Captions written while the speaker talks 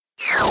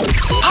A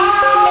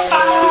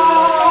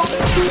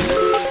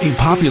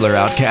Popular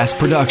Outcast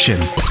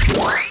production.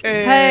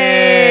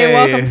 Hey,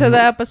 welcome to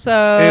the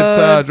episode.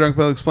 It's Drunk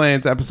Bill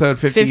Explains, episode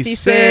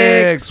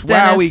 56.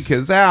 Wowie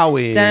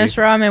kazowie. Dennis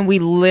Rahman, we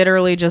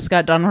literally just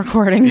got done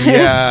recording this.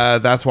 Yeah,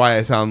 that's why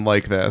I sound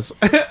like this.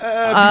 You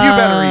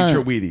better eat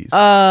your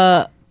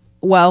Wheaties.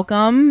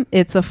 Welcome.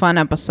 It's a fun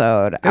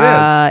episode. It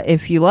is.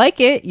 If you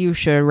like it, you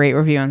should rate,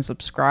 review, and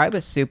subscribe.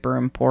 It's super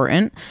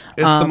important.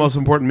 It's the most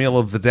important meal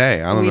of the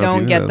day. I don't know We if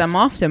don't you get know them this.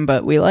 often,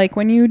 but we like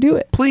when you do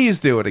it. Please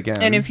do it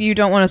again. And if you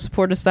don't want to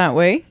support us that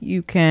way,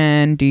 you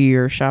can do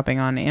your shopping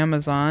on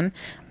Amazon.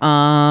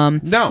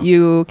 No.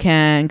 You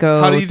can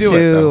go How do you do it,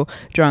 though? to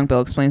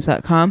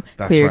drunkbillexplains.com,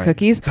 That's clear your right.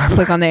 cookies,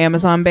 click on the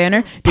Amazon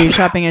banner, do your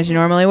shopping as you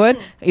normally would.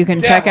 You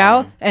can check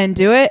out and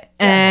do it,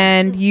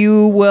 and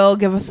you will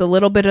give us a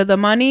little bit of the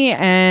money,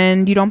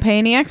 and you don't pay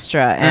any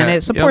extra, and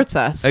it supports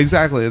us.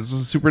 Exactly. It's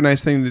a super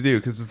nice thing to do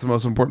because it's the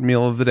most important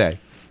meal of the day.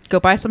 Go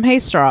buy some hay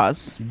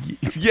straws.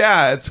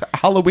 Yeah, it's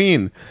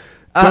Halloween.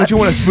 Don't you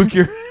want to spook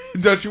your?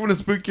 Don't you want to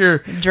spook your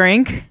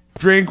Drink.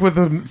 drink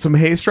with some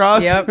hay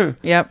straws? Yep.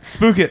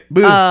 Spook it.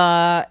 Boo.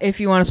 If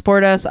you want to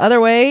support us other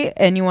way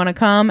and you want to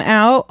come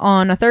out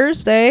on a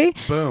Thursday,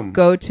 Boom.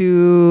 go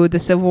to the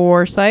Civil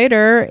War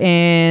Cider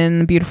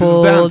in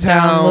beautiful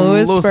Downtown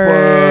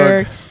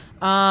Lewisburg.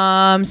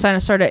 Sign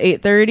up start at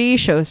 8:30.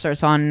 Show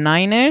starts on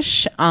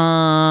 9ish.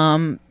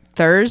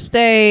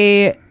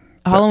 Thursday.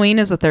 Halloween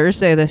is a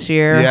Thursday this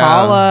year. Yeah.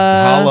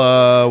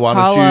 Holla. Why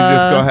don't you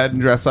just go ahead and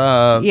dress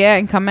up? Yeah,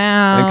 and come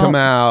out. And come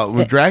out.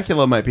 Well,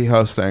 Dracula might be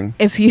hosting.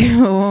 If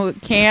you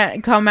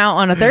can't come out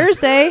on a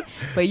Thursday,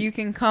 but you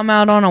can come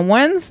out on a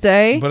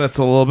Wednesday. But it's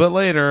a little bit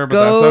later, but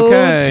Go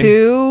that's okay.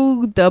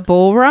 to the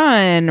Bull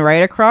Run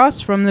right across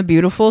from the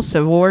beautiful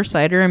Civil War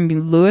Cider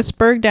in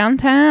Lewisburg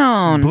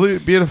downtown.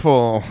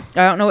 Beautiful.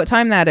 I don't know what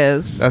time that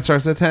is. That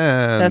starts at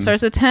 10. That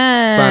starts at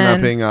 10.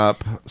 Signing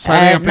up.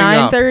 At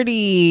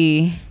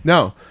 9:30.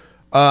 No.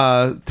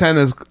 10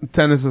 is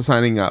the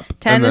signing up.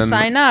 10 And to then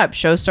sign up.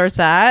 Show starts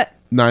at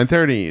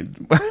 9:30.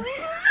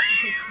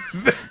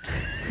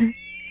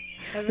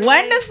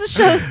 when does the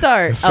show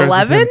start? Starts at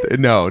 11?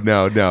 10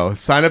 No.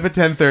 Sign up at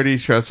 10:30.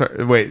 Show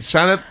start. Wait.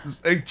 Sign up.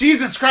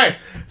 Jesus Christ.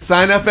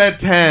 Sign up at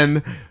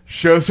 10.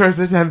 Show starts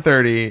at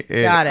 10:30.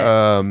 Got it.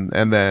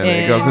 And then it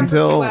And- goes For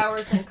until 2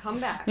 hours and come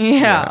back.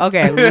 Yeah.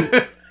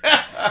 Okay.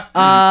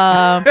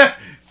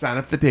 sign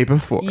up the day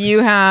before. You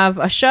have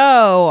a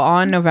show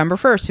on November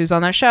 1st. Who's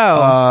on that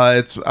show?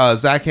 It's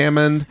Zach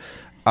Hammond.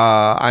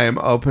 I am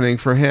opening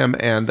for him,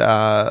 and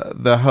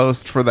the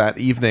host for that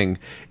evening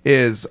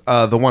is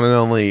the one and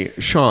only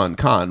Sean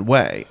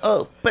Conway.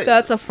 Oh, but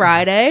That's a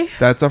Friday.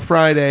 that's a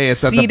Friday.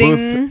 It's at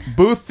Seating- the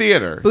Booth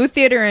Theater. Booth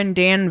Theater in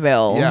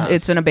Danville. Yes.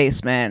 It's in a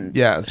basement.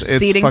 Yes, it's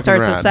Seating fucking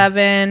starts rad. at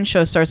 7.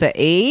 Show starts at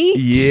 8.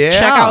 Yeah.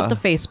 Check out the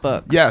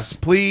Facebooks. Yes,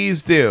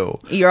 please do.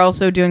 You're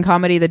also doing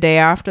comedy the day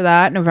after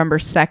that, November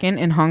 2nd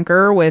in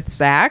Hunker with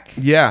Zach.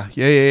 Yeah.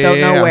 Don't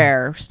know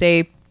where.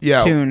 Stay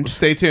tuned.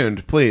 Stay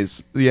tuned,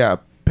 please. Yeah,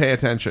 pay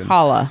attention.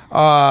 Holla.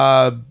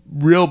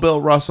 Real Bill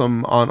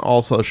Russum on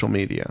all social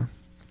media.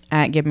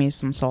 At Give Me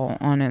Some Soul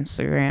on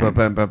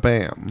Instagram.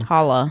 Bam.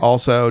 Holla.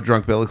 Also,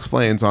 Drunk Bill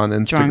Explains on Bill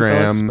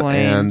Instagram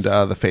Explains.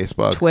 and the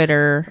Facebook.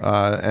 Twitter.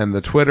 And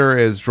the Twitter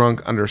is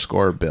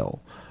drunk_Bill.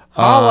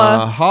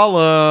 Holla.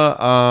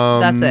 Holla.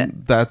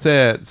 That's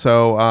it.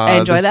 So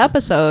Enjoy the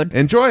episode.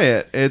 Enjoy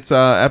it. It's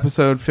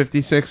episode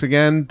 56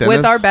 again. Dennis,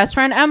 With our best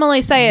friend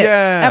Emily. Say it.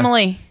 Yeah.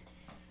 Emily.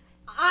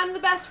 I'm the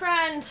best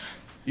friend.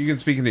 You can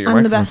speak into your I'm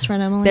the microphone. best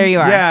friend, Emily. There you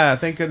are. Yeah,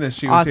 thank goodness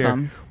she was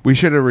Awesome. here. We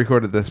should have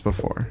recorded this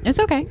before. It's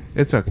okay.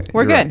 It's okay.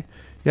 We're You're good. right.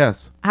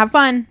 Yes. Have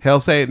fun.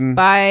 Hail Satan.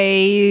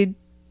 Bye.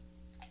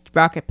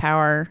 Rocket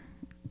Power.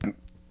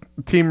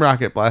 Team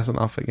Rocket blasting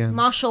off again.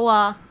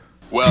 Mashallah.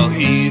 Well,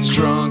 he's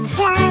drunk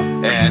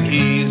and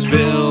he's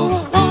Bill,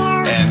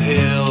 and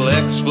he'll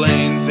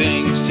explain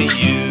things to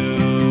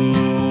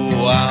you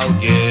while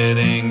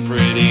getting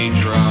pretty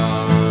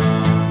drunk.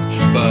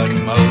 But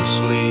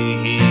mostly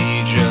he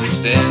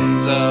just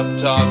ends up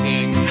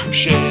talking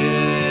shit.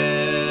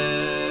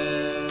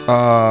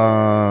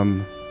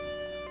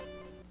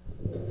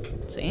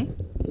 See?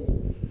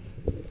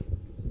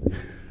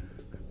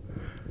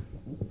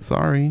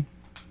 Sorry.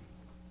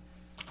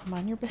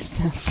 Mind your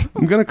business.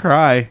 I'm gonna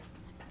cry.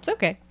 It's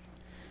okay.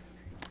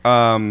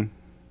 I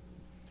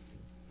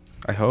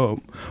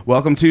hope.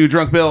 Welcome to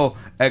Drunk Bill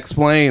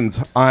Explains.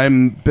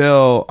 I'm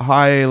Bill.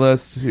 Hi,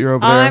 A-List. You're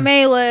over there. I'm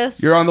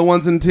A-List. You're on the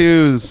ones and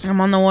twos.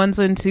 I'm on the ones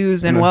and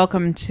twos, and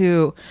welcome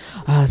to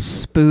a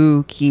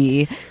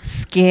spooky,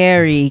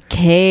 scary The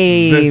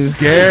cave.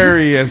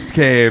 scariest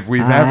cave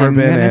we've ever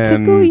been I'm gonna in.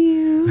 tickle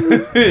you.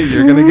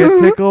 You're gonna get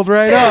tickled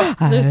right up.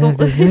 There's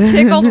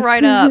tickled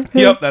right up.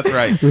 Yep, that's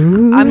right.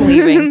 I'm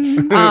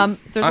leaving.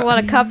 There's a lot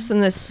of cups in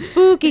this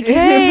spooky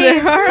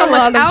cave. There are So a much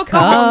lot of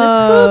alcohol in this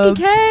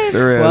spooky cups. cave.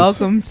 There is.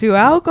 Welcome to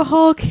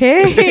Alcohol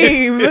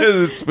Cave.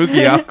 It's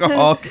spooky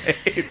alcohol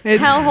cave.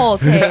 It's Hellhole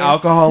cave.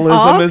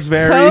 Alcoholism is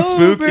very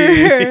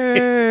spooky.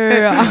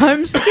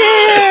 I'm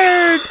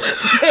scared.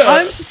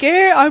 I'm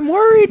scared. I'm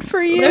worried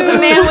for you. There's a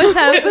man with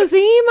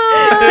emphysema.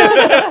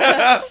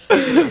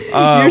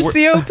 Your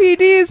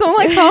COPD is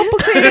only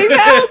complicating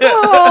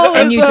alcohol.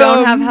 And you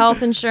don't have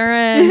health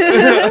insurance.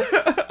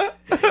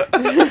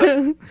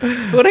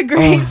 What a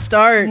great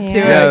start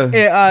to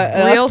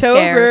Real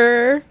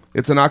October.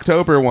 It's an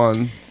October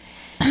one.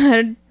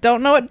 I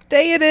don't know what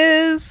day it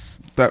is.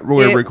 That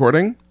we're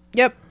recording?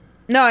 Yep.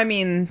 No, I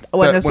mean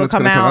when this will it's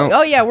come gonna out. come out.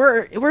 Oh yeah,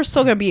 we're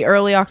still gonna be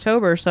early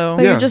October, so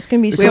But Yeah. you're just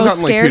gonna be It so comes out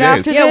in like 2 scared days.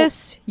 after Yeah.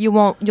 this.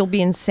 You'll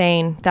be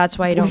insane. That's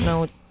why you don't know.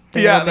 What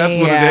Yeah, that's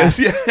what Yeah. it is.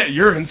 Yeah,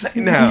 you're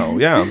insane now.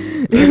 Yeah.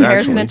 Your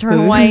hair's gonna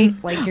turn white.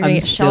 Like you're gonna I'm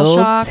get shell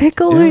still shocked.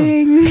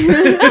 tickling.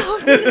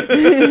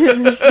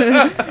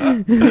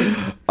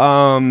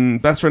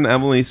 Best friend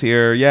Emily's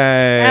here.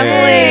 Yay. Emily.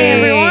 Hey,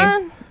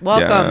 everyone.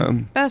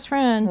 Welcome. Best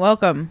friend.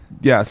 Welcome.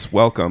 Yes,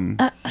 welcome.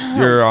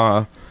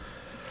 You're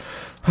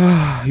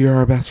you're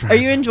our best friend. Are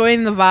you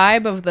enjoying the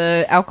vibe of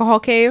the alcohol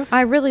cave?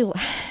 I really.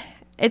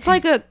 It's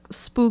like a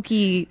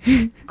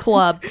spooky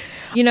club,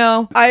 you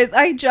know.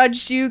 I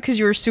judged you because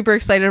you were super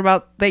excited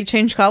about they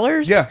change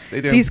colors. Yeah, they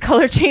do. These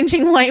color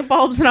changing light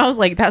bulbs, and I was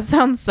like, that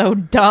sounds so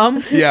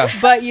dumb. Yeah.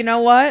 But you know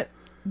what?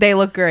 They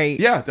look great.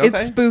 Yeah, don't it's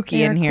they?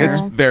 spooky in They're here.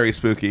 It's very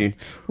spooky.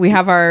 We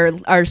have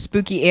our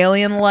spooky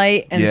alien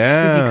light and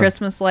Yeah. spooky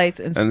Christmas lights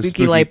and, And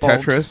spooky light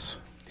bulbs. Tetris.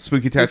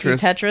 Spooky Spooky Tetris.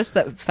 Tetris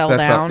that fell That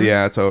down.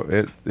 yeah,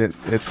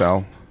 it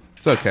fell.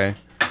 It's okay.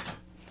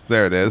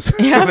 There it is.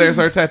 Yeah. There's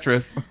our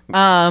Tetris.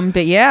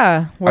 But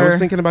yeah, I we're was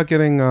thinking about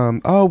getting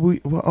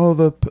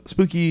the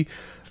spooky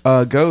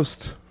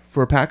ghost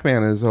for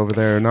Pac-Man is over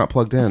there, not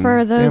plugged in.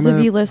 For those Damn of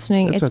it. you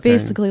listening, it's okay.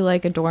 basically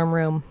like a dorm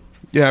room.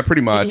 Yeah,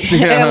 pretty much.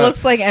 Yeah. It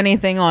looks like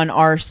anything on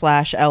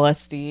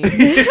r/LSD.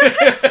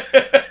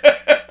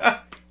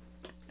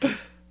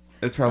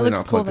 It's probably It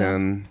looks not plugged cool, though.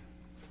 in.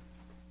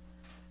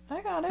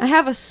 I got it. I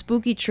have a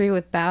spooky tree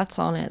with bats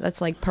on it. That's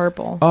like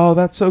purple. Oh,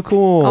 that's so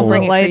cool. I'll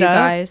bring it for light you up?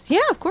 guys. Yeah,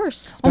 of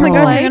course. Oh my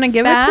god, Lights, you're gonna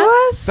give it to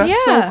us? That's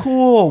yeah. so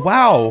cool.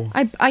 Wow.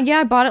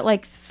 I bought it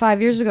like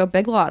 5 years ago.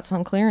 Big Lots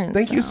on clearance.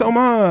 Thank you so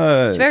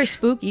much. It's very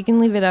spooky. You can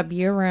leave it up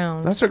year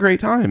round. That's a great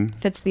time.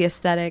 Fits the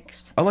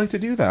aesthetics. I like to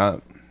do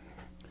that.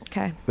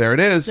 Okay. There it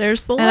is.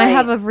 There's the light. And I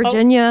have a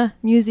Virginia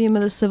Museum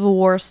of the Civil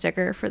War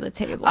sticker for the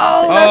table.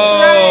 Oh, So-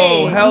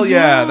 oh, hell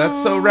yeah.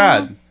 That's so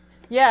rad.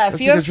 Yeah, if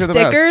That's you have because you're the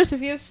best.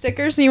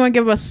 stickers, and you want to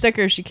give us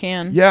stickers, you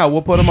can. Yeah,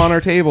 we'll put them on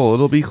our table.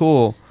 It'll be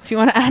cool. If you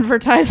want to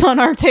advertise on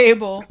our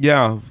table.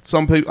 Yeah,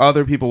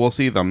 other people will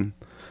see them.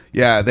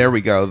 Yeah, there we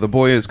go. The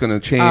boy is going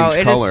to change Oh,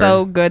 it color. is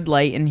so good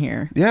light in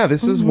here. Yeah,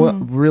 this is what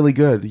really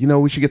good. You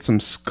know, we should get some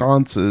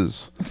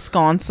sconces.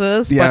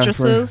 Sconces, Yeah,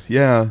 buttresses.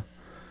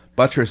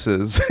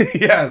 buttresses.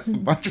 Yes,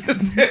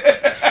 buttresses. Do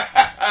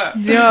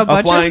you know what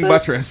A flying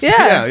buttresses? buttress.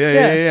 Yeah. You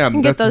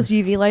can get That's- those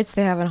UV lights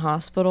they have in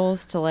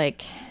hospitals to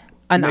like.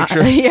 Make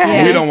sure.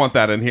 Yeah. We don't want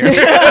that in here.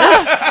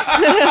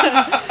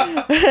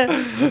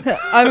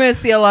 I'm going to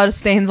see a lot of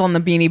stains on the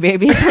Beanie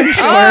Babies, I'm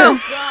sure. Oh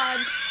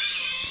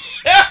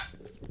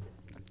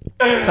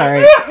God!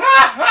 Sorry.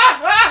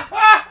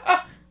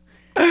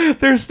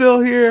 They're still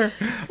here.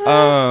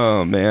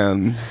 Oh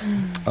man.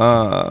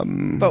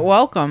 But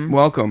welcome.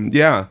 Welcome.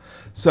 Yeah.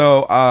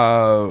 So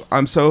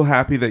I'm so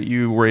happy that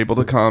you were able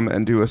to come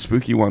and do a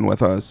spooky one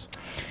with us.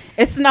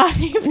 It's not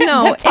even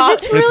No, the if top.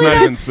 it's really not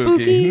that even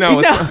spooky. No,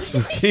 it's No. not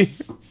spooky.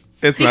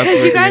 It's not Because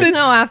spooky. you guys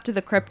know after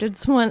the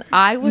cryptids one,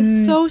 I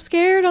was so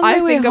scared on my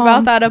I way think home.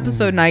 about that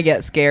episode and I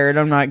get scared.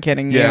 I'm not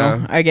kidding Yeah.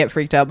 you. I get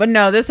freaked out. But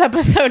no, this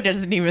episode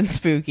isn't even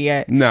spooky.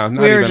 No, not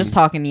we were even. just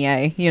talking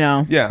yay, you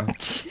know. Yeah.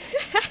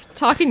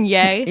 Talking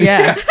yay.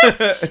 Yeah.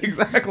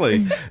 Exactly.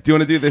 Do you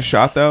want to do this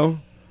shot though?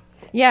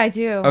 Yeah, I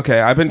do.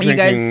 Okay, I've been you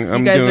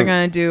drinking. guys are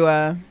going to do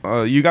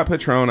You got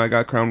Patron. I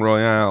got Crown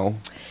Royale.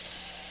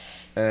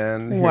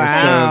 And here's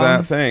Wow.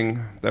 that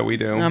thing that we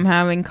do. I'm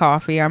having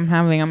coffee. I'm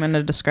going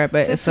to describe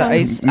it. This It's an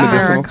one's iced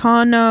medicinal.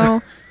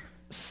 Americano,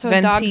 So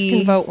Venti. dogs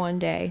can vote one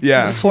day.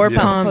 Yeah. which is 4 Yes.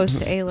 pumps, Close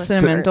to A-list.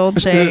 cinnamon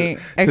dolce,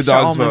 extra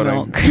dogs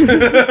almond voting.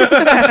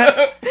 milk.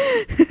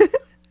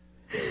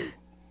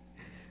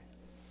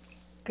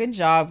 Good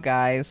job,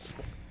 guys.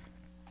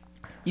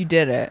 You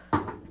did it.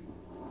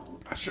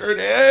 I sure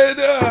did.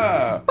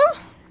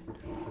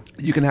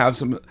 You can have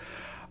some.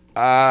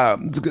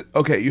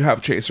 Okay, you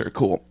have Chaser.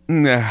 Cool.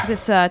 Nah.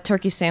 This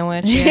turkey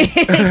sandwich. Yeah.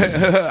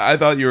 I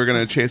thought you were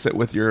gonna chase it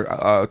with your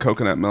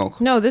coconut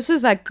milk. No, this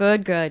is that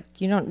good. I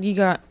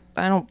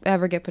don't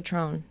ever get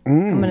Patron.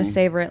 I'm gonna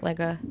savor it like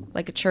a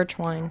church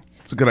wine.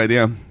 It's a good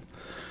idea.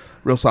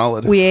 Real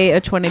solid. We ate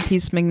a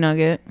 20-piece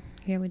McNugget.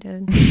 Yeah, we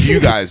did.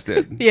 You guys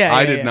did. Yeah,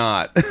 I yeah, did yeah.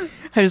 not.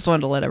 I just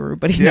wanted to let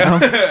everybody know.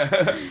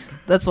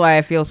 That's why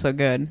I feel so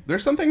good.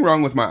 There's something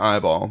wrong with my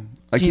eyeball.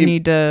 Do you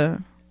need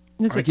to...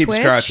 Does I it keep twitch?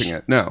 scratching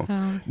it. No,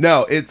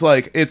 no. It's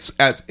like it's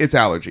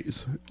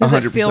allergies. Does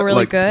it 100%. feel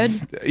really Like,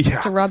 good Yeah.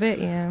 to rub it?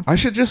 Yeah. I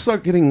should just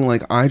start getting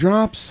like eye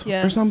drops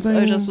or something.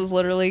 I just was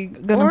literally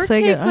going Or to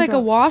say... take like a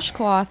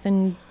washcloth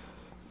and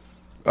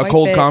a wipe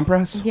cold it.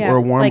 compress yeah, or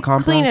a warm like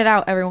compress. clean it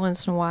out every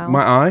once in a while.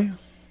 My eye.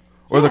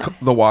 or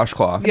the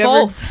washcloth. You ever,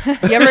 Both.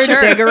 you ever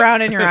Sure. dig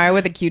around in your eye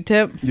with a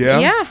Q-tip? Yeah.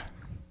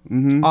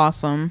 Yeah.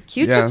 Awesome.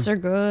 Q-tips Yeah. are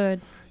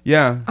good.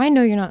 Yeah. I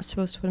know you're not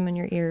supposed to put them in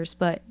your ears,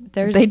 but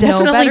there's They no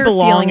definitely better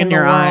belong feeling in the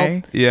your world.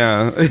 eye.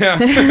 Yeah.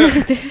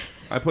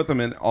 I put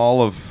them in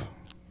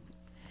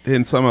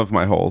in some of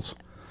my holes.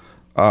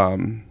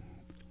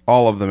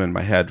 All of them in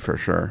my head for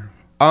sure.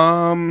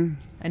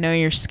 I know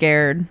you're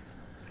scared.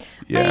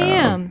 Yeah. I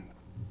am.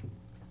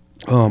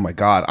 Oh my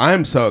god, I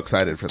am so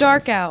excited for It's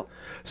dark this. out.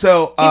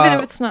 So Even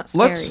if it's not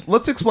scary.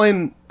 let's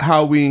explain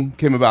how we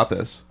came about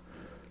this.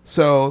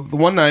 So the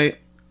one night,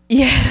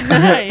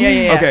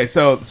 Yeah. okay,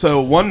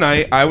 so one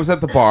night I was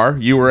at the bar,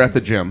 you were at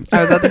the gym,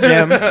 I was at the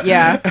gym.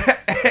 Yeah.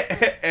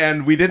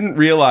 and we didn't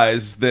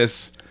realize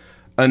this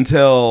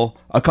until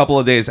a couple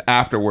of days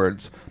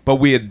afterwards. But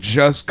we had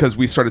just because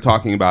we started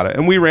talking about it,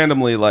 and we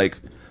randomly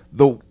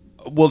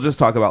we'll just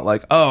talk about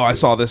like, oh, I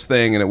saw this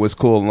thing and it was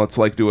cool, and let's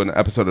like do an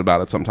episode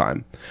about it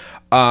sometime.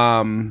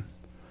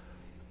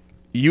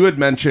 You had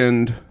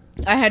mentioned.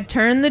 I had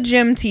turned the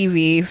gym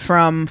TV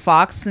from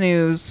Fox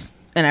News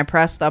and I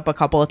pressed up a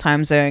couple of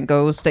times and it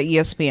goes to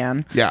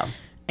ESPN. Yeah.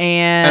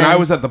 And I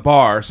was at the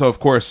bar, so of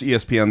course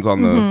ESPN's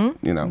on the,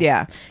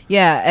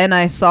 Yeah. And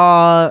I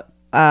saw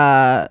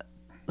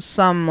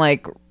some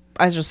like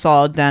I just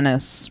saw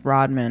Dennis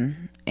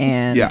Rodman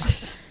and Yeah.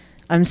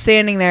 I'm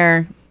standing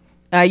there.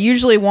 I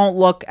usually won't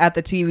look at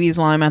the TVs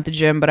while I'm at the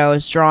gym, but I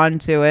was drawn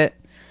to it.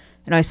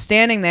 And I was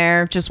standing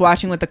there just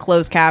watching with the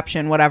closed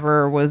caption,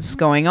 whatever was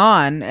going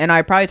on. And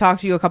I probably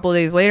talked to you a couple of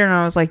days later and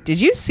I was like, did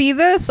you see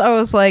this? I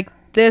was like,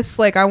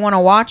 I want to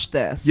watch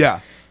this. Yeah.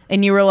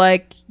 And you were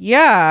like,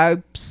 yeah,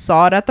 I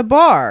saw it at the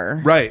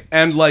bar. Right.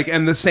 And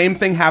the same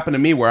thing happened to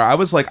me where I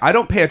was like, I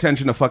don't pay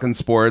attention to fucking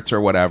sports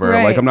or whatever.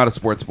 Right. Like, I'm not a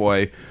sports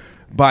boy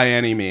by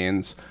any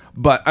means.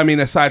 But I mean,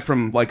 aside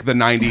from like the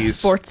 90s.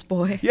 Sports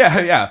boy.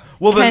 Yeah.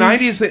 Well, the Ken-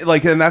 90s,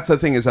 like, and that's the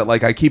thing is that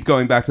like I keep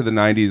going back to the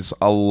 90s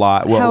a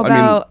lot. Well, How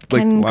about I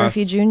mean, Ken like,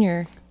 Griffey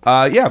Jr.?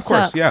 Yeah, of course.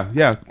 up?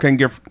 Yeah. Ken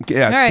Griffey.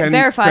 Yeah. All right,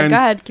 verified. Go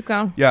ahead. Keep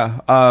going. Yeah.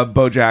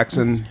 Bo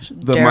Jackson.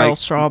 The Daryl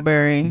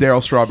Strawberry.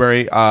 Daryl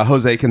Strawberry.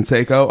 Jose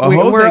Canseco.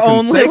 We're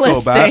only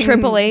listing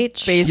Triple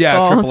H.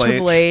 Baseball. Yeah,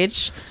 Triple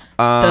H.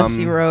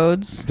 Dusty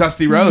Rhodes.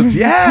 Dusty Rhodes.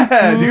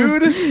 Yeah,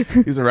 dude.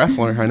 He's a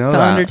wrestler. I know The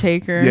that.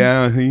 Undertaker.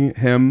 Yeah,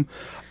 him.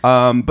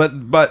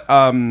 But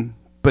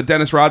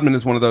Dennis Rodman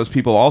is one of those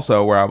people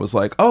also where I was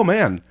like, oh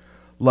man,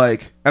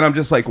 like, and I'm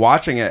just like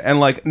watching it, and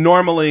like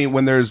normally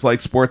when there's like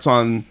sports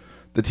on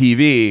the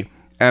TV,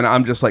 and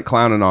I'm just like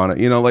clowning on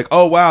it, like,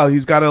 oh wow,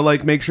 he's got to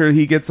like make sure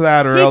he gets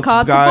that, or He else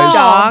caught the guys,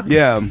 ball.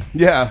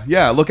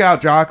 yeah, look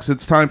out, jocks,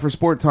 it's time for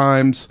sport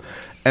times.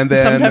 And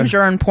then Sometimes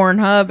you're on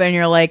Pornhub and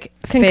you're like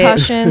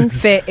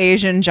Concussions. fit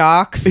Asian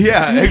jocks.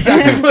 yeah,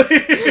 exactly.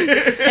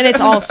 And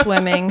it's all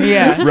swimming.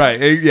 Yeah.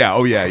 Right. Yeah.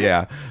 Oh,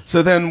 yeah.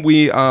 So then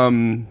we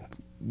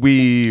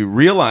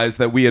realized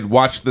that we had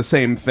watched the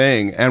same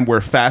thing and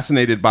were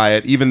fascinated by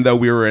it, even though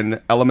we were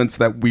in elements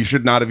that we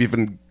should not have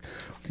even.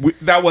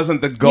 That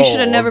wasn't the goal. You should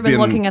have never of been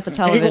being- looking at the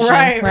television.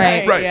 Right.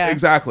 Right. Yeah.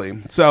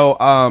 Exactly. So,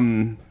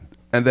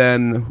 and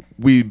then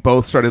we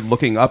both started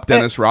looking up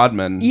Dennis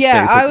Rodman.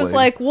 Yeah, I was basically.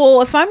 like,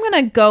 well, if I'm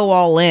going to go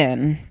all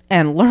in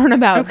and learn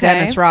about Okay.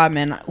 Dennis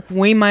Rodman,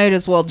 we might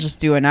as well just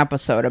do an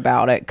episode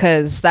about it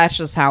because that's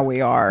just how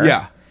we are.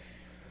 yeah.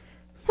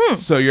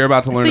 So you're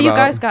about to learn. So you about,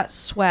 guys got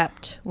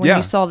swept when Yeah.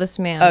 you saw this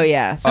man. Oh,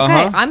 yes.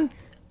 Okay, Uh-huh.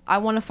 I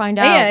want to find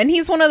out. Yeah, and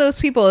he's one of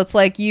those people. It's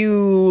like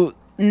you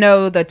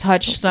know the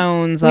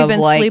touchstones We've of been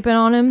like sleeping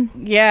on him.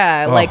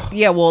 yeah, Ugh. like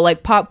yeah, well,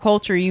 like pop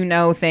culture, you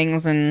know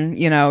things, and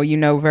you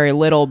know very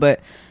little. But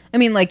I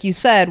mean, like you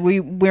said,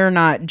 we're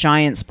not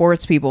giant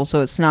sports people, so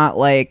it's not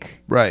like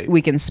Right.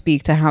 we can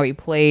speak to how he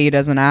played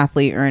as an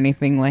athlete or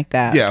anything like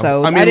that. Yeah,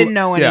 So I I, mean, didn't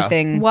know yeah.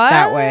 anything What?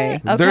 that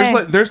way.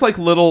 Okay. There's like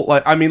little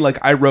like I mean like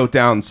I wrote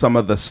down some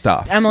of the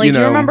stuff. Emily, do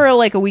you know? remember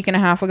like a week and a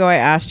half ago I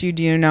asked you,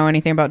 do you know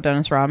anything about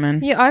Dennis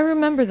Rodman? Yeah, I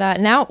remember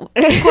that. Now,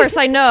 of course,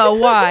 I know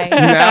why.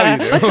 Now you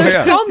do. But there's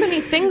Yeah. so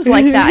many things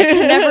like that. I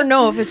can never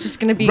know if it's just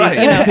going to be, Right.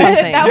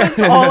 something. That was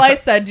all I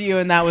said to you,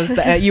 and that was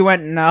you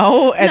went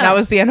no, and No. that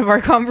was the end of our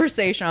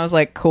conversation. I was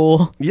like,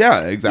 cool.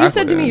 Yeah, exactly. You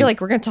said to me, you're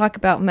like, we're going to talk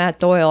about Matt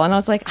Doyle. And I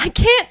was like, I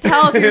can't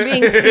tell if you're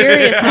being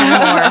serious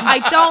anymore.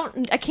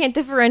 I can't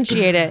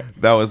differentiate it.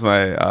 that was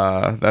my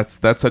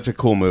that's such a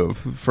cool move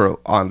for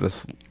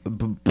honest.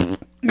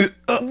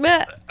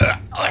 Meh.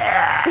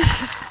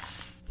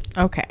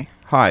 Okay.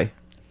 Hi,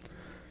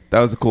 that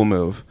was a cool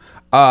move.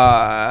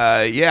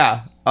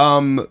 Yeah.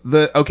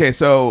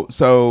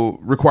 So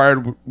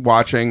required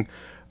watching.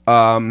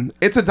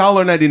 It's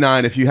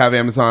 $1.99 if you have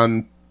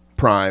Amazon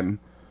Prime.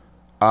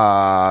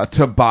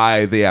 To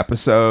buy the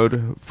episode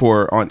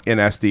in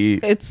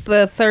SD. It's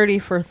the 30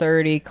 for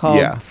 30 called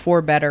Yeah.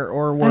 For Better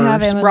or Worse. I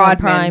have Amazon Rodman.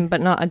 Prime,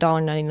 but not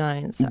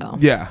 $1.99. So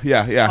Yeah.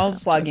 I'll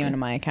just log you into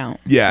my account.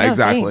 Yeah, No,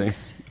 exactly.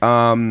 thanks.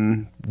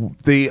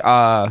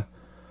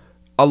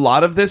 A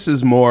lot of this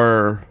is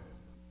more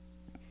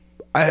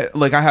I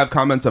have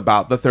comments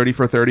about the 30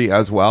 for 30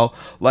 as well.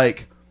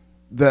 Like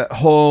the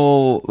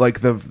whole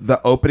like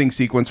the opening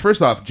sequence.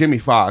 First off, Jimmy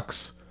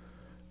Fox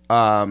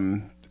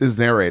is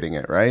narrating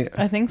it, right?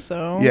 I think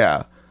so.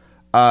 Yeah.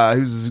 He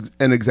was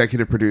an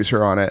executive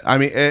producer on it. I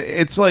mean,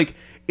 it's like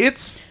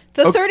it's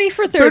The 30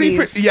 for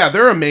 30s. yeah,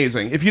 they're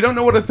amazing. If you don't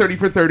know what a 30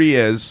 for 30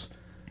 is,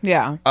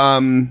 Yeah.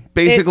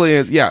 basically,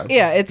 It's Go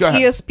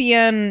ahead.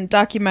 ESPN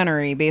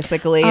documentary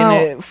basically, and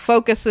it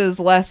focuses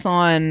less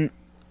on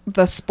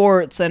the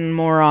sports and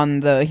more on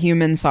the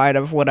human side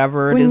of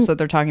whatever it is that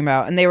they're talking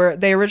about. And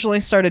they originally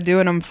started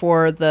doing them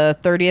for the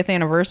 30th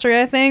anniversary,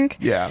 I think.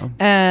 Yeah.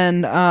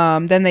 And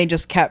then they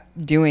just kept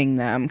doing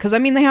them because I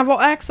mean they have all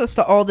access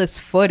to all this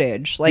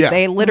footage. Like Yeah.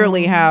 they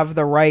literally have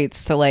the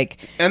rights to like.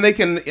 And they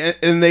can,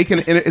 and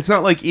it's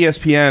not like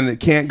ESPN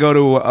can't go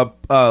to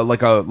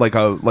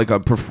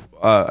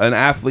an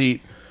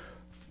athlete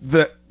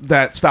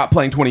that stopped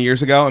playing 20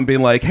 years ago and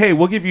being like, hey,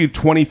 we'll give you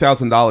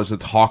 $20,000 to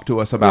talk to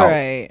us about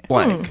Right.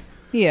 blank.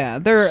 Yeah,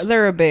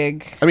 they're a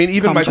big. I mean,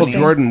 even Michael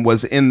company. Jordan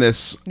was in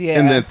this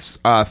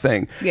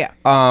thing. Yeah.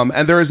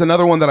 And there is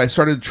another one that I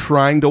started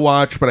trying to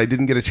watch, but I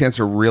didn't get a chance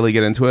to really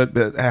get into it.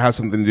 But it has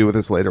something to do with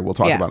this later. We'll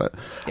talk Yeah. about it.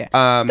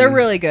 Yeah. They're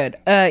really good.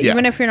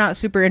 Even if you're not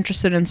super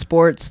interested in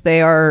sports,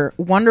 they are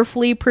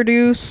wonderfully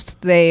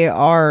produced. They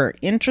are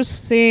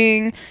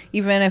interesting.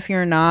 Even if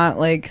you're not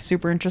like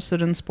super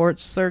interested in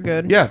sports, they're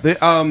good. Yeah,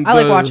 I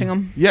like watching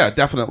 'em. Yeah,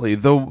 definitely.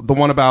 The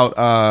one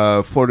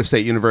about Florida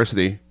State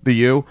University, the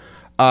U,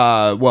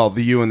 the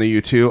U and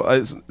the U2,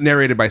 is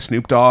narrated by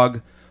Snoop Dogg.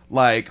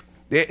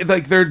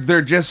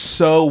 They're just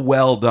so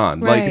well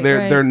done. Right,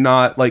 They're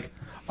not like,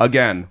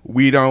 again,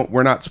 we're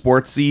not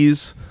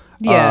sportsies.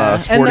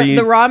 Yeah. And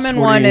the ramen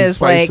one is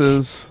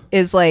spices.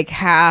 like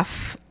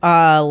half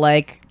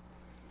like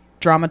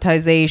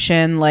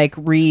dramatization, like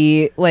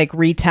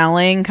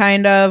retelling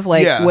kind of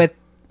like Yeah. with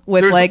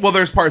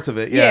there's parts of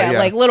it. Yeah,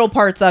 like little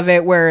parts of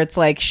it where it's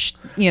like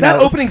that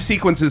opening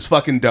sequence is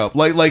fucking dope.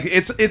 Like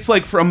it's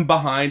like from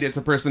behind. It's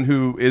a person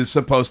who is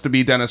supposed to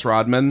be Dennis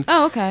Rodman.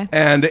 Oh, okay.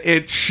 And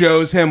it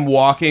shows him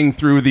walking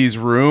through these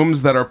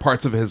rooms that are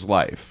parts of his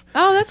life.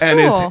 Oh, that's and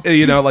cool.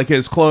 And like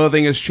his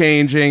clothing is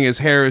changing, his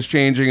hair is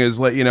changing,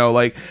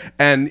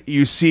 and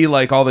you see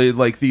like all the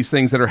like these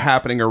things that are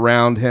happening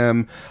around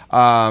him.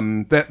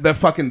 The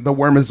fucking the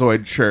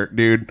Wormazoid shirt,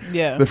 dude.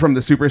 Yeah. From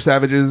the Super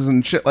Savages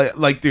and shit.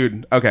 Like,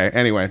 dude. Okay.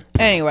 Anyway,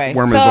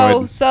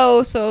 Wormazoid.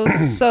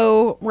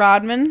 So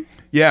Rodman.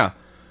 Yeah.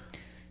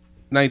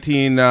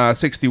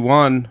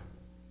 1961,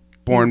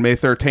 born May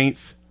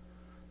 13th,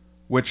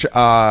 which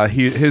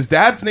his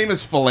dad's name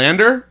is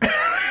Philander.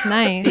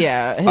 Nice.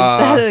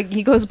 Yeah,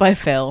 he goes by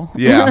Phil.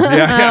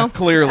 Yeah,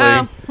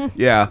 clearly.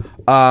 Yeah.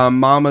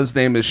 Mama's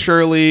name is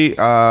Shirley.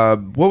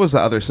 What was the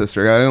other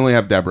sister? I only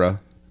have Deborah.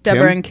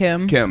 And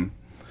Kim. Kim.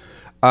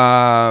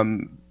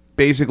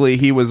 Basically,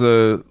 he was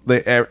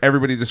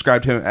everybody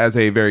described him as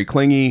a very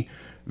clingy,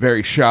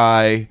 very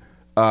shy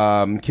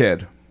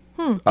kid.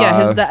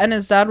 Yeah,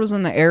 his dad was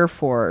in the Air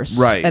Force.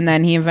 Right. And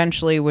then he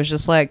eventually was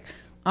just like,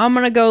 I'm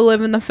going to go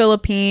live in the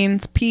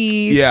Philippines.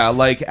 Peace. Yeah,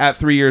 like at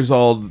 3 years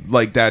old,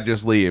 like dad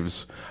just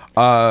leaves.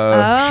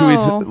 Should we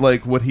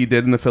like what he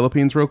did in the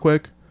Philippines real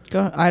quick?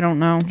 I don't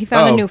know. He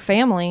found a new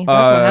family.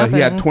 That's what happened.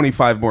 He had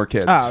 25 more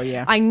kids. Oh,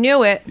 yeah. I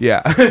knew it.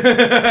 Yeah. I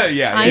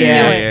knew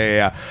it.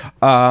 Yeah.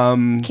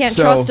 Can't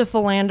trust a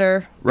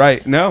philander.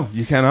 Right. No,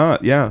 you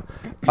cannot. Yeah.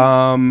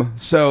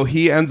 So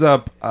he ends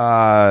up,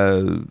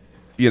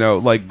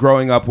 like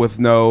growing up with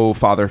no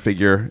father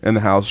figure in the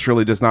house.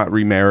 Shirley does not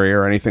remarry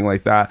or anything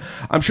like that.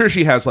 I'm sure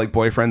she has like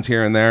boyfriends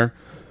here and there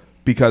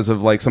because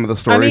of like some of the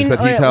stories that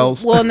he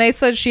tells. Well, and they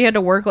said she had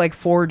to work like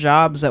 4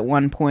 jobs at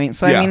one point.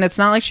 So, I mean, it's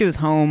not like she was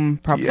home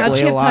probably How'd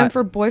she a have lot. time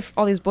for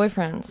all these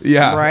boyfriends?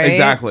 Yeah, Right?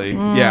 exactly.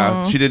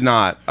 Yeah, she did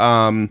not.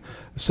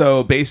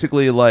 So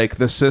basically, like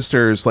the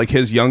sisters, like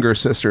his younger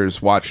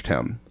sisters watched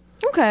him.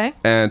 Okay.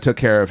 And took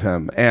care of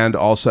him. And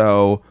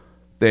also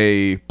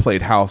they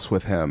played house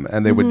with him,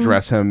 and they would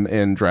dress him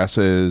in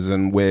dresses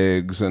and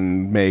wigs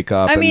and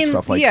makeup and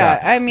stuff like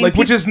that. I mean, like,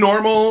 which is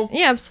normal.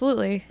 Yeah,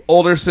 absolutely.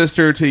 Older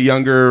sister to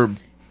younger.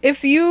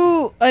 If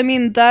you, I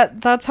mean,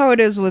 that's how it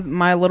is with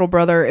my little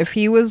brother. If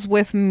he was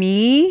with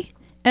me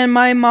and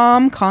my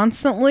mom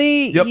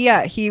constantly,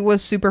 yeah, he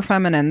was super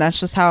feminine. That's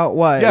just how it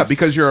was. Yeah,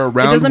 because you're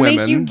around It doesn't women.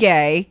 make you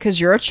gay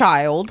because you're a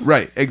child.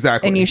 Right,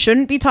 exactly. And you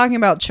shouldn't be talking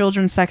about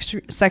children's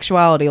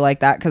sexuality like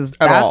that because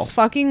all. that's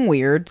fucking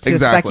weird to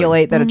Exactly.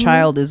 speculate that a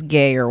child is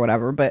gay or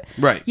whatever. But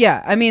Right.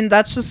 yeah, I mean,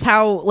 that's just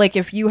how, like,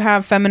 if you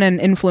have feminine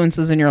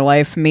influences in your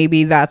life,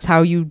 maybe that's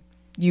how you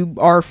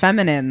are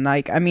feminine.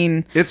 Like, I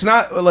mean, It's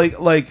not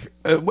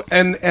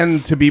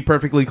and to be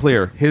perfectly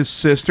clear, his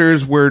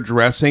sisters were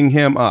dressing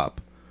him up.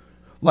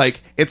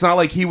 Like, it's not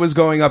like he was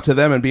going up to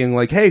them and being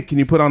like, hey, can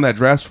you put on that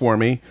dress for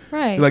me?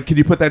 Right. Like, can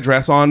you put that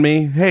dress on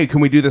me? Hey,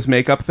 can we do this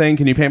makeup thing?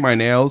 Can you paint my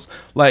nails?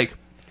 Like,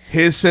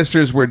 his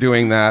sisters were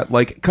doing that,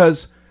 like,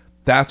 because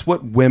that's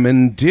what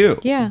women do.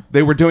 Yeah.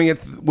 They were doing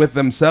it with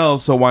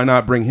themselves, so why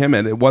not bring him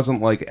in? It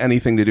wasn't, like,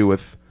 anything to do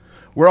with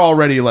we're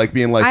already like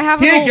being like, I have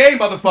he an ain't gay,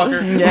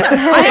 motherfucker.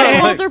 I have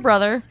an older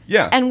brother.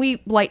 Yeah. And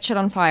we light shit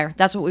on fire.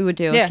 That's what we would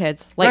do Yeah. as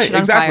kids. Light Right, shit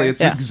on exactly. fire. It's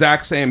the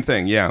exact same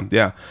thing.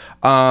 Yeah.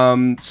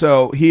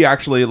 So he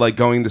actually like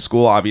going to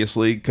school,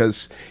 obviously,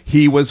 because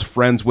he was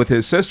friends with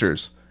his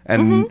sisters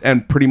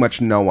and pretty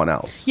much no one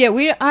else. Yeah,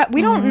 we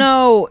don't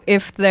know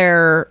if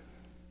they're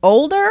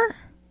older.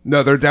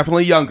 No, they're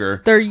definitely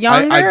younger. They're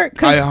younger? I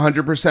 'Cause-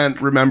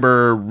 100%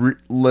 remember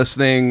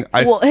listening.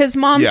 Well, his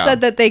mom yeah.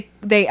 said that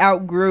they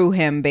outgrew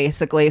him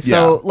basically.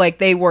 So Yeah. like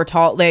they were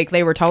tall, like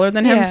they were taller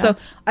than him. Yeah. So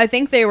I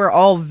think they were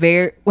all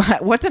very.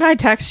 What did I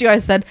text you? I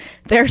said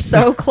they're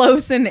so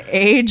close in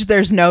age.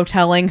 There's no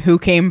telling who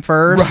came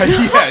first.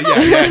 Right?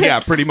 Yeah.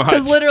 Pretty much.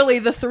 Because literally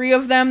the three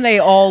of them, they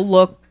all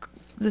look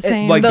The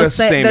same. Like the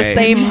same age.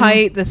 same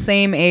height, the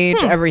same age,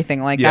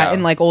 everything like Yeah. that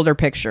in like older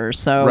pictures.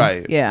 So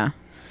Right. yeah.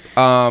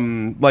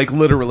 Like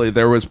literally,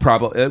 there was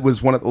probably it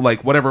was one of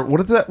like whatever.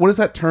 What is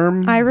that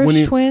term? Irish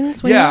When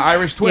twins? Yeah,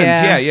 Irish twins.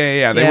 Yeah.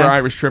 Yeah. They Yeah. were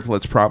Irish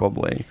triplets,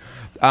 probably.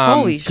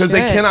 Holy Because they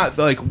shit. cannot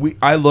like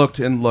I looked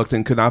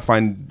and could not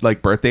find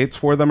like birth dates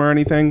for them or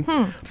anything.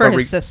 For But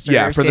his sisters,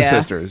 Yeah, for the yeah.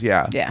 sisters.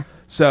 Yeah. Yeah.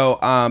 So,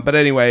 but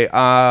anyway,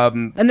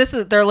 And this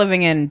is they're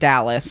living in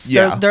Dallas.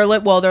 Yeah. They're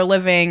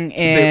living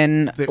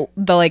in they-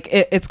 the like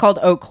it's called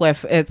Oak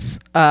Cliff. It's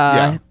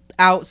Yeah.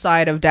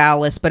 outside of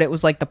Dallas, but it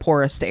was like the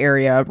poorest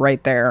area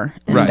right there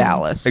in right.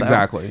 Dallas. So.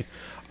 Exactly.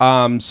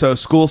 So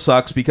school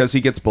sucks because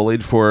he gets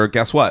bullied for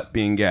guess what?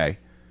 Being gay.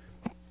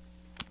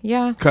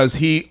 Yeah. Because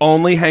he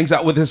only hangs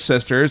out with his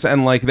sisters,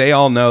 and like they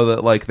all know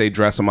that like they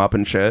dress him up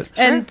and shit.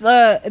 And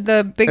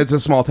the big It's a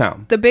small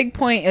town. the big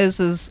point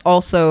is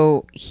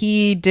also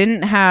he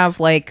didn't have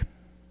like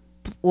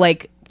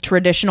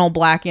traditional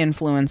black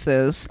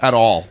influences At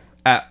all.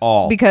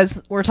 because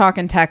we're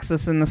talking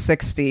Texas in the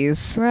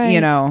 60s, Right.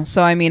 you know.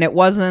 So I mean it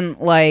wasn't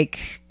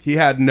like He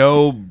had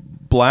no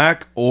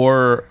black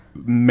or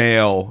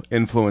male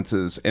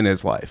influences in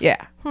his life.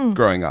 yeah.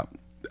 Growing up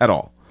at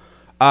all.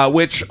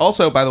 Which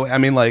also, by the way, I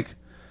mean, like,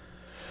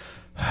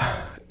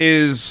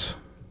 is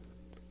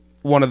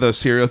one of those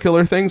serial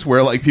killer things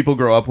where like people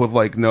grow up with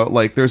like no,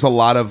 like there's a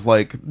lot of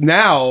like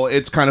now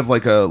it's kind of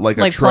like a Like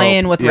trope.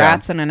 playing with Yeah.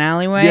 rats in an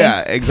alleyway. Yeah,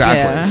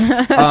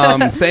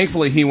 exactly.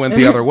 Thankfully, he went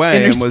the other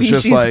way and was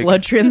just Interspecies like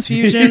blood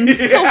transfusions.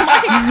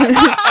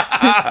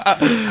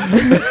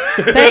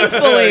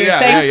 Thankfully,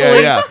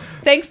 yeah.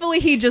 thankfully,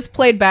 he just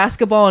played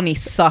basketball and he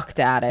sucked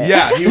at it.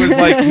 Yeah,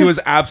 he was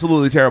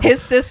absolutely terrible.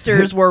 His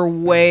sisters were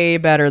way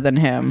better than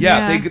him.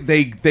 yeah, Yeah.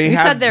 they You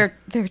had, said they're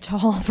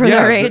tall for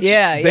their age.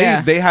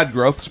 Yeah. They had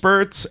growth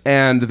spurts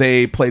and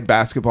they played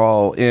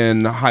basketball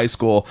in high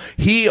school.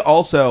 He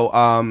also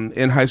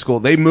in high school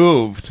they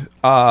moved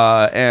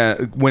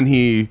and when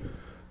he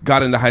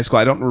got into high school,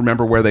 I don't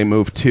remember where they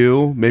moved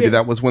to. Maybe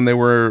that was when they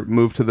were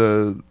moved to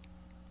the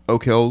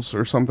Oak Hills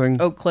or something.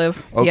 Oak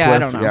Cliff. Oak Yeah, I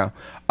Cliff, don't know.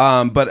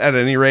 Yeah. But at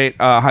any rate,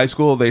 high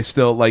school they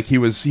still like he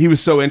was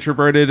so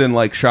introverted and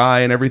like shy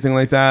and everything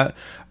like that.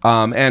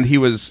 And he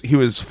was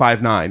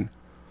 5'9".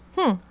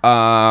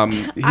 I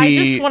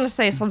just want to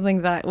say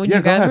something that when Yeah,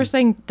 you go guys ahead. were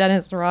saying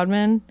Dennis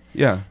Rodman,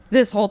 Yeah.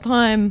 this whole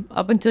time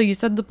up until you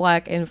said the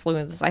black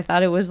influence, I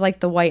thought it was like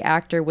the white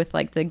actor with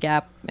like the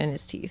gap in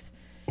his teeth.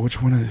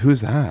 Which one? Who's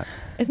that?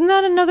 Isn't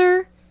that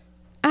another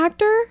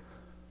actor?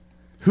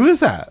 Who is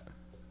that?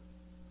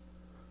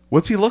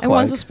 What's he look And like?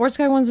 one's a sports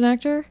guy, one's an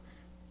actor.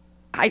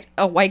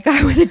 A white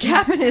guy with a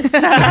gap in his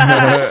teeth. I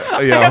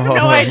have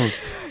no idea.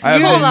 I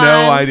have Hold no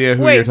on. idea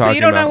who you're Wait, talking about. so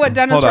you don't know what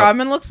Dennis Hold up.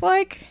 Rodman looks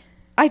like?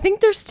 I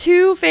think there's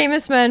two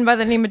famous men by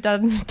the name of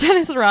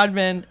Dennis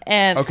Rodman,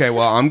 and Okay,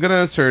 well, I'm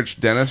gonna search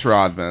Dennis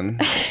Rodman.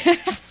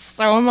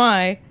 so am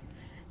I.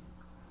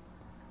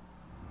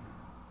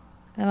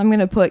 And I'm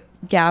gonna put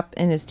gap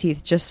in his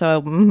teeth just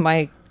so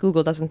my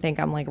Google doesn't think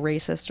I'm like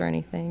racist or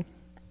anything.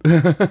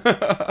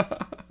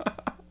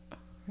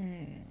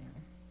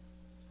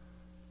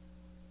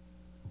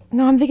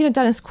 No, I'm thinking of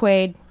Dennis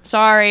Quaid.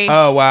 Sorry.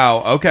 Oh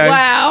wow. Okay.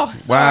 Wow.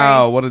 Sorry.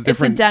 Wow. What a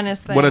different It's a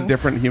Dennis thing. What a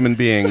different human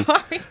being.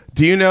 Sorry.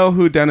 Do you know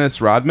who Dennis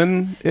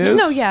Rodman is?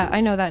 No, yeah,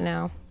 I know that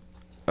now.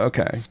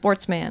 Okay.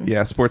 Sportsman.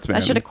 Yeah, sportsman.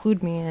 That should have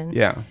clued me in.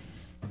 Yeah.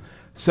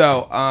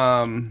 So,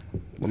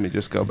 let me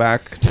just go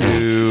back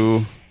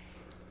to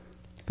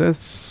this.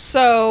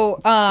 So,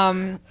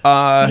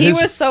 he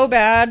his- was so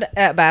bad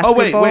at Oh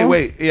basketball.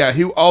 wait. Yeah,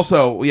 he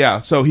also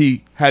so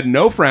he had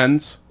no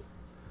friends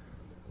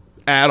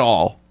at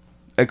all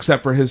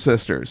except for his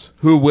sisters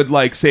who would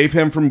like save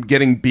him from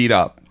getting beat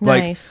up.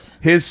 Nice.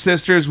 Like his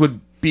sisters would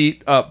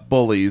beat up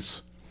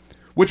bullies,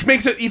 which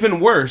makes it even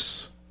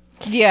worse.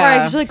 Yeah. Right,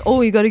 'cause you're like,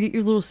 oh, you got to get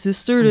your little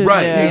sister to.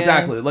 Right, Yeah.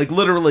 exactly. Like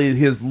literally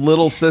his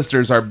little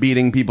sisters are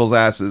beating people's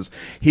asses.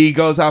 He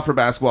goes out for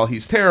basketball,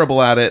 he's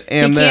terrible at it,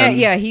 and He then can't.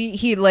 Yeah,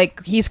 he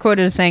like he's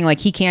quoted as saying like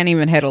he can't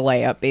even hit a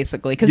layup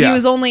basically because Yeah.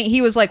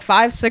 he was like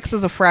 5'6"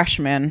 as a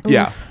freshman.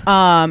 Yeah.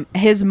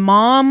 His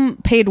mom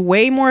paid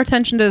way more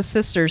attention to his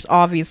sisters,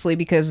 obviously,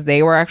 because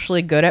they were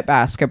actually good at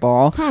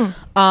basketball.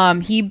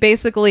 He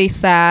basically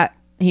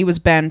he was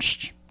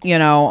benched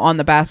on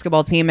the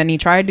basketball team, and he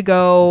tried to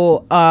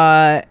go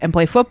and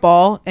play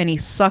football, and he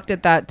sucked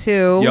at that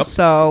too. Yep.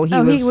 So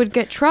he would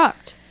get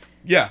trucked.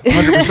 Yeah,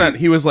 100%.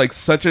 He was like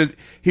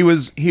he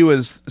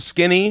was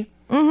skinny.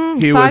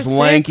 He was 5'6".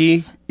 lanky.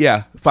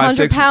 Yeah,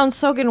 100 5'6". pounds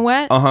soaking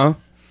wet.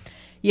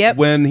 Yep.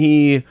 When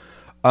he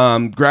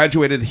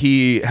graduated,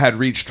 he had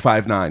reached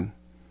 5'9".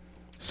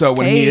 So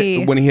when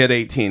he had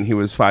 18, he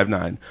was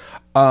 5'9".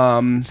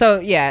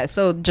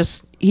 So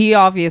just he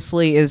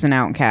obviously is an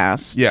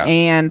outcast. Yeah.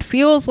 And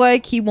feels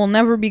like he will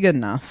never be good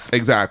enough.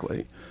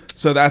 Exactly.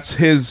 So that's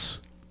his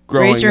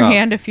growing Raise your up.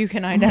 hand if you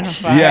can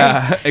identify.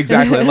 Yeah,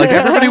 exactly. Like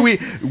everybody,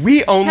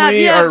 we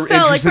only are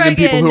interested in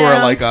people who are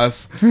like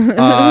us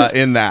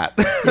in that.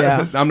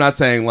 Yeah. I'm not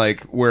saying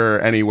like we're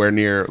anywhere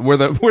near. We're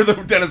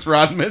the Dennis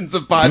Rodmans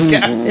of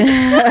podcasts.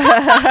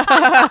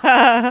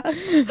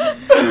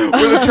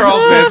 We're the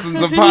Charles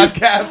Mansons of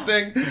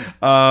podcasting.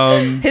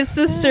 His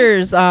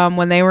sisters,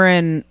 when they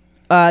were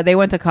they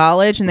went to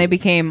college and they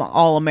became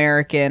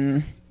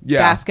all-American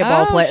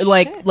basketball players.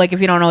 Like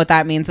if you don't know what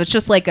that means, it's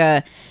just like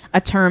a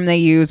term they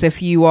use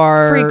if you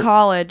are Free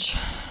college.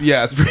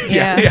 Yeah, it's pretty,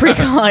 free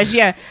college.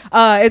 Yeah,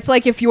 it's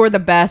like if you're the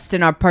best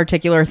in a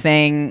particular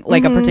thing,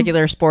 like a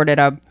particular sport at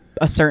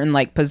a certain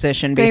like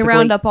position. They Basically,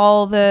 round up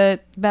all the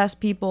best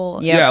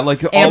people. Yep. Yeah,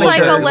 like It's It's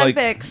like the,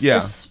 Olympics, yeah.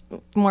 just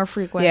more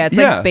frequent. Yeah, it's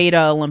Yeah. like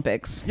beta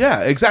Olympics. Yeah,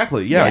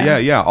 exactly.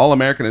 Yeah. All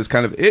American is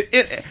kind of it.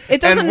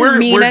 It doesn't and we're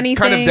mean kind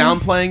of anything.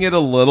 downplaying it a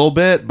little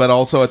bit, but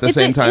also at the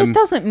same time, it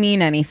doesn't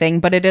mean anything,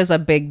 but it is a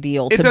big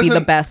deal It to be the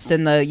doesn't- best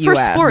in the For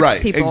U.S. sports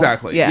right? people.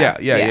 Exactly. Yeah.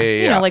 Yeah.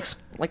 You know, like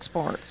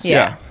sports.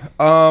 Yeah.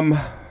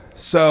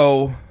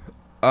 So,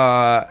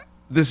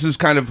 this is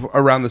kind of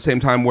around the same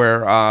time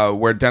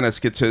where Dennis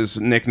gets his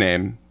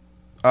nickname,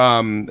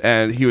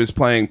 and he was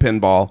playing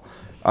pinball.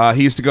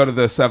 He used to go to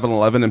the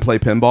 7-Eleven and play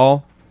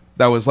pinball.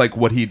 That was like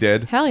what he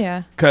did. Hell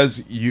yeah.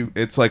 Because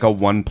it's like a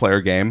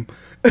one-player game.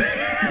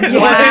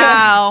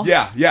 Wow.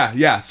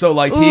 Yeah. So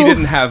like he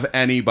didn't have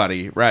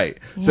anybody, right?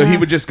 So he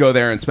would just go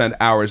there and spend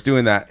hours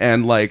doing that,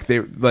 and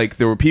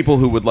there were people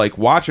who would like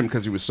watch him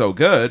because he was so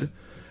good.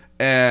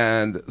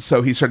 And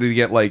so he started to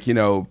get like,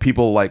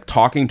 people like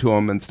talking to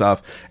him and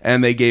stuff,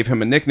 and they gave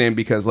him a nickname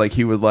because like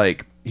he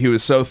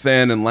was so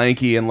thin and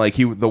lanky, and like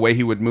the way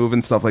he would move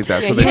and stuff like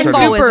that. So they Pinball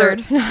started,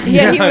 wizard.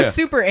 Yeah, he was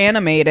super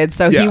animated,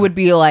 so Yeah. he would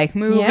be like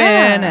moving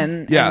Yeah.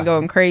 and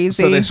going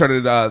crazy. So they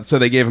started. So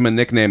they gave him a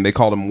nickname. They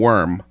called him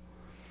Worm.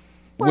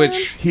 Which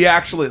he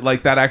actually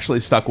that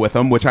actually stuck with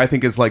him, which I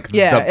think is like the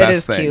best it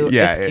is thing. cute.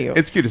 Yeah, It's cute.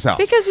 it's cute as hell.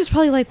 Because he's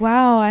probably like,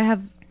 wow, I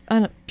have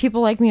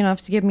people like me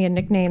enough to give me a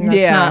nickname that's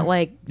Yeah. not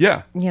like,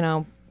 Yeah.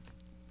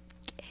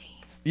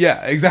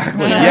 Yeah,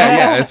 exactly.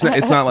 Yeah. It's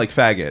not like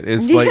faggot.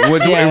 It's like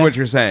what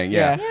you're saying.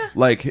 Yeah.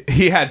 Like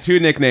he had two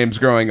nicknames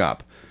growing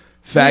up.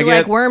 Faggot He's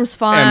like, Worm's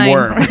fine. and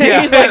Worm.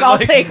 Yeah. He's like, I'll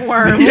take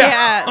Worm.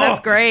 Yeah, that's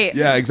great.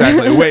 Yeah,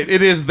 exactly. Wait,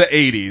 it is the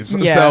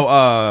 80s. Yeah. So,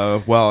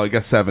 I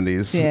guess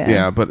 70s.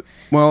 Yeah. But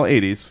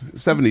 80s,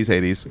 70s,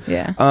 80s.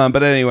 Yeah.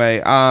 But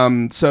anyway,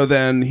 so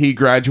then he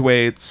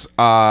graduates.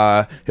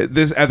 At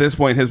this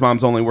point, his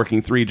mom's only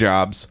working 3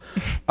 jobs.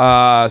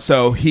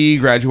 So he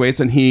graduates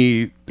and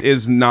he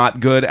is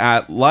not good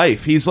at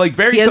life. He's like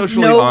very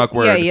socially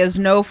awkward. Yeah, he has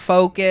no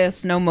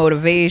focus, no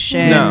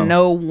motivation,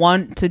 no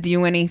want to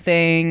do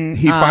anything.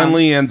 He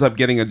finally ends up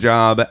getting a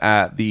job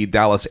at the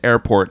Dallas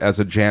airport as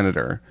a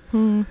janitor.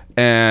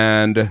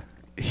 And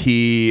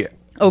he...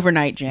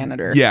 Overnight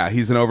janitor. Yeah,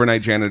 he's an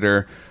overnight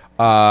janitor.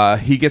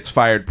 He gets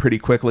fired pretty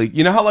quickly.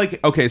 You know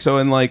how so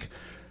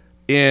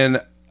in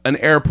an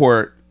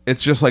airport,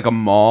 it's just like a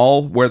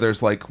mall where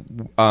there's like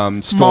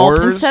stores.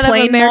 Instead of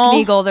Plain American mall?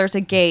 Eagle, there's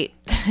a gate.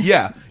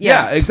 Yeah,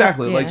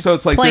 exactly. Yeah. Like so,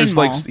 it's like Plain there's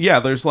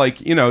mall. there's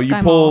like you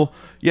Sky pull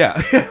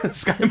Mall.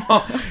 Sky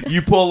Mall.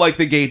 You pull like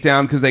the gate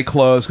down because they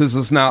close because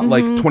it's not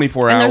like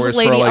 24 And hours there's a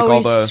lady for like all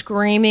always the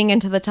screaming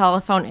into the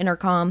telephone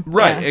intercom.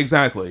 right. Yeah.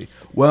 Exactly.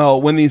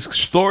 Well, when these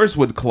stores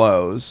would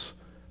close,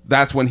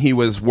 that's when he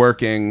was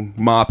working,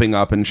 mopping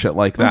up and shit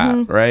like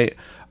that, right?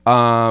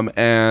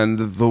 And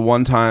the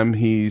one time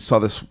he saw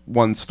this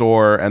one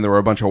store and there were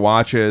a bunch of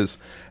watches,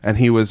 and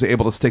he was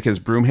able to stick his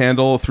broom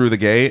handle through the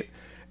gate,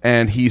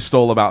 and he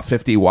stole about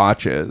 50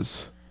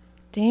 watches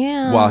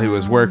Damn. while he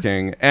was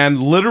working.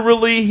 And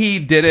literally he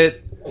did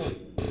it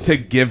to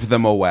give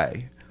them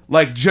away.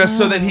 Like just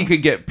so that he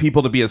could get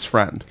people to be his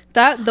friend.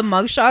 The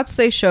mugshots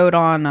they showed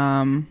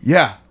on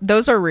Yeah.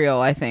 those are real,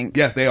 I think.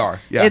 Yeah, they are.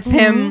 Yeah. It's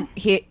him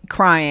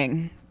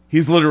crying.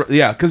 He's literally,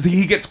 because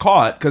he gets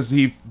caught because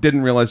he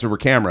didn't realize there were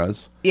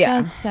cameras.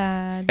 Yeah. That's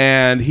sad.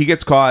 And he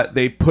gets caught.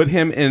 They put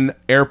him in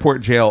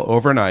airport jail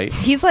overnight.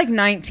 He's like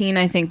 19,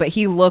 I think, but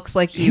he looks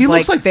like He he's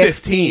looks like like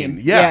 15.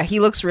 15, yeah. he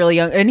looks really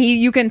young, and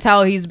you can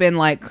tell he's been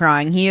like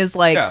crying. He is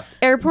like, Yeah.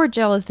 Airport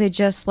jail is they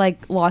just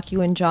like lock you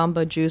in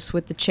Jamba Juice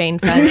with the chain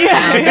fence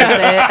down.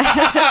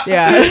 That's it.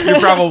 yeah. You're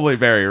probably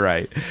very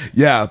right.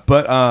 Yeah,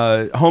 but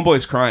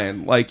homeboy's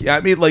crying. Like, I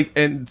mean, like,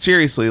 and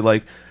seriously,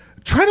 like,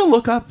 try to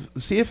look up,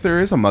 see if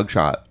there is a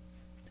mugshot.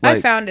 I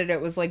Like, found it.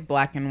 It was like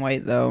black and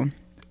white though.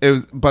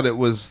 it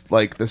was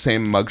like the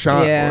same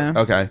mugshot. Yeah.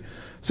 Okay.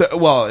 So,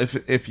 well,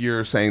 if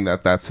you're saying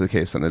that that's the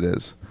case, then it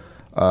is.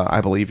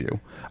 I believe you.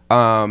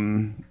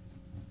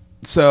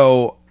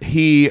 So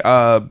he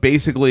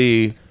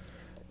basically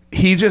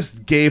he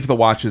just gave the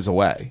watches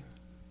away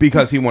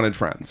because he wanted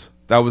friends.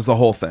 That was the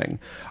whole thing.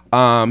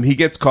 He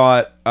gets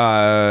caught,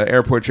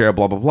 airport jail,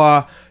 blah blah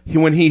blah.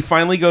 When he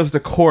finally goes to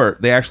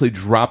court, they actually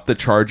drop the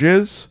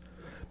charges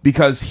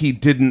because he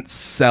didn't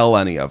sell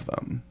any of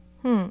them.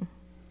 And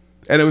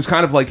it was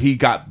kind of like he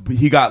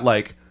got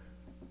like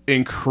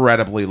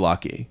incredibly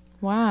lucky.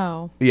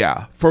 Wow.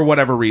 Yeah, for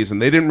whatever reason.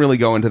 They didn't really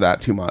go into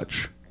that too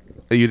much.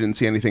 You didn't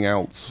see anything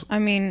else? I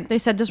mean, They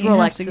said this you have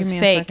Rolex to give is me a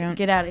fake. second.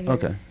 Get out of here.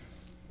 Okay.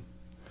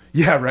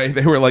 Yeah, right.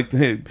 They were like,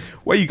 hey,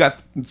 well, you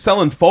got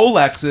selling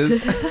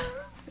Folexes.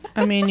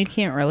 I mean, you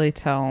can't really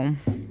tell.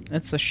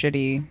 It's a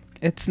shitty.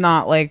 It's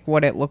not like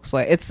what it looks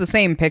like. It's the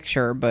same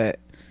picture, but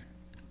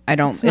I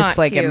don't. It's It's, not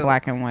like in cute.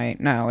 black and white.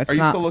 No, it's Are you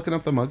not. still looking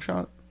up the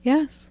mugshot?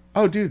 Yes.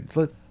 Oh, dude,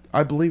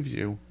 I believe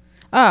you.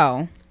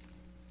 Oh.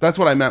 That's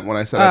what I meant when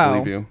I said I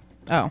believe you.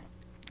 Oh.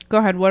 Go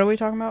ahead. What are we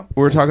talking about?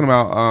 We were talking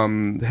about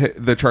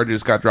the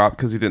charges got dropped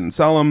because he didn't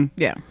sell them.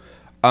 Yeah.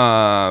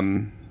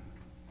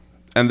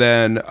 And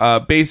then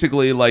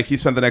basically, like, he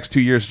spent the next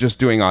 2 years just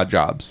doing odd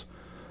jobs,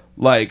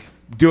 like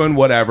doing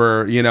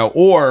whatever,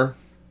 or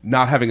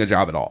not having a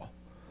job at all.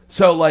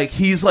 So, like,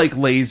 he's like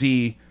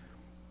lazy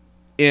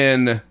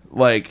in,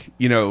 like,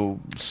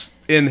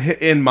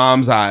 in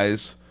mom's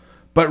eyes,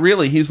 but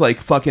really he's like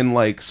fucking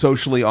like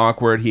socially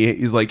awkward.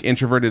 He's like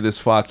introverted as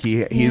fuck.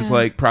 He's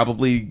like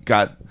probably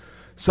got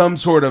some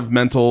sort of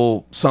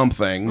mental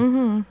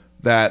something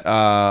that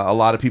a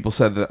lot of people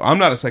said that I'm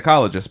not a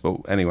psychologist, but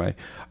anyway,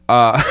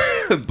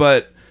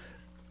 but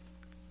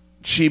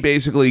she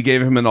basically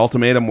gave him an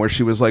ultimatum where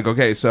she was like,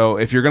 okay, so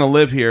if you're going to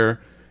live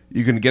here,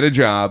 you can get a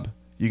job,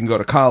 you can go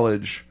to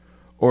college,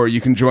 or you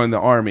can join the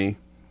army,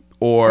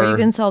 Or you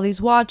can sell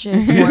these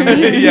watches for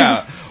me.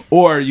 yeah,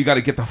 or you got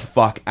to get the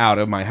fuck out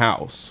of my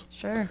house.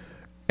 Sure.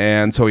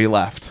 And so he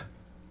left.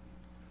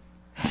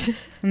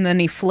 And then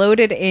he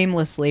floated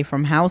aimlessly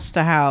from house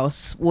to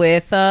house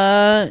with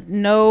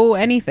no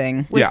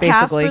anything. Yeah.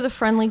 Basically. Casper the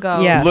Friendly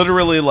Ghost. Yes.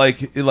 Literally, like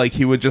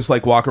he would just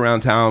like walk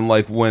around town,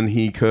 like when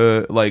he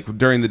could, like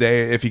during the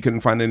day, if he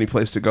couldn't find any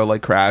place to go,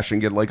 like crash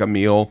and get like a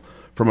meal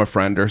from a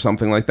friend or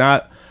something like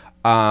that.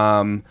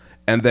 And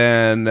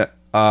then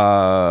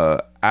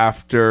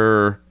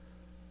after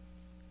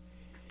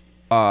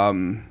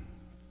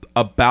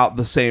about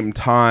the same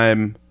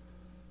time,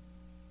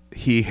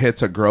 he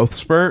hits a growth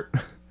spurt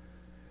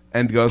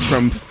and goes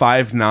from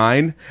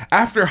 5'9"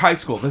 after high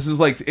school. This is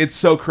like, it's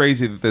so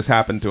crazy that this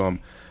happened to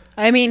him.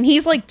 I mean,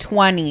 he's like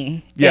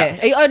 20.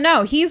 Yeah.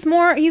 No, he's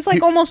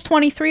like almost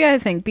 23, I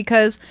think,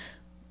 because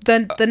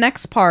the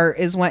next part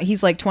is when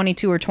he's like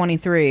 22 or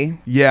 23.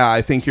 Yeah,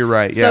 I think you're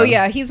right. Yeah. So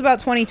yeah, he's about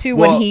 22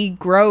 Well- when he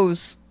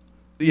grows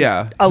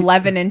Yeah.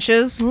 11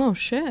 inches. Oh,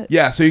 shit.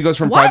 Yeah, so he goes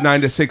from What?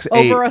 5'9" to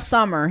 6'8". Over a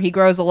summer, he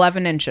grows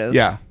 11 inches.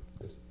 Yeah.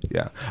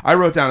 Yeah. I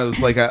wrote down it was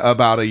like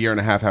about a year and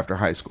a half after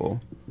high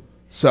school.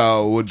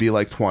 So it would be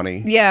like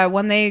 20. Yeah,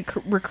 when they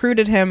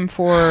recruited him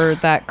for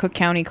that Cook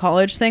County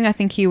College thing, I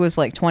think he was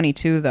like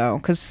 22 though,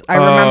 because I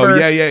remember.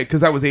 Yeah,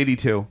 because that was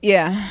 82.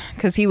 Yeah,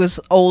 because he was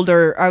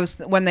older.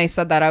 When they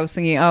said that, I was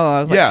thinking,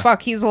 like, Yeah.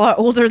 fuck, he's a lot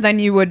older than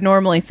you would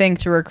normally think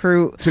to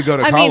recruit To go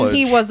to I mean, college,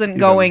 he wasn't even.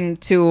 going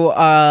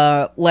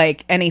to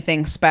like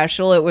anything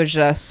special. It was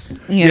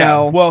just you Yeah.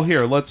 know. Well,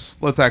 here, let's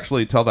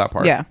actually tell that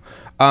part. Yeah.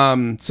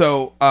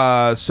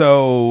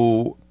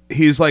 So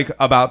he's like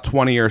about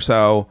 20 or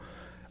so.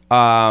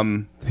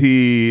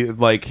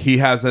 He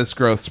has this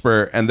growth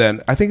spurt, and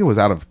then I think it was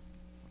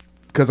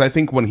because I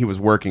think when he was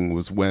working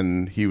was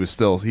when he was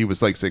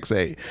like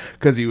 6'8",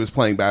 because he was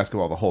playing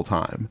basketball the whole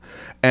time,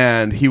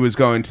 and he was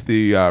going to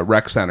the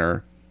rec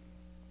center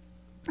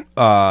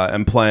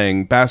and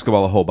playing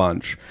basketball a whole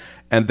bunch.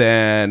 And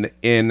then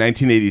in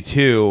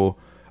 1982,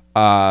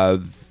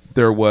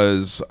 there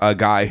was a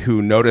guy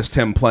who noticed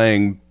him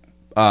playing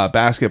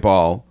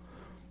basketball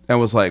and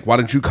was like, why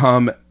don't you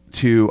come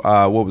to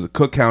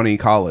Cook County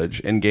College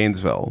in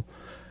Gainesville,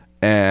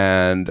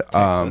 and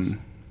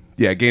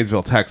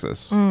Gainesville,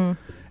 Texas. And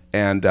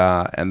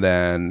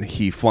then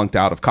he flunked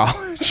out of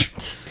college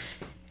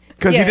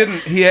because Yeah.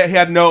 he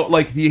had no,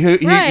 like, he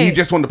Right.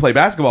 just wanted to play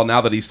basketball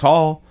now that he's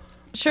tall.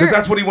 Sure. Because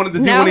that's what he wanted to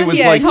do Now when he that was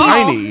he's like tall,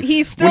 tiny.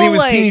 he's still, when he was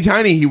like- teeny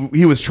tiny,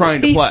 he was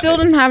trying to He play. still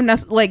didn't have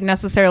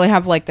necessarily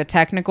have like the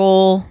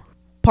technical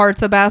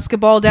parts of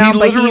basketball down, He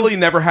but literally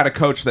never had a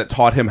coach that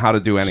taught him how to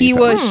do anything. he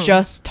was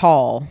just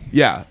tall.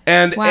 yeah,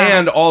 and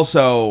Wow.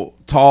 also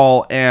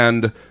tall,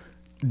 and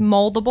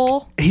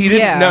Moldable. he didn't.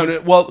 Yeah.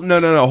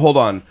 No. Hold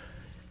on.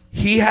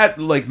 He had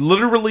like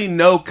literally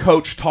no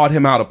coach taught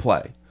him how to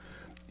play.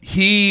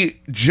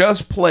 He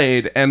just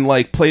played and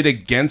like played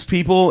against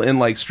people in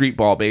like street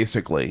ball,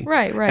 basically.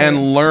 Right.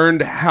 And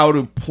learned how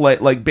to play.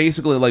 Like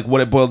basically, like what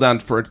it boiled down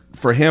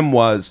for him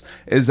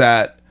is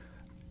that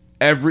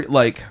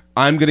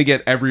I'm gonna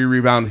get every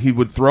rebound. He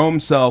would throw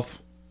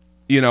himself,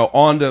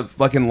 onto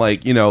fucking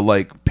like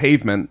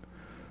pavement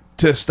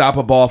to stop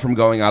a ball from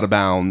going out of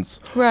bounds,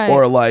 Right.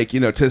 or like, you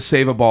know, to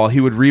save a ball. He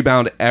would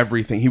rebound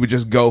everything. He would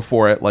just go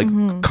for it like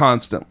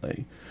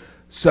constantly.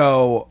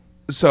 So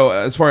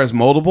as far as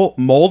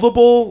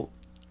moldable,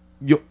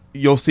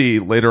 you'll see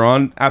later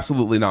on,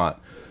 absolutely not.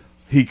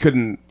 He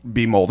couldn't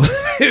be molded.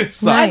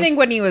 It's I think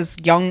when he was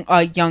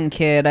a young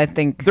kid, I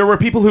think there were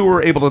people who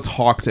were able to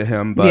talk to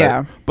him, but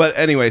Yeah. But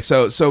anyway,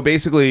 so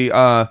basically,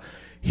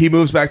 he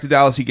moves back to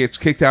Dallas. He gets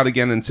kicked out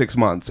again in 6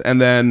 months,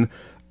 and then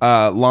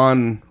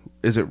Lon,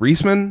 is it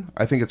Reisman?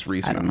 I think it's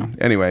Reisman. I don't know.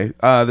 Anyway,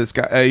 this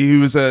guy, he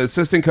was an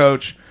assistant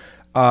coach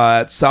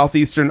at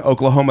Southeastern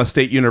Oklahoma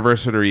State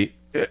University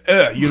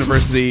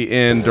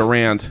in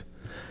Durant.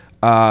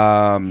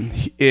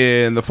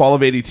 In the fall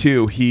of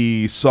 '82,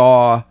 he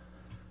saw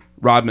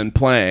Rodman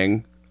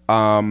playing,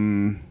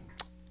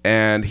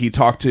 and he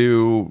talked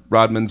to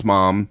Rodman's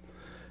mom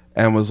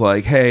and was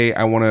like, "Hey,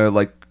 I want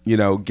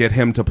to get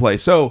him to play."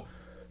 So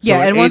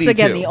yeah, in and once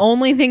again, 82 the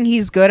only thing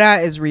he's good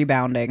at is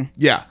rebounding.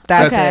 yeah,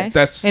 That's Okay. it.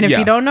 that's And if yeah.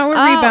 you don't know what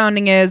Oh.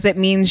 rebounding is, it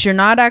means you're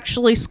not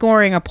actually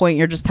scoring a point.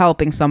 You're just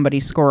helping somebody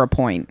score a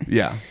point.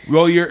 Yeah.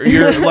 Well,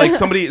 you're like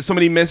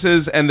somebody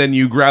misses and then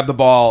you grab the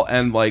ball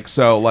and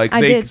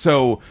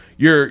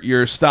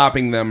you're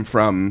stopping them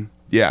from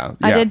yeah.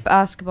 I did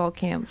basketball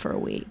camp for a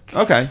week.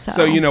 Okay.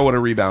 So you know what a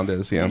rebound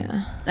is,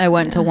 yeah. I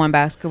went to one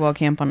basketball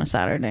camp on a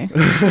Saturday.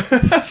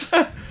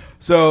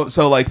 So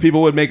like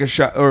people would make a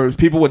shot or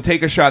people would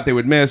take a shot they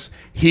would miss,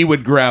 he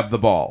would grab the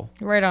ball.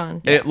 Right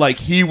on. It like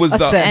he was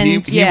the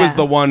Assist. he Yeah. was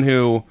the one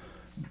who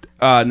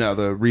no,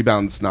 the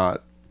rebound's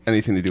not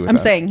anything to do with I'm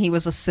that. saying he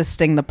was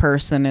assisting the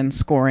person in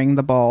scoring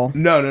the ball.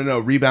 No.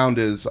 Rebound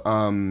is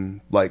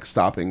like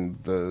stopping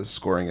the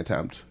scoring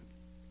attempt.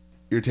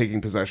 You're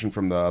taking possession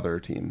from the other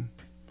team.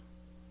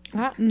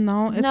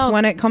 No, it's No.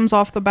 when it comes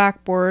off the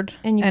backboard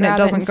And you it grab it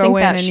doesn't and go sink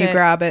in that and you shit.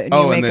 grab it and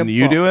Oh, you make and then a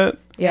you ball. do it?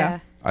 Yeah.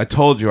 I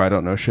told you I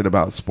don't know shit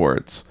about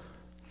sports.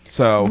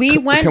 So We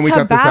went can we to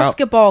cut this out?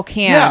 basketball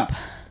camp.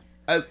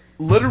 Yeah.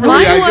 Literally,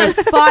 Mine I was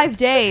just 5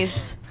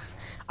 days.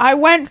 I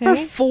went for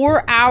Okay.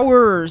 4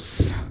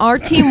 hours. Our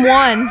team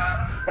won.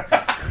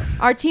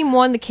 Our team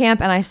won the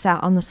camp, and I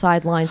sat on the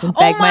sidelines and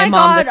begged my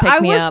mom to pick I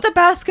me was up. the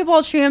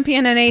basketball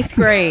champion in 8th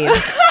grade.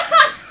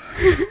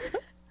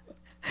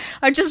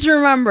 I just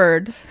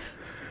remembered.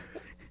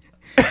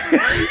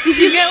 Did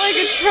you get like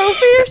a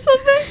trophy or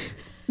something?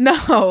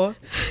 No.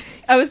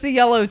 I was the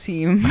yellow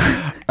team.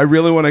 I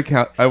really want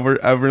to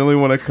I really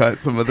want to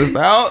cut some of this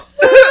out.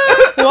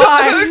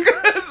 Why?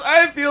 Because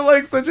I feel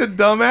like such a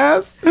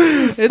dumbass.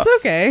 It's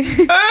okay.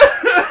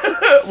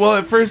 Well,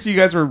 at first you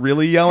guys were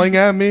really yelling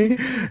at me.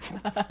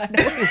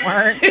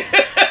 Weren't.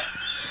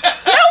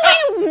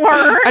 No, we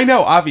weren't. I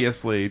know,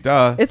 obviously.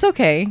 Duh. It's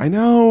okay. I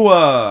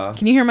know.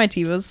 Can you hear my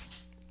Tivas?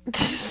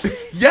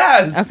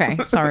 Yes.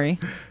 Okay, sorry.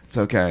 It's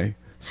okay.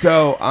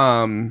 So,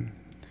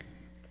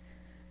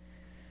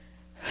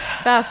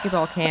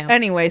 Basketball camp.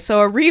 Anyway,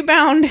 so a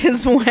rebound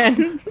is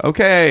when.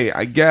 okay,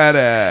 I get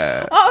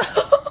it.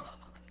 Oh.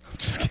 I'm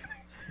just kidding.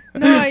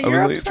 No, you're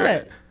really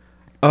upset.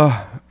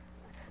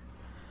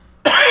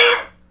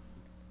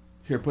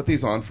 Here, put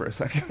these on for a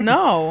second.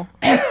 No.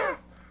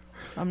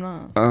 I'm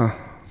not.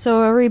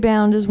 So a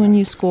rebound is when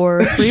you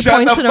score 3 Shut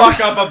points the in a fuck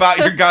up about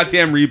your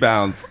goddamn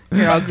rebounds.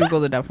 Here, I'll Google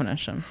the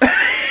definition.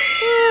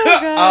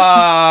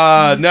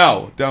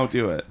 No, don't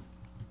do it.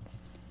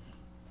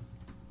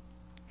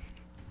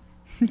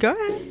 Go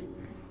ahead.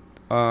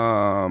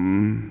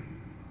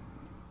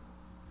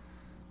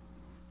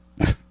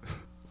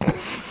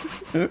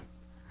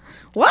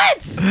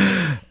 What?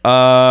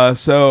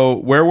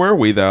 So where were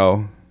we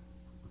though?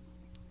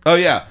 Oh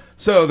yeah.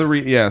 So the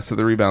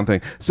rebound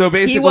thing. So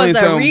basically, He was a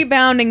so,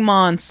 rebounding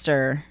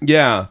monster.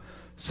 yeah.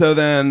 So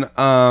then,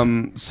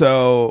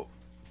 so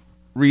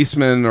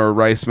Reisman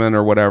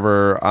or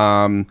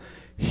whatever,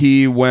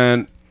 he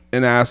went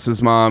and asked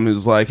his mom,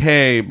 who's like,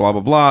 "Hey, blah blah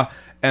blah,"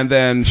 and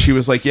then she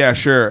was like, "Yeah,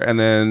 sure," and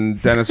then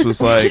Dennis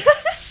was like,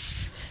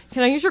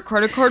 Can I use your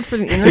credit card for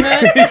the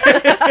internet?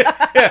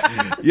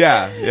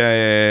 yeah.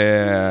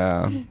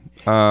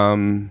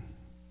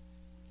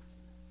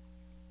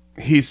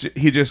 He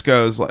just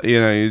goes,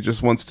 he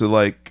just wants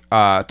to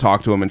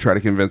talk to him and try to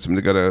convince him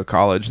to go to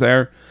college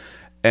there.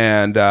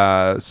 And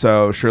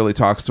so Shirley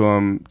talks to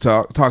him,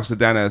 talks to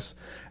Dennis,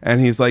 and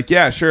he's like,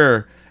 yeah,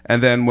 sure.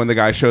 And then when the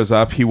guy shows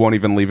up, he won't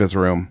even leave his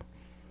room.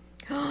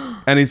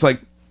 And he's like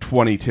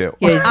 22.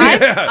 Yeah, he's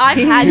I've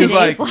had He's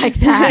days like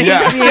that.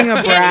 Yeah. being a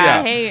I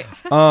brat. hate.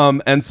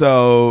 And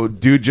so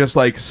dude just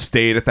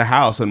stayed at the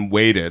house and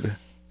waited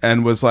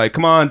and was like,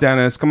 come on,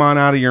 Dennis, come on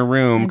out of your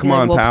room. Come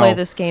on, we'll pal. play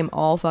this game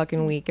all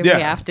fucking week if we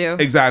have to.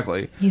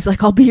 Exactly. He's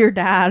like, I'll be your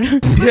dad.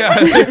 Yeah,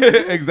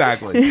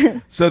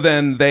 exactly. So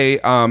then they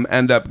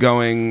end up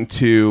going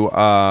to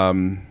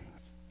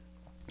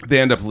they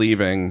end up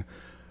leaving.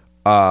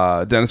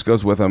 Dennis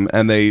goes with them,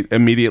 and they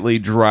immediately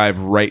drive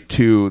right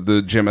to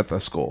the gym at the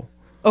school.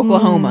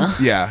 Oklahoma.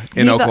 Yeah,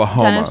 in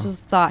Oklahoma. Dennis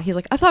thought, he's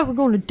like, I thought we were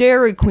going to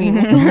Dairy Queen.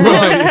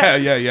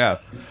 Yeah.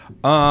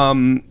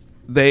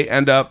 They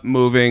end up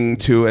moving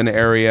to an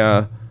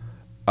area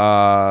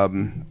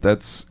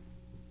that's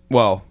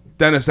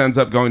Dennis ends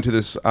up going to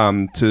this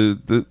to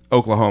the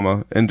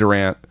Oklahoma in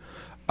Durant.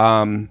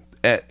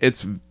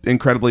 It's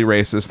incredibly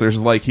racist. There's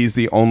like he's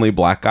the only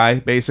black guy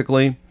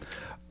basically.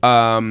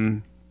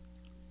 And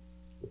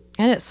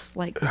it's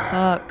like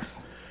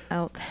sucks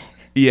out there.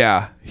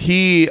 Yeah,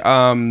 he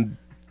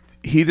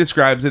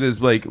describes it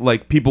as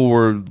like people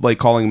were like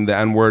calling him the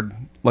N-word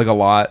like a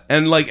lot,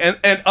 and like and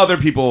other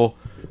people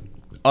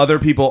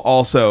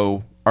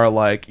also are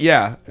like,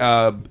 yeah,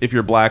 if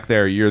you're black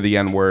there, you're the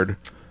N-word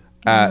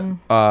at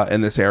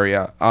in this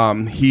area.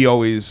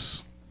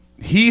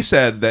 He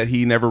said that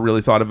he never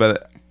really thought of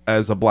it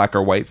as a black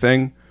or white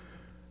thing,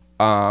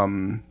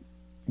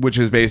 which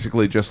is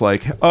basically just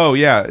like, oh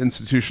yeah,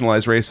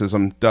 institutionalized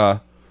racism, duh,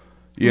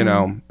 you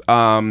know.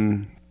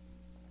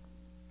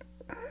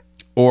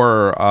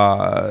 Or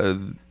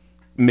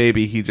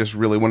maybe he just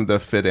really wanted to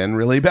fit in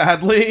really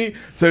badly,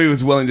 so he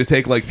was willing to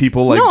take like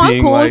people like No, being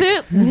I'm cool like,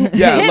 with it.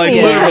 yeah, Hit like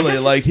me. literally,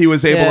 like he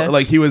was able, Yeah.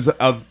 like he was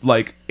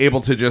like able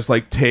to just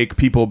like take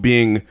people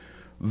being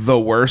the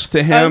worst to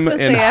I was him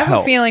gonna and say, I have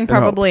help. a feeling and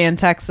help. probably in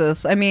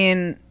Texas. I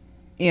mean,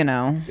 you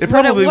know, It What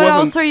probably what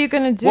wasn't. else are you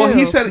gonna do? Well,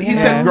 he said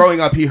Yeah. growing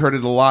up he heard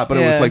it a lot, but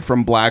it was Yeah. like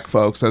from black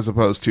folks as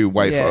opposed to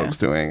white Yeah. folks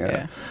doing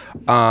it.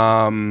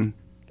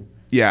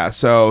 Yeah,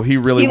 so he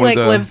really he wanted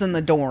like to, lives in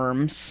the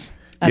dorms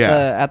at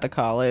Yeah. the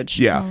college.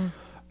 Yeah.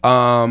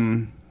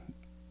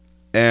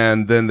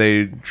 And then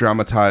they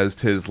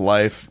dramatized his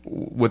life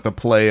with a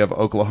play of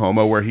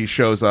Oklahoma where he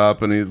shows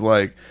up and he's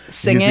like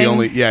Singing?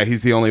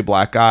 he's the only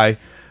black guy.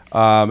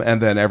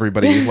 And then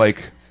everybody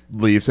like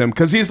leaves him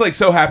cuz he's like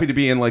so happy to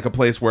be in like a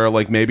place where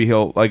like maybe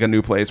he'll like a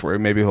new place where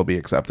maybe he'll be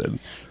accepted.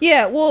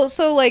 Yeah, well,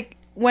 so like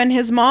when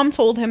his mom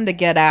told him to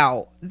get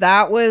out,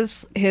 that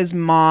was his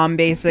mom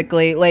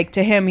basically. Like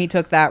to him, he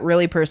took that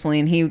really personally,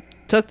 and he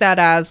took that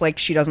as like,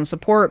 she doesn't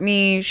support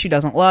me, she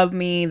doesn't love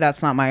me,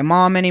 that's not my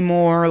mom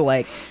anymore.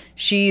 Like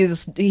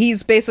he's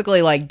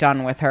basically like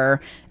done with her.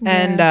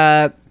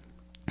 And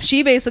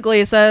she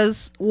basically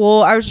says,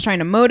 well, I was just trying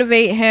to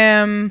motivate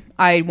him.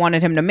 I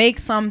wanted him to make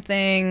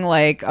something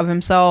like of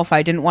himself.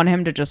 I didn't want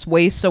him to just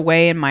waste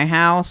away in my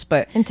house,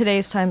 but in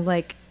today's time,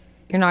 like,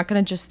 you're not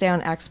gonna just stay on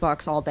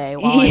Xbox all day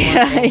while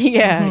I'm working.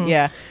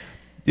 yeah.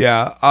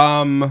 Yeah.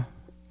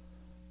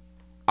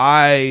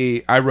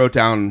 I wrote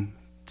down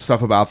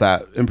stuff about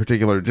that in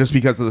particular just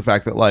because of the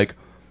fact that like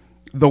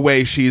the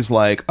way she's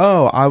like,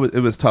 oh, it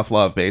was tough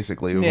love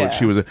basically. Yeah. What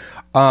she was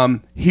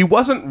he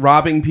wasn't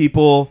robbing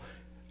people.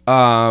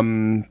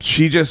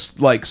 She just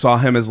like saw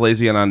him as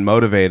lazy and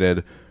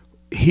unmotivated.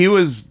 He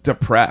was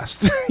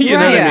depressed. You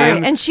know what I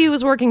mean? And she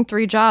was working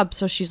 3 jobs,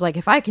 so she's like,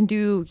 if I can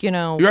do,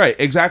 Right,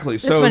 exactly.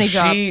 So many she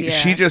jobs, yeah.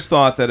 she just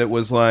thought that it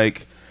was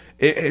like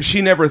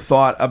she never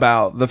thought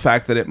about the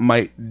fact that it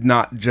might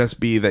not just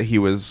be that he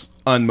was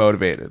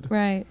unmotivated.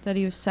 right, that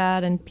he was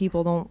sad and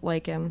people don't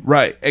like him.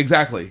 Right,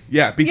 exactly.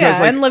 Yeah, because Yeah,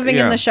 like, and living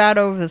in yeah. the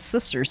shadow of his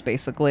sisters,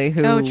 basically.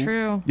 Who, Oh,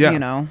 true. Yeah. You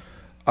know,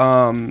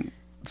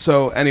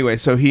 So anyway,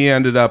 so he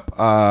ended up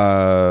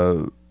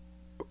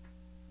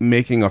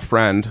making a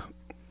friend,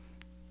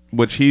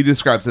 which he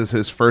describes as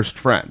his first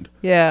friend.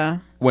 yeah.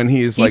 When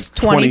he's He's like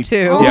 20 22.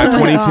 Yeah, Oh my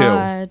 22.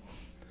 God.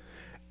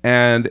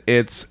 And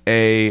it's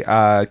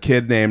a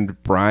kid named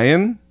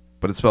Brian,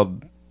 but it's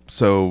spelled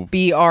so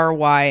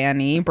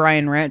Bryne,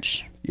 Brian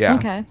Rich. yeah.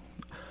 Okay.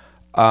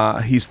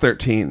 He's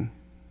 13.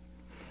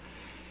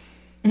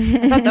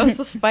 I thought that was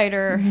a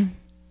spider.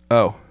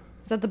 Oh,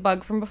 Is that the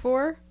bug from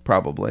before?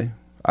 probably.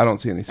 I don't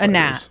see any spiders.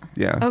 gnat.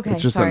 Yeah. Okay,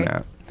 it's just sorry.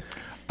 a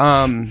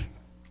gnat.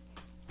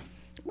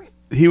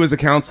 He was a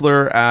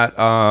counselor at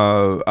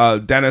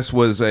Dennis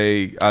was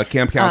a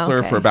camp counselor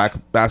okay. for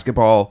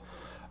basketball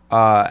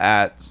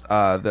at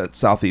the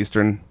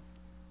Southeastern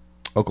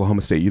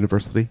Oklahoma State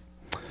University.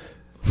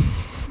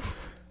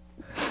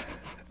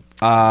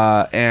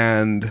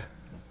 And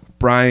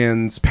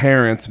Brian's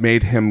parents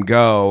made him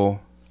go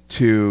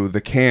to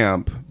the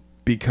camp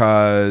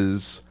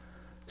because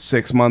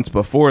 6 months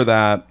before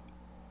that,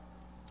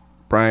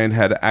 Brian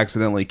had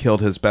accidentally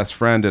killed his best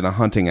friend in a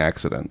hunting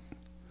accident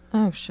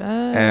Oh, shit.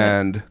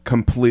 and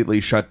completely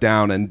shut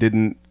down and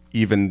didn't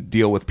even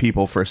deal with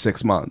people for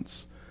 6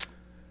 months.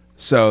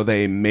 So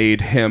they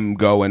made him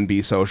go and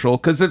be social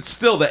because it's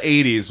still the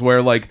 80s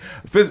where like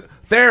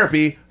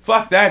therapy,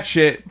 fuck that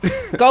shit.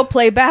 Go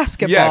play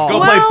basketball. Yeah, go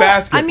play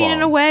basketball. I mean,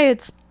 in a way,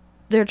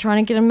 they're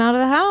trying to get him out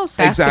of the house.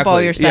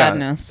 Basketball your Yeah.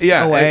 sadness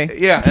Yeah, away.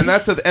 and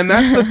that's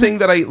the thing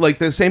that I like.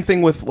 The same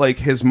thing with like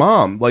his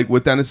mom, like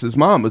with Dennis's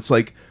mom. It's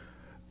like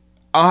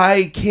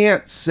I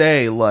can't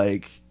say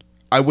like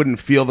I wouldn't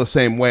feel the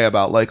same way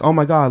about like, oh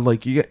my god,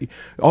 like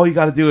all you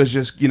got to do is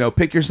just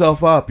pick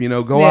yourself up,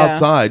 go Yeah.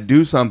 outside,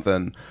 do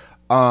something.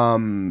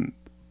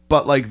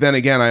 But like then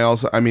again,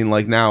 I mean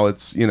like now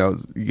it's you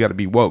got to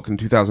be woke in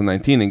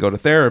 2019 and go to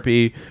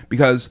therapy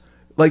because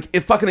like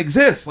it fucking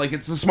exists. Like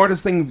it's the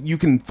smartest thing you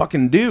can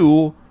fucking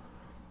do.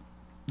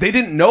 They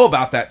didn't know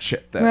about that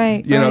shit then.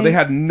 Right, They right.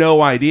 had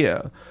no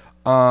idea.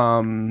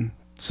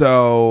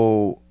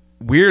 So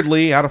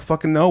weirdly, out of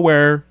fucking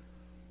nowhere,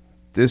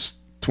 this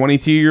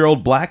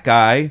 22-year-old black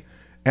guy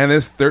and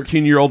this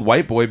 13-year-old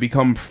white boy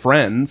become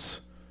friends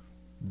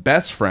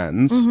best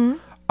friends.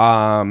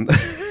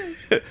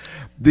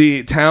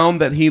 The town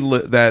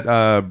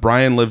that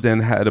Brian lived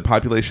in had a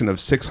population of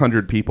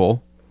 600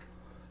 people.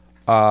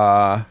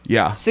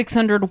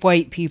 600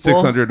 white people.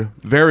 600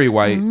 very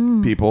white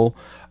people.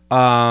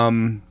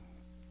 Brian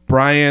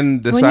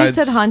decides... When you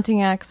said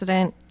hunting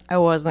accident, I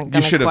wasn't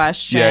going to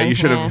question. Yeah, you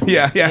should have.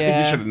 Yeah,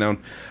 you should have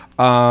known.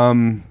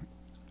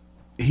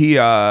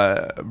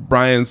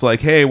 Brian's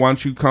like, hey, why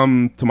don't you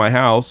come to my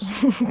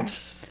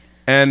house?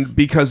 And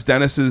because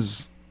Dennis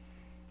is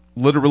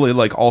literally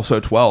like also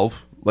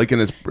 12, like in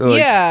his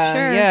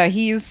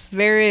he's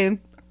very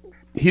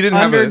he didn't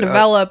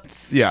underdeveloped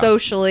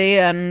socially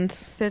and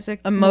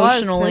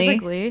emotionally,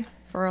 physically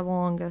for the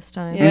longest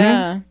time.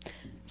 Yeah,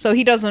 so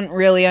he doesn't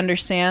really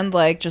understand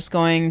like just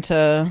going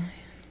to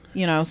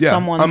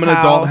someone's I'm an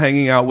house. adult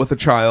hanging out with a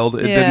child.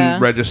 It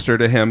didn't register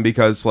to him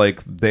because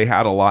like they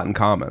had a lot in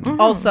common.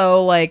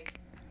 Also, like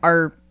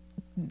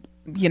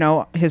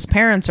his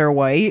parents are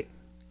white,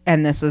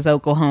 and this is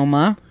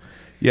Oklahoma.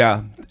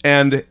 Yeah,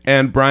 and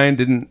Brian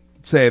didn't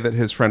say that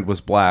his friend was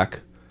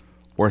black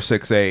or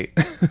 6'8".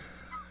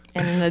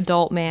 And an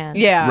adult man.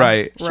 Yeah,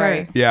 right.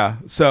 Right. Yeah.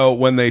 So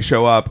when they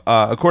show up,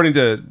 according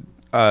to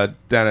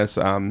Dennis,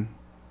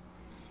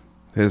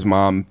 his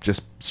mom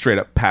just straight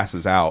up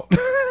passes out.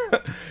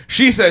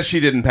 She says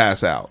she didn't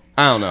pass out.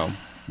 I don't know.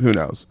 Who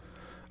knows?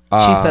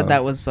 She said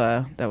that was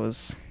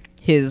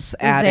his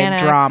added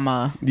Xanax.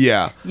 drama.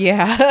 Yeah.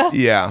 Yeah.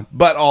 Yeah.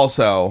 But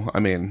also, I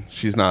mean,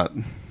 she's not.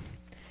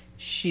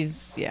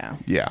 Yeah.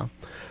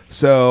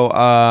 So,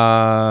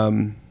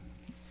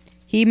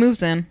 he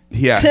moves in.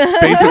 yeah,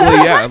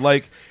 basically, yeah.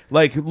 Like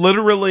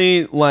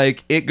literally,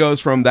 like it goes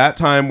from that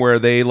time where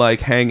they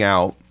like hang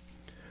out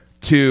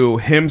to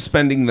him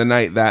spending the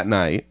night that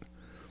night.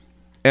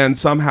 And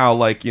somehow,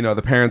 like,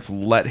 the parents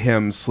let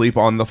him sleep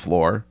on the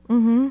floor.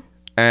 Mm-hmm.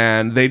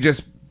 And they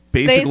just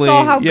basically... They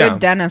saw how good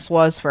Dennis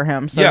was for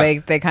him, so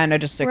they kind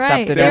of just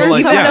accepted They it. were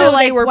like, Even though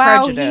they were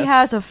wow, prejudiced. he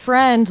has a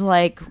friend,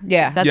 like,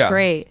 that's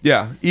great.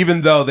 Yeah,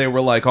 even though they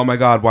were like, oh my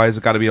God, why has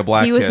it got to be a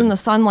black He was kid? in the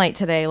sunlight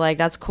today, like,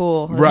 that's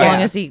cool. As Right.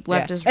 long as he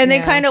left his... And they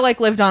kind of, like,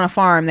 lived on a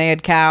farm. They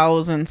had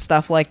cows and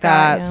stuff like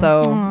that. yeah.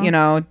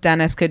 So,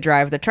 Dennis could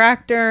drive the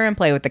tractor and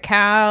play with the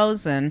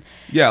cows. And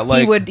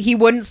like... he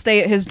wouldn't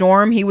stay at his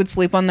dorm. He would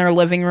sleep on their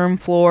living room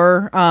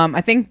floor. I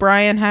think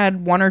Brian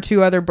had one or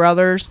two other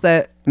brothers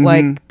that...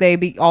 Like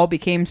they all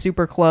became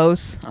super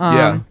close.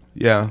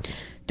 Yeah.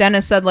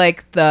 Dennis said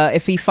like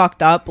if he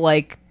fucked up,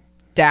 like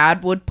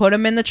Dad would put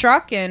him in the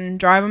truck and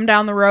drive him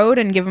down the road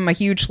and give him a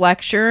huge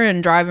lecture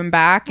and drive him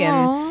back.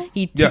 And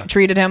he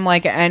treated him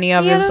like any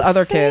of his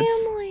other kids.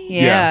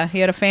 Yeah, he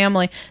had a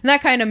family, and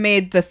that kind of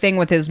made the thing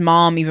with his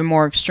mom even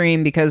more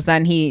extreme because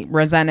then he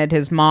resented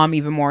his mom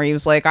even more. He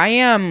was like, I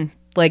am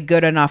like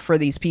good enough for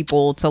these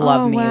people to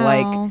love me. Wow.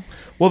 Like,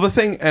 well, the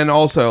thing, and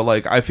also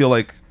like I feel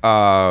like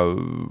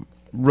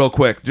real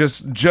quick,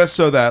 just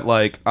so that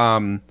like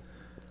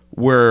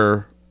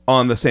we're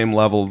on the same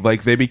level,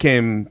 like they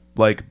became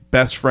like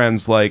best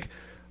friends. Like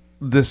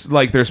this,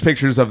 like there's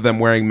pictures of them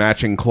wearing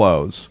matching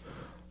clothes.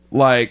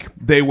 Like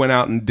they went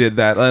out and did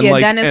that. And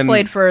Dennis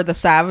played for the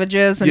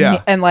Savages,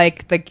 and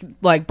like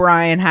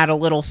Brian had a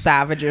little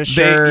Savages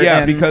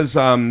shirt. Because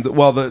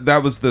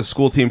that was the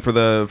school team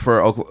for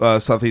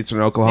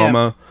Southeastern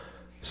Oklahoma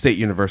State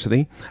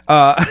University.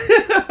 But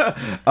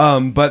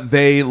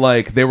they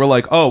were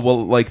like, oh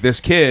well, like this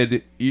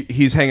kid,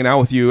 he's hanging out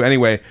with you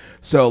anyway,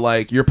 so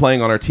like you're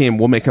playing on our team,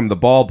 we'll make him the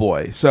ball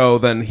boy. So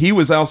then he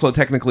was also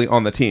technically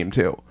on the team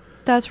too.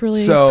 That's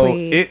really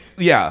sweet.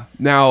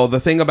 Now the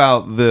thing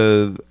about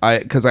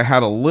because I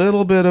had a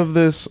little bit of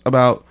this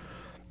about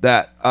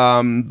that,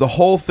 the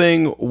whole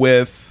thing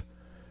with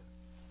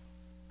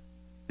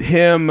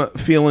him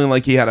feeling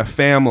like he had a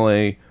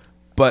family,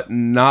 but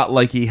not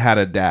like he had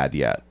a dad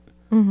yet.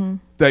 Mm-hmm.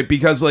 Like,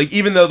 because like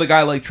even though the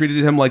guy like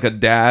treated him like a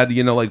dad,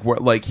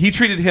 like he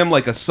treated him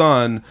like a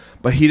son,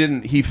 but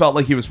he felt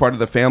like he was part of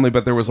the family,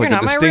 but there was like a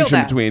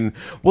distinction between,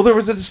 there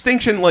was a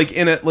distinction like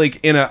in a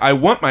I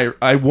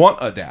want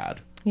a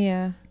dad.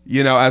 Yeah.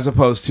 As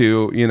opposed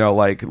to,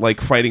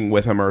 like fighting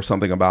with him or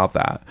something about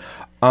that.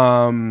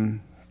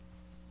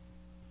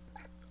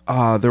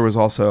 There was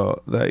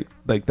also like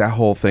that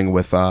whole thing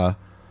with how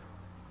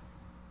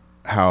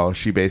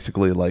she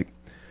basically like,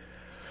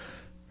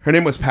 her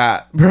name was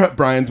Pat,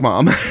 Brian's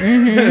mom.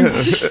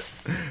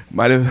 Mm-hmm.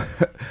 Might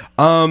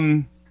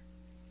have.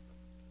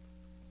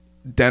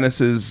 Dennis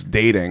is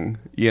dating,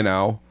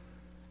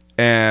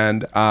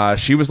 and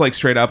she was like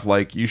straight up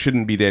like, you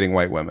shouldn't be dating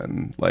white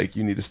women. Like,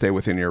 you need to stay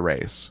within your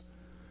race.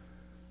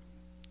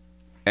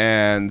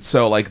 And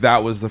so like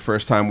that was the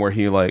first time where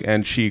he like,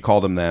 and she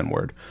called him the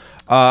N-word.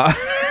 They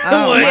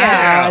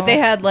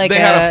had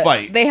a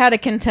fight. They had a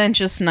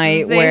contentious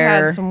night they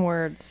where had some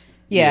words.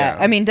 Yeah,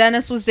 I mean,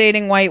 Dennis was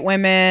dating white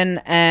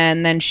women,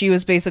 and then she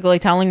was basically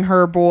telling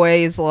her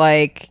boys,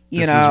 like,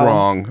 this is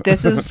wrong.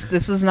 this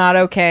is not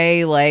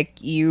okay. Like,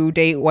 you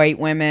date white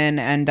women,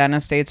 and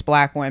Dennis dates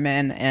black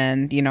women,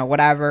 and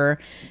whatever.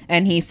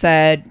 And he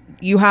said,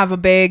 "You have a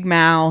big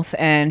mouth,"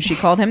 and she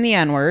called him the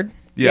N-word.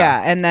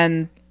 Yeah, and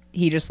then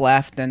he just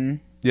left, and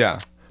Yeah.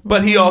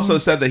 But he also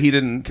said that he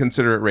didn't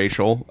consider it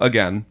racial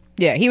again.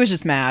 yeah, he was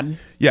just mad.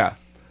 Yeah.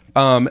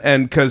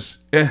 And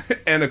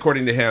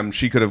according to him,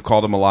 she could have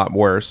called him a lot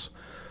worse,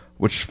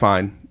 which is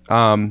fine.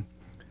 And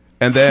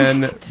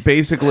then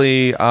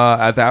basically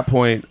at that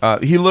point,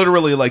 he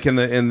literally, like in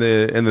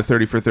the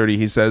 30 for 30,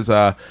 he says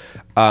the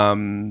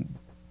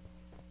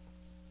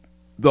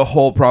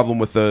whole problem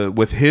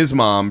with his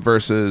mom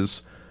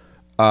versus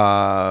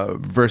Pat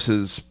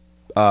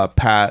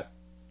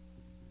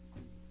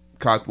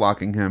cock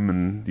blocking him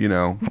and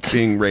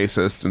being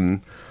racist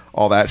and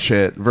all that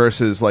shit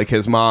versus like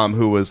his mom,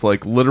 who was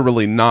like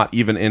literally not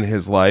even in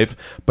his life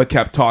but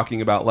kept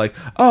talking about like,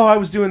 oh, I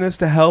was doing this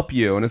to help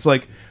you, and it's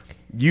like,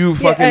 you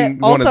fucking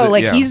also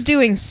he's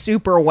doing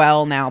super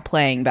well now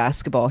playing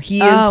basketball.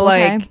 He is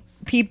like,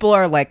 people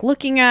are like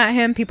looking at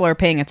him, people are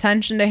paying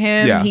attention to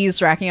him. Yeah.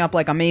 He's racking up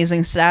like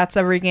amazing stats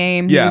every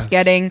game. Yeah. He's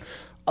getting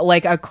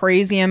like a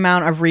crazy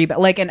amount of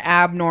like an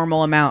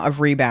abnormal amount of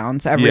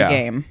rebounds every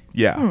game.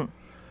 Yeah.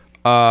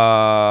 Do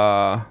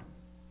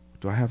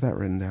I have that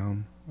written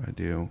down? I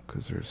do,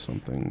 because there's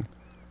something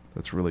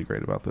that's really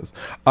great about this.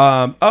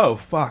 Oh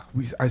fuck,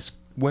 I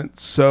went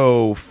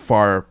so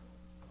far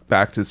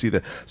back to see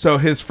that. So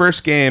his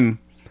first game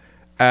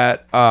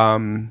at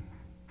the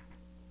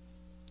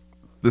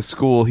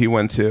school he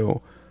went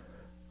to,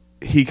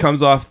 he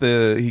comes off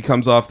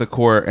the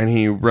court and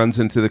he runs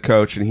into the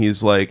coach and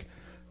he's like,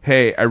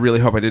 "Hey, I really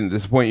hope I didn't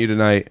disappoint you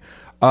tonight."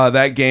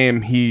 That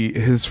game,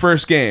 his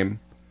first game,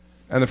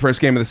 and the first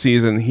game of the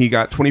season, he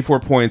got 24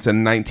 points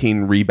and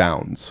 19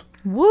 rebounds.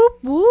 Whoop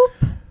whoop.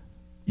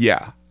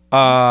 Yeah.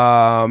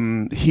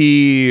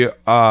 He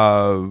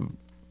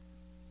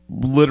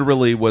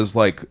literally was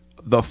like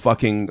the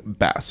fucking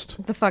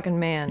best. The fucking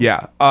man.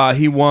 Yeah.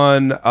 He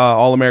won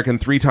All-American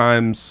 3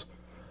 times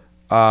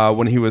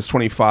when he was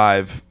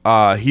 25.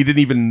 He didn't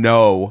even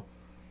know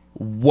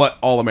what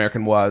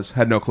All-American was.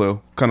 Had no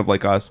clue. Kind of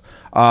like us.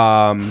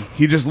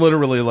 He just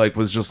literally like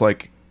was just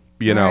like,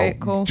 Right,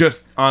 cool. just,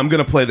 I'm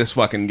going to play this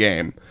fucking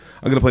game.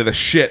 I'm going to play the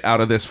shit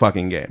out of this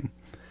fucking game.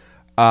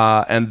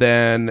 And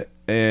then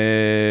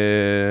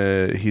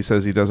he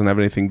says he doesn't have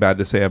anything bad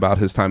to say about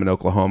his time in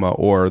Oklahoma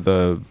or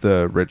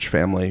the rich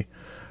family.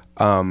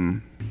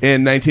 In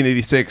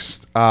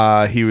 1986,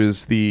 he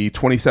was the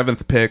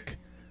 27th pick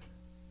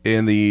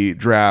in the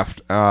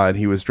draft, and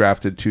he was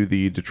drafted to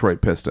the Detroit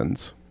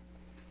Pistons.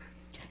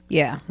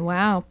 Yeah.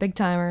 Wow, big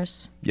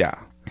timers. Yeah.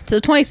 So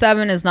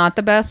 27 is not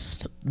the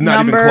best Not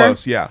number, even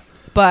close, yeah.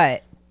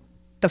 but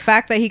the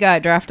fact that he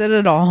got drafted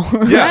at all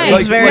Yeah,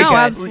 is very good.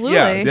 absolutely.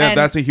 Yeah,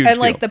 that's a huge And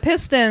deal. like the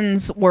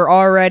Pistons were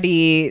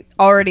already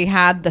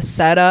had the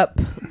setup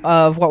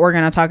of what we're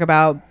going to talk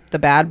about, the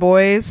Bad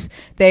Boys.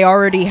 They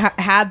already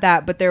had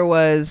that, but there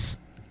was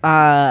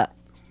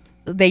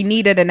they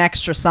needed an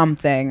extra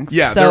something.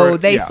 Yeah, so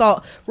they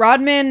saw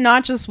Rodman,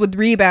 not just with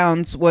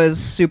rebounds, was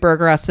super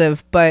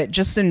aggressive, but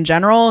just in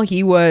general,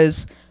 he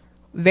was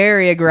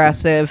very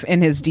aggressive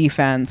in his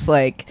defense.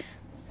 Like,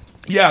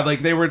 yeah, like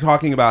they were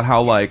talking about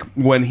how like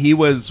when he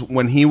was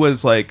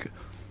like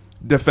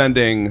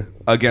defending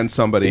against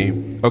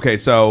somebody, okay,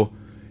 so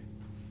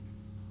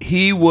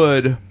he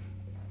would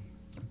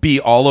be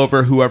all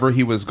over whoever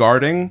he was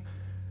guarding,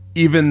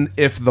 even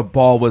if the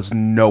ball was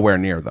nowhere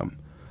near them.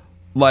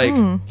 Like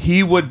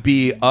he would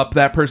be up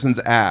that person's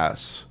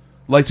ass,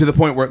 like to the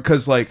point where,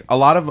 because like a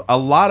lot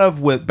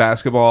of with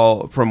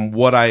basketball, from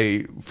what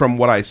I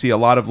see, a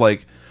lot of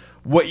like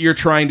what you're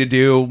trying to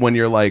do when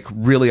you're like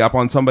really up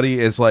on somebody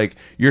is like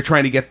you're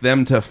trying to get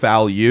them to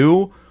foul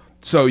you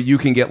so you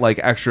can get like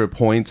extra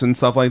points and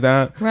stuff like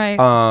that. Right.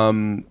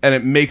 And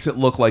it makes it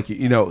look like,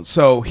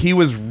 so he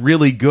was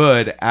really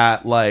good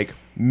at like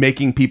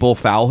making people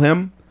foul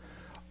him.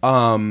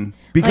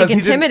 Because Like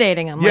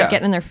intimidating them, Yeah. like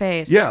getting in their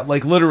face. Yeah,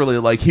 like literally,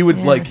 like he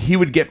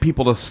would get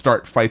people to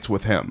start fights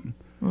with him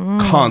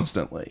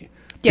constantly.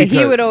 Yeah,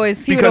 he would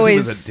always he was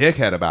a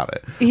dickhead about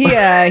it.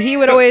 Yeah, he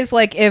would always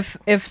like if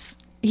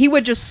he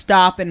would just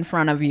stop in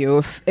front of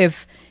you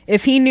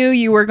if he knew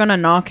you were gonna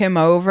knock him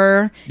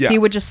over. Yeah. He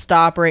would just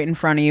stop right in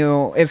front of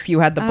you if you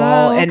had the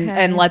ball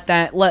and let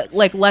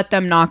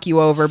them knock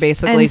you over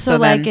basically. And so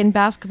like then, in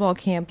basketball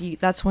camp,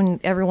 that's when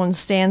everyone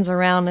stands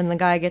around and the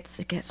guy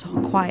gets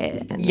all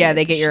quiet. And yeah,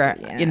 they get your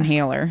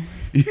inhaler,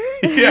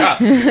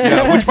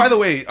 yeah. Which, by the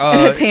way,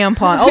 and a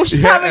tampon. Oh,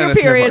 she's having and a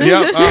period.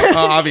 tampon. Yeah,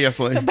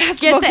 obviously.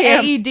 Basketball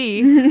Get the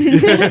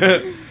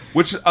camp. AED.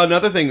 Which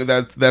another thing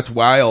that's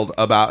wild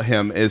about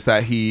him is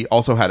that he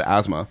also had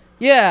asthma.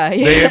 Yeah,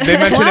 They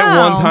mentioned it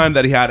Wow. one time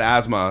that he had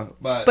asthma,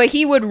 but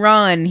he would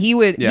run. He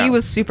Yeah.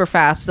 was super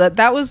fast.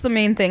 That was the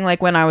main thing.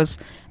 Like when I was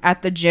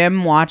at the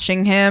gym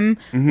watching him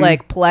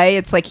like play,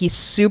 it's like he's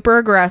super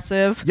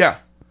aggressive. Yeah,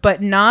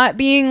 But not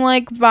being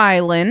like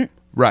violent,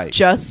 right.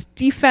 just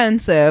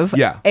defensive.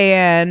 Yeah.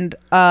 And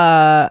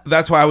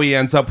That's why he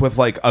ends up with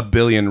like a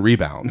billion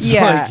rebounds.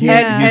 yeah, Like, he's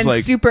and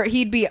like super.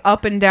 He'd be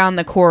up and down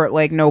the court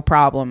like no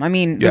problem. I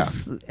mean,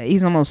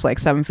 he's almost like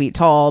 7 feet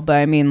tall, but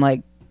I mean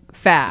like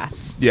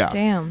fast. yeah.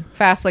 Damn.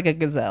 Fast like a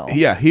gazelle.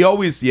 Yeah, he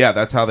always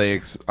that's how he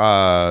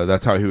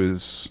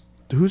was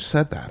who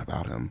said that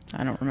about him?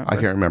 I don't remember. I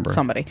can't remember.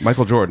 Somebody.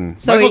 Michael Jordan.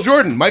 So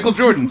Michael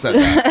Jordan said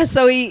that.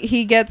 So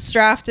he gets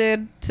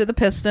drafted to the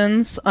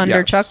Pistons under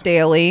Yes. Chuck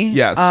Daly.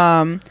 Yes.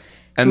 And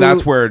who-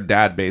 that's where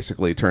Dad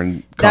basically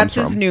comes That's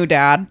from. his new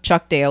dad,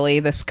 Chuck Daly,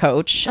 this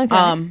coach.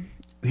 Okay.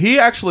 He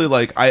actually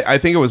like I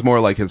think it was more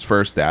like his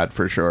first dad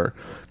for sure,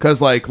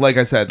 because like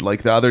I said,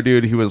 like the other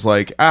dude, he was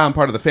like, I'm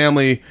part of the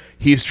family,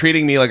 he's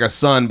treating me like a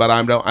son, but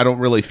I don't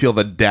really feel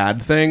the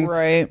dad thing.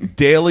 Right.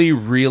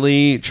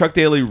 Chuck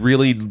Daly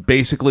really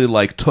basically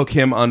like took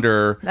him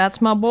under.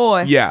 That's my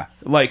boy. Yeah,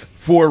 like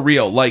for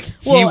real, like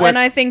Well, and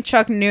I think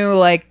Chuck knew,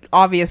 like,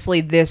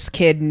 obviously this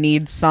kid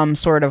needs some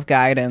sort of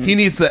guidance. he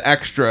needs the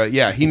extra.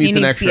 Yeah, he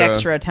needs the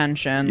extra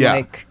attention. Yeah.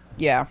 Like,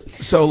 yeah.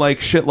 So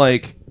like shit,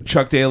 like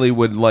Chuck Daly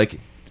would like.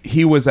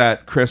 He was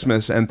at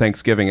Christmas and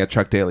Thanksgiving at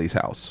Chuck Daly's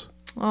house.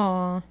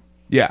 Aw.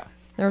 Yeah.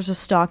 There was a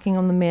stocking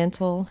on the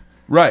mantle.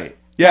 Right.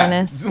 Yeah.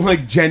 Dennis.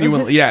 Like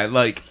genuinely. Yeah.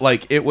 Like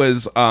it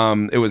was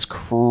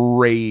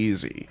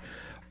crazy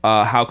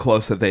how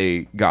close that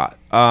they got.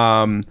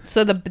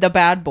 So the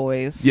bad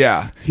boys.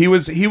 Yeah. He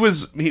was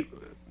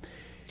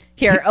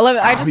Here,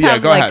 I just Yeah,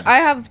 have go like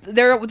ahead.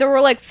 there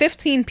were like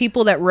 15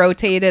 people that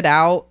rotated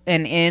out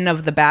and in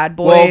of the bad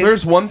boys. well,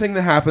 there's one thing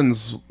that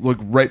happens like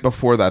right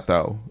before that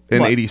though in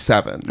What?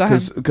 87 Go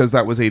ahead. because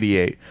that was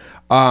 88.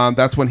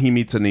 That's when he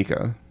meets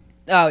Anika.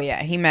 Oh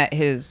yeah, he met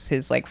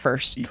his like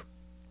first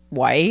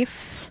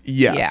wife.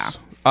 Yes.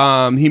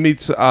 He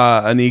meets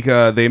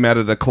Anika. They met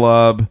at a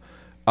club.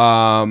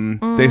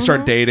 They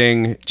start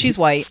dating. She's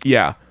white.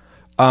 Yeah.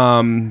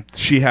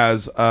 She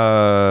has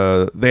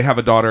they have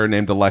a daughter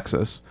named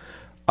Alexis.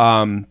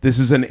 This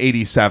is in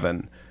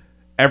 87.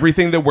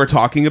 Everything that we're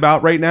talking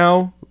about right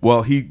now,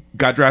 well, he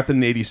got drafted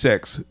in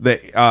 86. The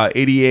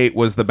 88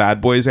 was the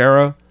Bad Boys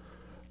era.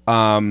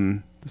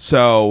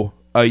 So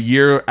a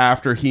year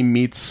after he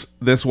meets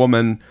this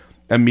woman,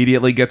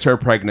 immediately gets her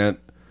pregnant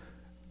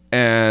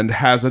and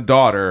has a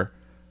daughter.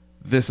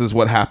 This is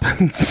what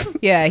happens.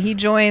 Yeah, he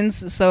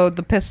joins. So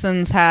the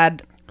Pistons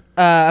had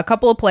a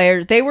couple of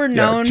players. They were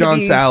known John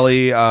to be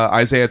Sally,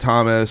 Isaiah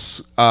Thomas,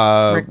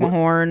 Rick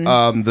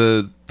Mahorn,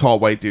 the tall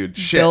white dude,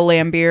 Bill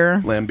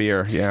Lambier.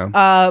 Lambier,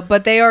 yeah.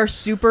 But they are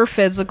super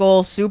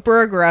physical,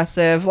 super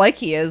aggressive, like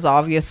he is,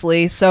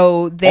 obviously.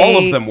 So All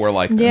of them were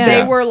like this. Yeah.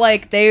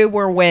 they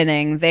were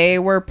winning. They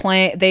were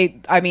playing.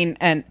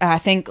 And I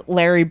think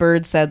Larry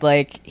Bird said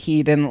like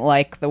he didn't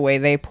like the way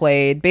they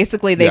played.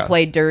 Basically, they Yeah.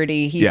 played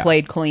dirty. He Yeah.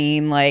 played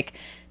clean. Like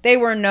they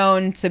were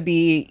known to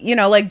be,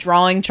 like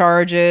drawing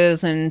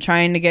charges and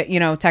trying to get,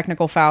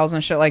 technical fouls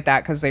and shit like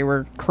that because they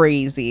were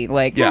crazy.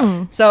 Like,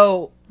 Yeah.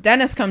 So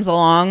Dennis comes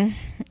along.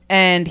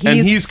 And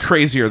he's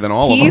crazier than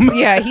all of them.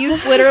 Yeah,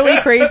 he's literally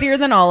crazier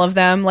than all of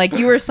them. Like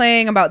you were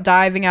saying about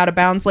diving out of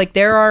bounds, like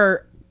there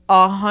are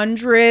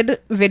 100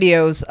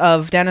 videos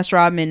of Dennis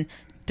Rodman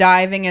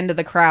diving into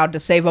the crowd to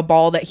save a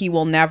ball that he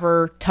will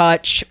never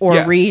touch or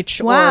Yeah.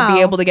 reach Wow. or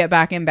be able to get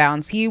back in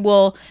bounds.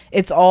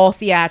 It's all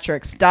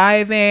theatrics,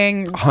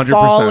 diving, 100%.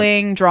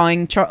 falling,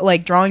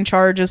 drawing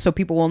charges so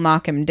people will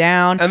knock him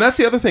down. And that's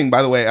the other thing,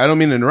 by the way. I don't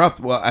mean to interrupt.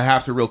 Well, I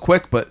have to real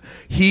quick, but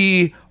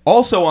he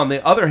also, on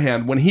the other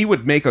hand, when he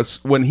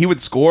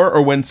would score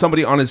or when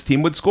somebody on his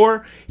team would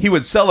score, he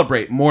would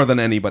celebrate more than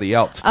anybody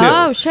else too.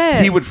 Oh, shit.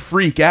 He would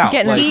freak out.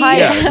 Getting like,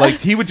 hyped. yeah, like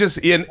he would just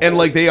and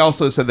like they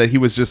also said that he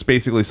was just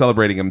basically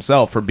celebrating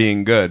himself for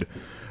being good.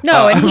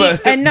 No,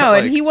 but,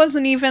 and he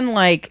wasn't even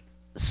like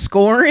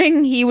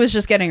scoring. He was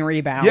just getting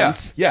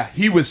rebounds. Yeah,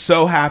 he was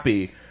so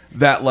happy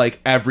that like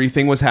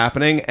everything was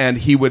happening, and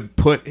he would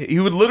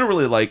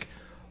literally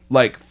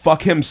like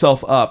fuck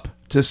himself up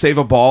to save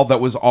a ball that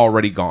was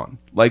already gone.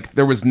 Like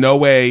there was no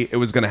way it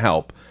was going to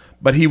help,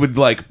 but he would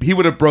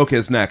have broke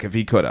his neck if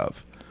he could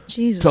have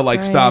Jesus to like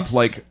Christ.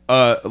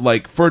 stop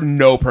like for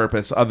no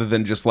purpose other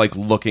than just like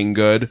looking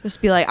good.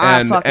 Just be like,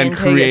 fucking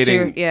take it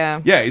serious.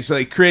 Yeah. Yeah, he's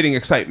like creating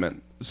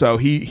excitement. So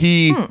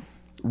he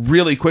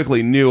really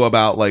quickly knew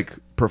about like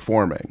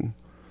performing.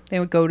 They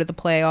would go to the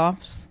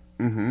playoffs.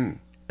 Mm-hmm.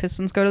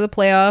 Pistons go to the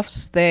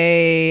playoffs.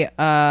 They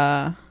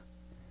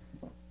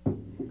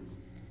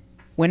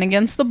win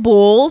against the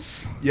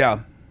Bulls, Yeah.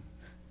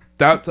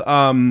 That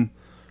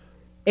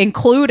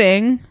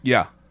including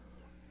yeah.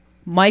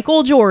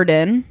 Michael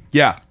Jordan.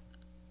 Yeah.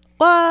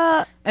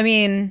 What? I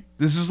mean,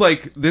 This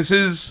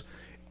is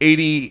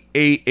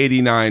 88,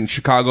 89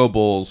 Chicago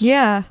Bulls.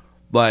 Yeah.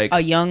 Like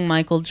a young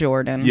Michael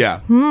Jordan.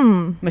 yeah.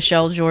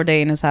 Michelle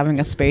Jourdain is having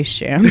a Space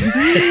Jam.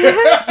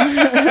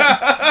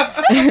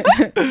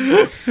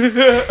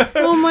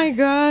 Oh my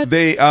god.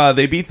 They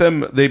beat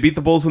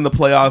the Bulls in the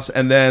playoffs,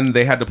 and then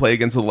they had to play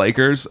against the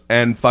Lakers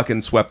and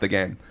fucking swept the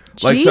game.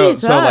 Like so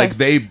like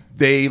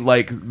they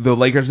like the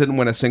Lakers didn't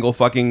win a single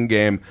fucking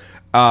game.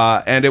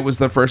 And it was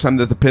the first time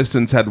that the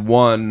Pistons had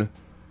won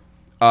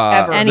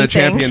Ever. the Anything.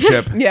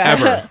 championship Yeah.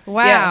 ever.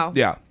 Wow.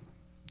 Yeah.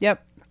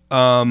 Yep.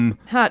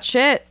 Hot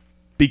shit.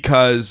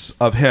 Because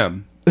of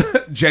him.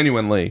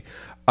 Genuinely.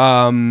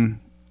 The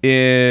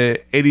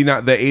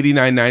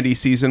 89-90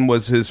 season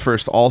was his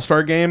first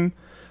All-Star game.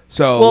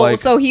 So Well, like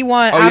so he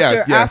won Oh, yeah,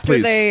 after yeah, after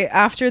please.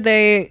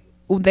 they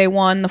they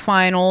won the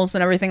finals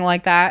and everything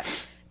like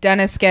that,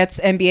 Dennis gets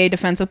NBA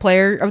Defensive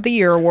Player of the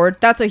Year award.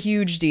 That's a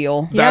huge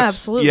deal. Yeah,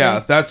 absolutely.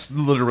 Yeah, that's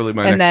literally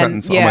my And next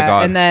then sentence. Oh my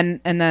god.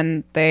 and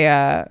then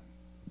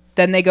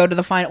they go to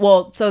the final.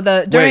 Well, so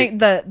during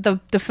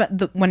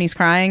the when he's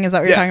crying, is that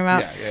what you're talking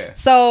about? Yeah.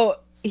 So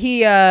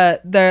he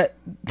they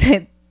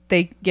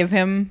give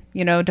him,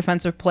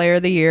 Defensive Player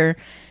of the Year.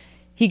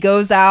 He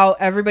goes out,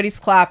 everybody's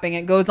clapping.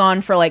 It goes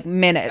on for like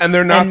minutes. And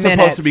they're not supposed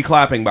minutes. to be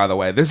clapping, by the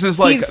way. This is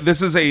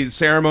a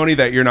ceremony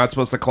that you're not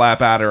supposed to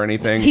clap at or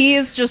anything. He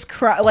is just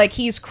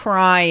he's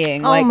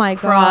crying. Oh my God.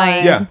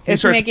 crying. Yeah, he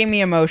It's starts- making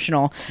me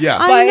emotional. Yeah.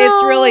 But I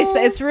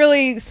it's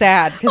really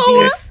sad because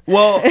Oh, he's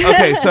Well,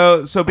 okay,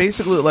 so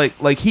basically,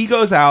 like he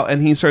goes out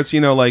and he starts,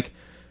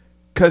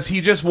 because he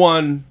just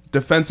won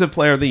Defensive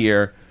Player of the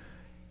Year.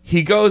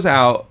 He goes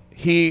out,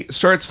 he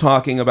starts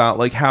talking about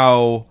like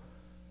how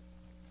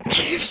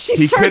She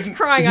he starts couldn't,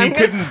 crying. he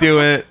couldn't do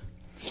it,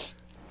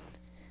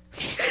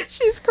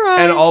 She's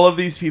crying. and all of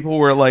these people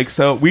were like,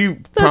 "So we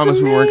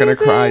promised we weren't going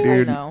to cry, amazing.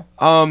 dude." know.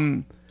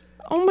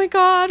 Oh my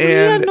God. He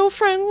And- had no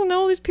friends and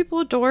all these people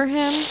adore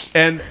him.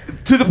 And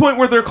to the point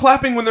where they're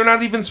clapping when they're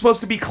not even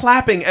supposed to be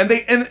clapping, and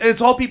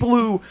it's all people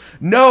who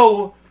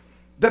know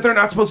that they're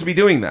not supposed to be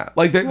doing that.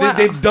 Like Wow.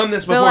 they've done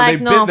this They're before. like,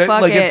 They've "No, been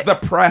fuck like it's it. the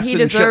press He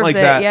and shit deserves like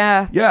it, that.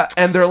 yeah. yeah.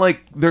 And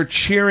they're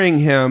cheering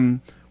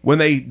him when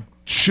they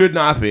should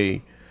not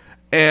be,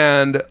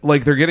 and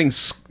like they're getting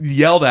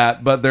yelled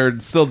at, but they're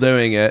still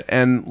doing it.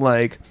 And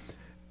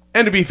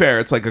to be fair,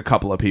 it's like a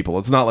couple of people.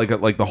 It's not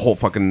like the whole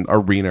fucking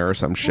arena or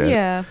some shit.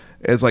 Yeah.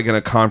 It's like in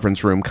a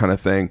conference room kind of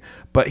thing.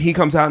 But he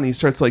comes out and he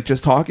starts like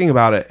just talking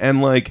about it,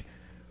 and like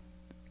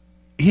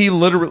he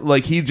literally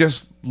like he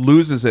just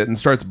loses it and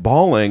starts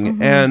bawling.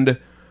 Mm-hmm. And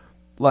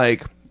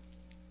like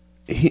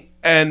he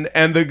and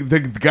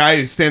the guy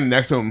who's standing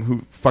next to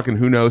him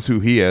who knows who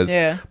he is.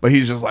 Yeah. But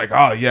he's just like,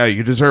 "Oh yeah,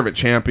 you deserve it,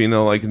 champ,"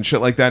 like and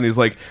shit like that. And he's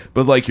like,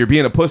 "But like you're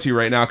being a pussy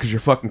right now because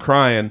you're fucking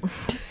crying."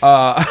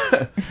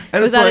 And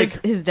Was it's that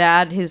like, his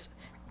dad? His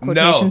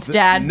quotations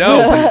dad?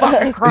 No.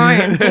 Fucking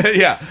crying.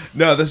 Yeah,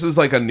 no, this is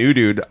like a new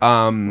dude.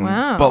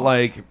 Wow.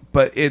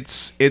 But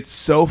it's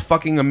so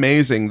fucking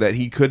amazing that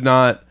he could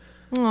not.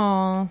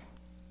 Aw.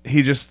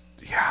 He just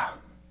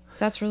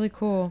That's really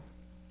cool.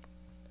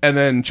 And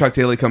then Chuck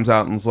Daly comes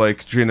out and is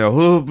like,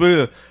 "Oh,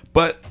 bleh."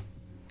 But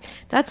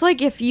That's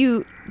like if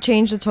you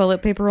change the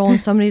toilet paper roll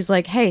and somebody's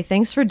like, "Hey,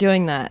 thanks for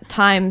doing that,"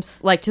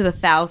 times like to the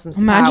thousandth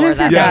Imagine power if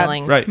your that Yeah,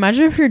 feeling. right.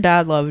 Imagine if your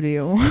dad loved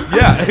you.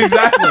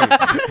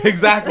 yeah,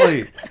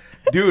 exactly,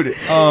 dude.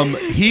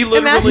 He literally.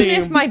 Imagine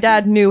if my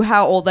dad knew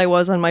how old I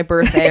was on my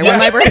birthday when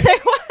my birthday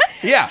was.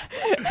 yeah.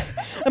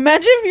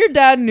 Imagine if your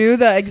dad knew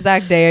the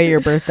exact day of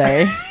your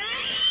birthday.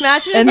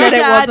 Imagine And if my that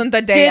it dad wasn't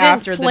the day didn't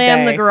after the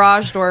slam day. the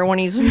garage door when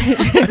he's.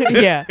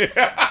 Yeah.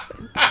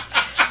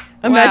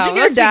 Imagine Wow,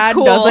 your must be dad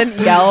cool. doesn't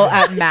yell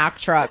at Mack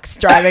trucks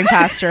driving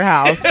past your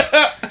house.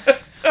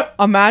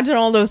 Imagine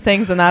all those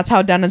things, and that's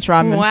how Dennis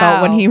Rodman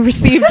felt when Wow. he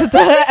received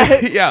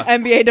the Yeah.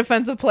 NBA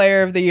Defensive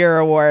Player of the Year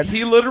award.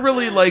 He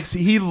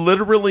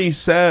literally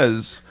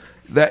says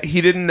that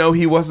he didn't know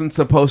he wasn't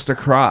supposed to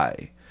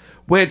cry,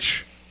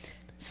 which.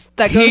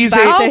 That goes He's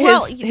back a- to Oh,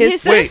 well, his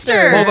his sisters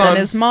sisters. Hold on. and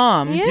his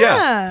mom.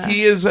 Yeah.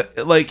 He is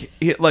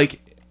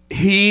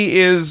he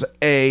is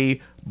a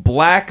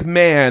black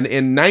man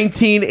in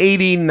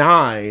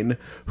 1989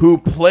 who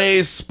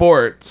plays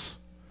sports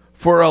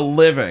for a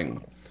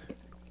living.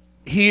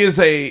 He is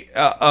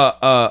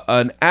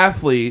an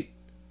athlete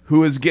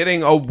who is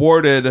getting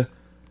awarded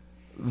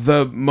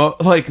the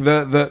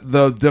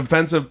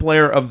Defensive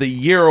Player of the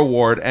Year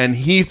award, and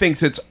he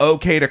thinks it's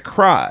okay to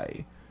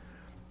cry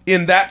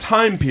in that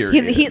time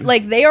period.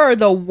 They are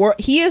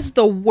he is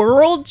the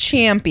world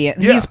champion.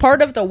 Yeah. He's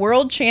part of the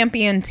world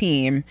champion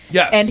team.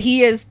 Yes. And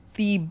he is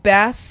the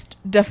best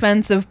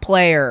defensive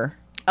player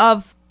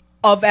Of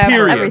of ever.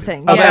 Period.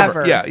 everything. Of Yeah.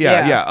 ever.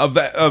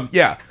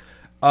 Yeah.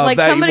 Of like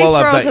that- somebody well,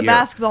 of throws that a year.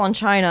 basketball in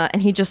China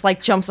and he just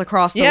like jumps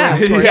across the Yeah.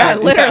 room. towards Yeah,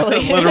 it.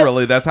 literally.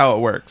 literally, that's how it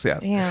works.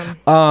 Yes.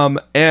 Damn.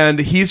 And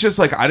he's just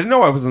like, I didn't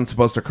know I wasn't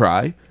supposed to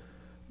cry,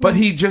 but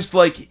he just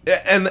like,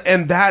 and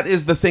that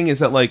is the thing is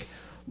that like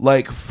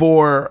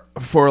for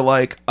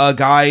like a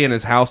guy in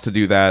his house to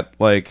do that,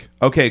 like,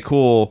 okay,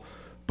 cool.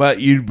 But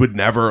you would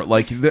never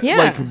like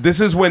this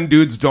is when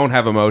dudes don't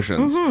have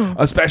emotions,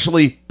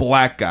 especially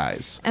black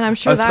guys, And I'm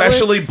sure that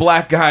especially was-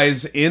 black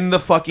guys in the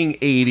fucking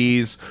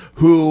 80s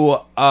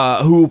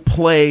who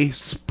play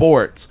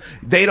sports.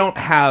 They don't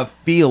have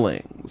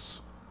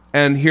feelings,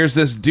 and here's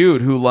this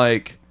dude who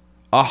like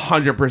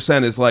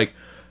 100% is like,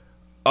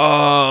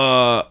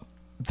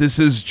 this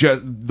is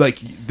just like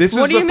this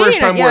What is do the you first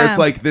mean? time where Yeah. it's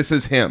like this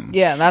is him.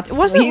 Yeah, that's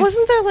Wasn't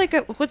he's- there like a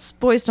what's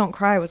Boys Don't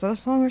Cry? Was that a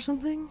song or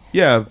something?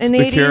 Yeah, In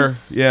the Cure.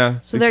 80s? Yeah,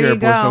 So the there Cure, you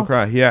Boys go. Don't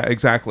Cry. Yeah,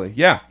 exactly.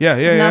 Yeah.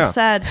 Enough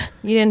said.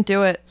 You didn't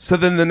do it. So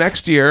then the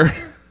next year,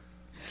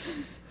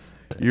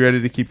 you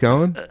ready to keep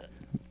going?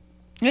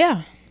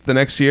 Yeah. The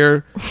next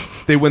year,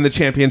 they win the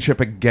championship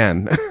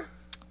again.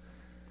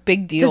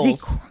 Big Does he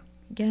deals. cry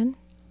again?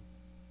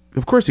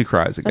 Of course, he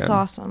cries again. That's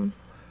awesome.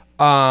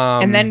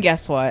 And then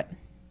guess what?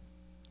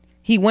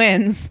 he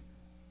wins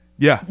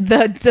Yeah.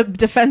 the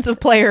Defensive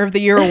Player of the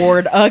Year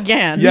award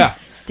again. Yeah.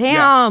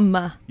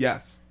 Damn.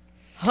 Yes.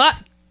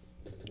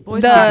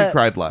 Boys The- He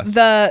cried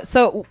less.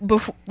 So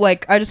before,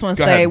 like, I just want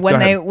to Go say ahead, when go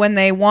they ahead. when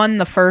they won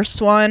the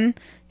first one,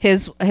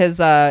 his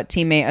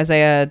teammate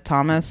Isaiah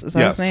Thomas, is that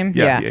Yes. his name?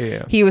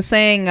 Yeah. He was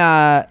saying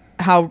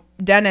how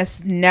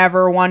Dennis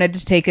never wanted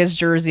to take his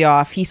jersey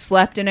off. He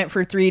slept in it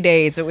for 3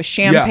 days. It was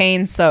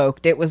champagne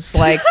soaked. It was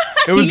like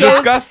It was he goes-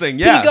 disgusting.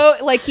 Yeah.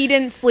 He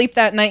didn't sleep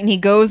that night, and he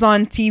goes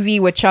on TV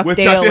with Chuck With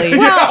Chuck Daly. Daly.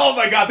 Oh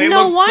my god, they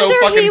no look wonder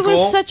so fucking he was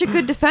cool. such a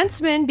good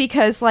defenseman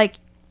because like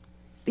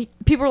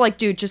people were like,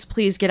 dude, just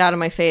please get out of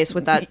my face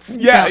with that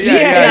Yeah, smell. yeah, You you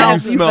smell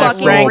smell fucking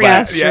so rank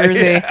bad. ass Yeah,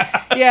 jersey.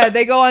 Yeah,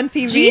 they go on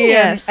TV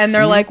Genius. and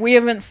they're like, we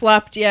haven't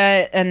slept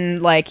yet,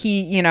 and like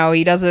he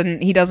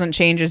doesn't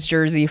change his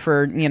jersey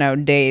for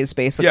days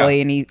basically,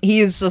 Yeah. and he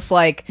is just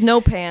like. No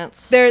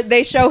pants.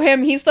 They show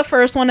him he's the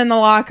first one in the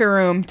locker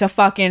room to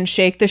fucking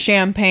shake the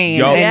champagne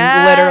Yup. and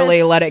Yes.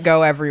 literally let it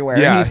go everywhere.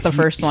 Yeah, he's the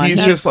first one. He's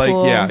That's just like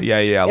cool. yeah.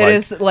 It Like,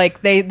 is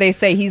like they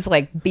say he's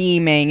like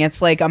beaming.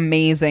 It's like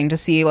amazing to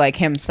see like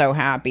him so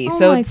happy. Oh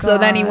so my so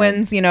then he God.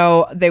 wins.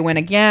 They win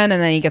again,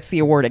 and then he gets the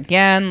award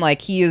again.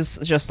 Like he is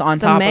just on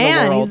The top man.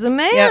 of the world. He's the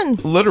man.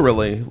 Yep.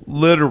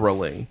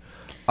 literally.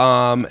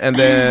 And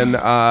then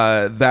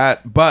And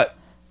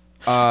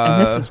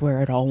this is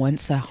where it all went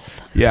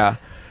south. yeah.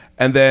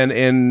 And then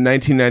in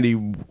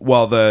 1990,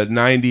 the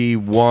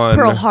 91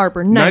 Pearl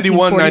Harbor,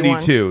 91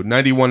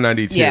 1941.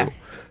 92 Yeah.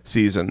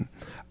 season.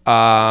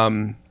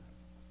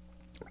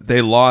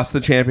 They lost the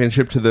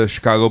championship to the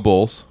Chicago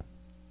Bulls.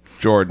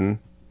 Jordan.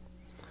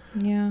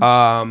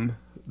 Yeah.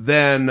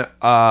 Then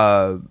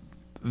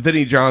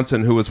Vinnie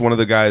Johnson, who was one of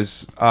the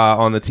guys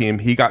on the team,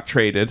 he got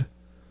traded.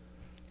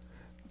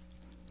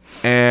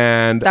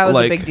 And That was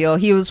like, a big deal.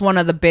 He was one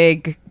of the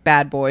big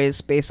bad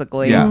boys,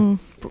 basically. Yeah.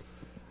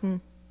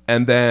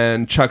 And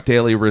then Chuck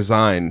Daly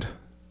resigned.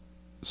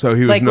 So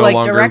he was Like no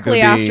longer directly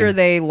gonna be- after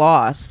they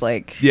lost.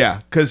 Like Yeah,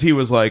 because he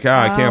was like,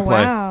 I can't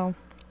play. Wow.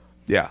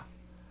 Yeah.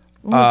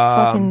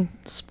 Fucking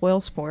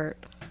spoil sport.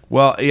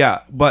 Well,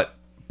 yeah, but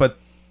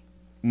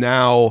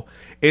now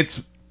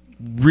it's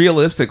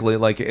realistically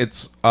like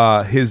it's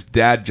his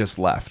dad just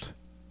left.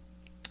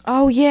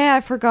 Oh yeah,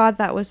 I forgot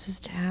that was his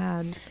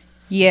dad.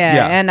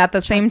 Yeah. and at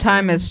the same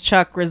time as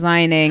Chuck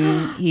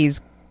resigning,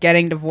 he's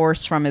getting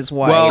divorced from his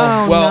wife.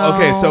 Well, no.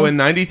 okay, so in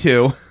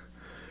 92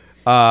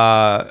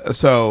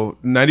 so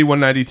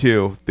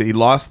 91-92 they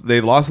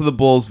lost to the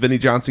Bulls. Vinnie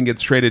Johnson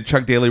gets traded,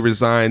 Chuck Daly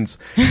resigns,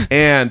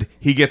 and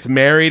he gets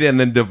married and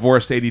then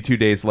divorced 82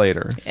 days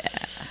later.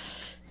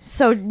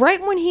 So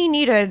right when he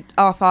needed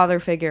a father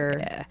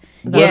figure.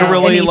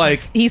 Literally, and like-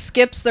 he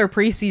skips their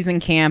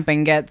preseason camp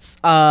and gets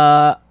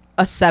a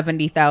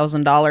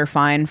 $70,000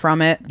 fine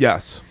from it.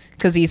 Yes.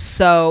 Because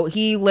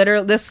he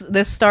literally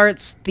this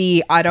starts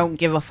the I don't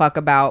give a fuck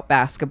about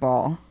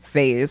basketball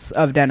phase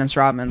of Dennis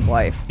Rodman's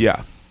life.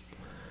 Yeah.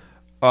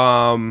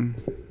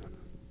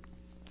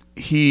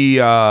 He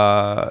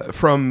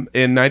from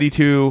in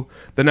 92,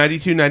 the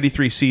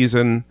 92-93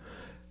 season,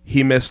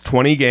 he missed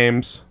 20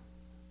 games.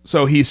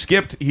 So he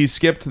skipped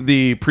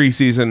the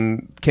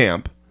preseason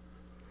camp.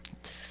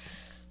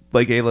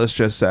 Like A-List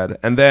just said.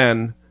 And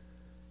then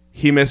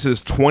he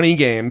misses 20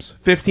 games.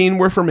 15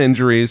 were from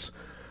injuries,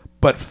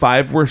 but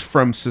 5 were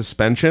from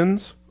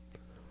suspensions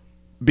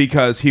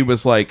because he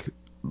was like,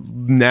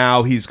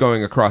 now he's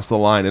going across the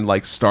line and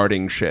like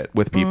starting shit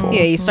with people.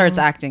 Yeah, he starts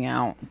acting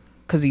out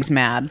because he's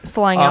mad.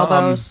 Flying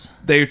elbows.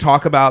 They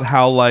talk about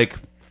how like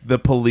the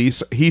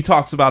police, he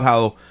talks about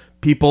how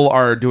people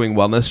are doing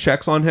wellness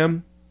checks on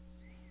him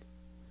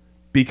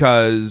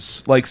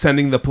because like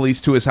sending the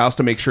police to his house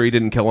to make sure he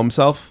didn't kill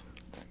himself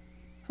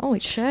Holy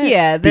shit.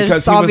 Yeah, there's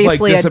because he was like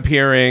obviously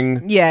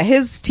disappearing. yeah,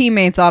 his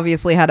teammates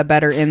obviously had a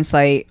better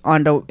insight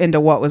into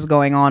what was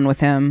going on with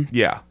him.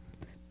 Yeah.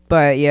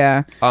 But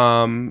yeah,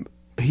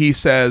 He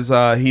says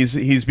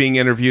he's being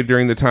interviewed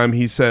during the time.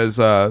 He says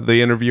the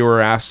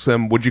interviewer asks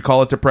him, "Would you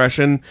call it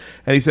depression?"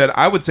 And he said,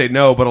 "I would say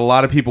no, but a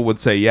lot of people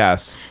would say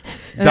yes."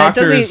 And that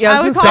doesn't- Doctors, yeah,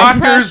 I would call it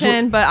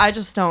depression, but I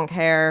just don't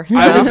care.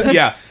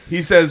 yeah.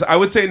 He says, "I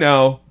would say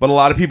no, but a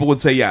lot of people would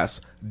say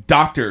yes."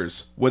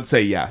 Doctors would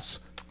say yes.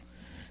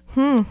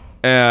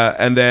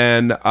 And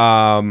then, you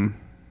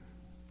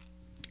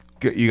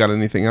got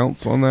anything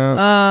else on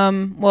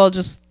that? well,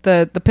 just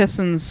the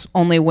Pistons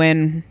only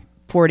win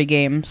 40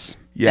 games.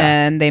 Yeah.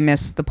 And they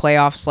miss the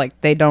playoffs. Like,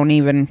 they don't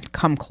even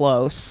come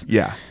close.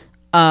 Yeah.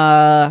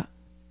 And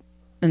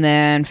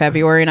then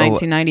February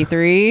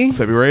 1993.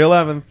 February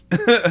 11th.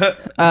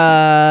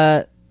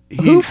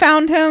 Who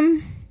found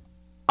him?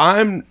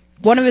 I'm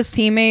One of his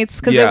teammates,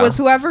 because Yeah. it was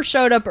whoever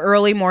showed up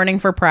early morning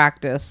for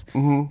practice.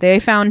 Mm-hmm. They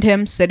found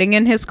him sitting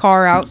in his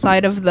car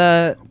outside of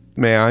the.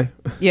 May I?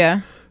 Yeah.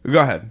 Go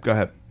ahead.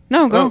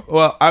 No, go. Oh,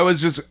 well, I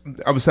was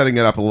setting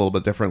it up a little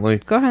bit differently.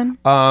 Go ahead.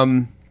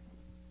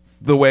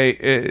 The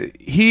way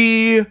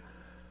he,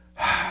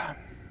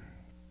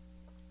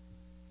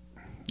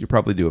 you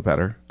probably do it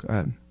better. Go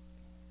ahead.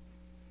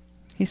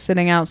 He's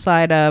sitting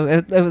outside of.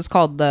 It was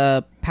called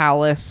the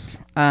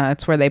palace.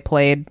 It's where they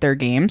played their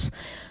games.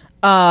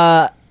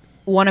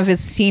 One of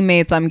his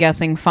teammates, I'm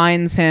guessing,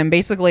 finds him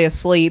basically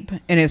asleep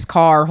in his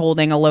car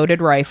holding a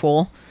loaded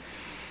rifle.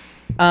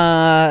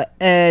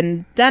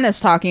 And Dennis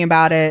talking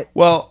about it.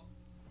 Well,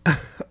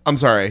 I'm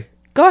sorry.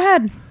 Go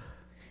ahead.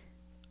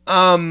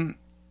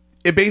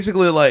 It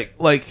basically like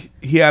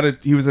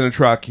he was in a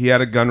truck. He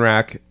had a gun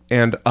rack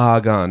and a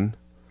gun,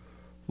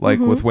 like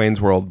with Wayne's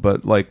World,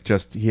 but like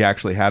just he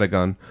actually had a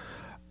gun.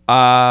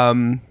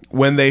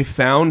 When they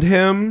found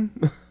him,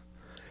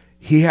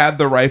 he had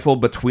the rifle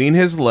between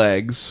his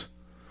legs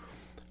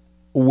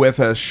with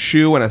a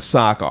shoe and a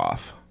sock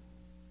off.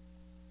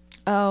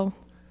 Oh,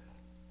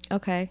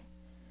 okay.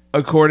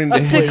 According to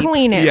To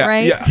clean it,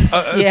 right?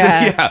 Yeah,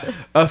 Yeah.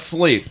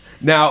 asleep.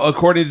 Now,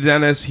 according to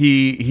Dennis,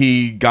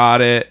 he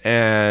got it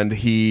and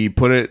he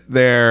put it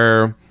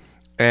there,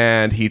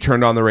 and he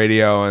turned on the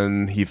radio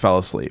and he fell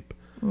asleep.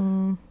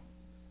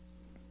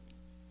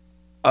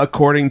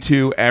 According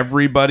to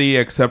everybody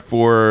except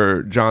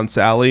for John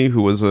Sally,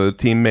 who was a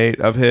teammate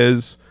of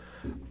his,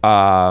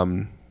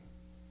 the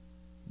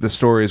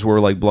stories were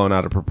like blown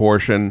out of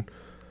proportion.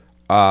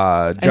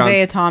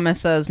 Isaiah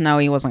Thomas says no,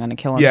 he wasn't going to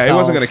kill himself. Yeah, he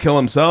wasn't going to kill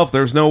himself.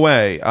 There's no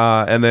way.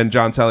 And then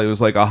John Sally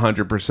was like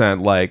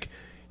 100% like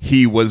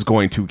he was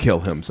going to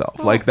kill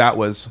himself. Like that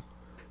was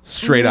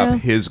straight up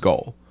his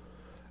goal.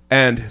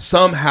 And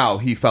somehow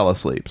he fell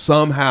asleep.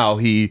 Somehow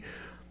he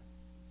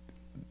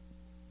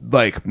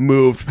like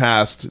moved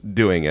past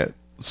doing it.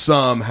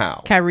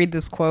 Somehow. Can I read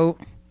this quote?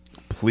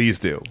 Please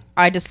do.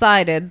 I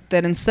decided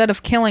that instead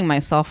of killing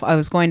myself, I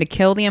was going to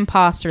kill the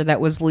imposter that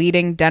was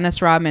leading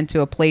Dennis Rodman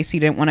to a place he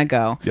didn't want to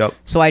go. Yep.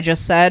 So I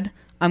just said,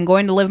 I'm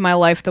going to live my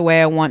life the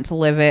way I want to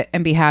live it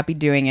and be happy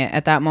doing it.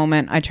 At that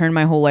moment, I turned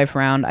my whole life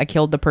around. I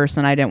killed the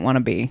person I didn't want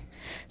to be.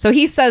 So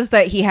he says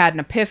that he had an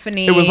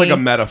epiphany. It was like a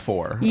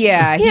metaphor.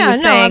 Yeah, he Yeah,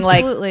 was no, saying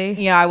absolutely. like,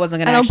 yeah, I wasn't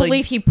going I to don't actually...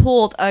 believe he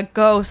pulled a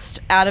ghost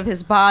out of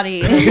his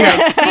body and was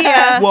like, see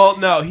ya. Well,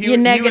 no, he Your he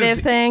negative was,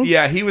 thing?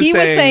 Yeah, he was He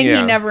was saying yeah.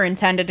 he never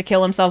intended to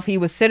kill himself. He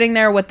was sitting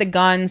there with the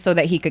gun so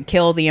that he could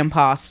kill the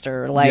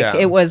imposter. Like, Yeah.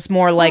 it was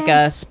more like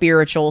a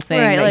spiritual thing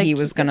Right, that like, he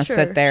was going to sure,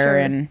 sit there sure.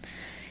 and...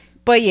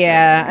 But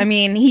yeah, I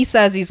mean, he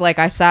says he's like,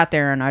 I sat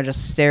there and I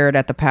just stared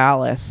at the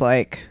palace.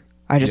 Like,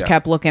 I just Yeah.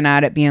 kept looking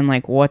at it being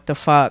like, what the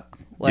fuck?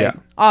 Like, Yeah.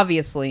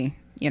 obviously,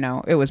 you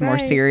know, it was more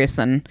Right. serious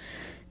than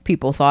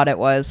people thought it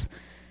was.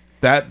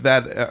 That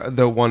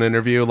the one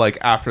interview, like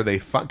after they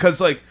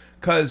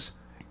because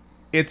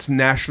it's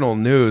national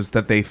news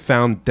that they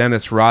found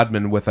Dennis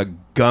Rodman with a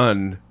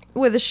gun.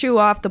 With a shoe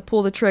off to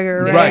pull the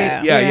trigger, right?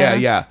 Right.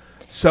 Yeah.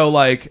 So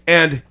like,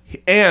 and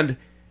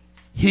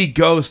he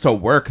goes to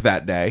work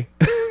that day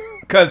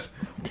because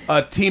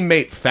a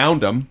teammate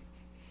found him.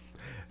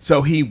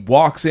 So he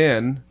walks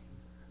in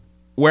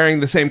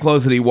wearing the same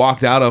clothes that he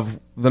walked out of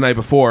the night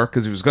before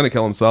because he was going to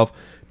kill himself.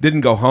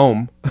 Didn't go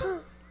home.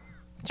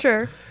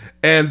 Sure.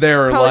 And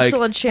they're Probably like,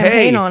 still had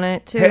champagne hey, on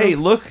it, too. Hey,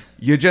 look,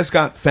 you just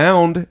got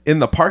found in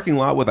the parking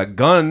lot with a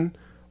gun.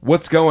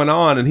 What's going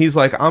on? And he's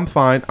like, I'm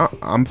fine.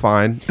 I'm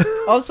fine.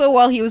 Also,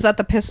 while he was at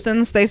the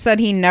Pistons, they said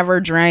he never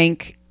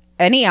drank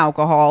any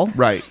alcohol.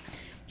 Right.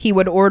 He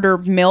would order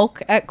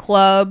milk at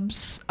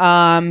clubs.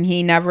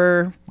 He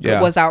never Yeah.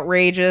 was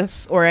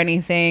outrageous or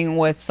anything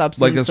with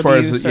substance Like as far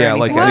abuse as, or yeah,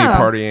 like anything. any Wow.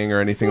 partying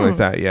or anything like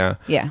that. Yeah.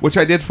 Yeah. Which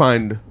I did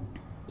find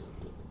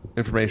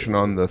information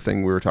on the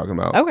thing we were talking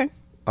about. Okay.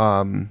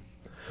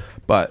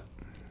 But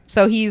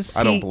So he's...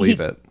 I don't believe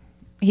it.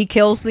 He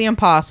kills the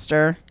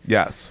imposter.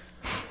 Yes.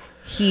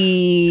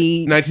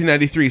 He...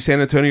 1993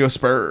 San Antonio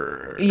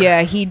Spurs.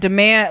 Yeah, he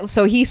demands...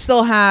 So he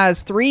still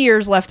has 3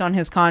 years left on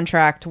his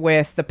contract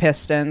with the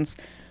Pistons.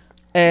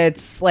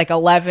 It's like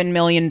 $11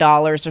 million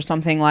or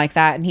something like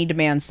that, and he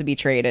demands to be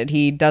traded.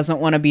 He doesn't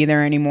want to be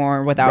there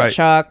anymore without Right.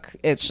 Chuck.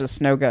 It's just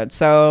no good.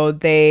 So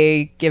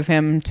they give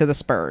him to the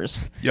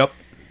Spurs. Yep.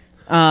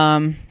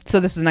 So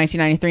this is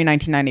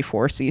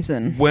 1993-1994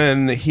 season.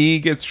 When he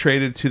gets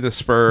traded to the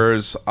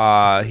Spurs,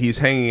 he's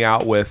hanging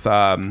out with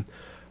a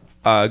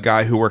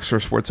guy who works for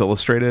Sports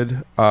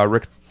Illustrated,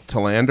 Rick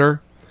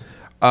Talander.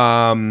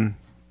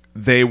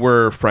 They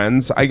were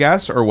friends, I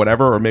guess, or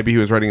whatever, or maybe he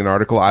was writing an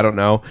article. I don't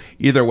know.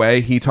 Either way,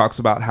 he talks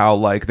about how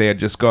like they had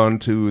just gone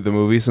to the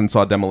movies and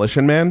saw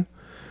Demolition Man,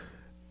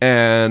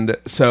 and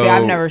so See,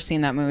 I've never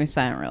seen that movie,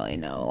 so I don't really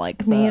know.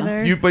 Like Me the-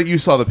 either. But you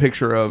saw the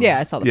picture of Yeah,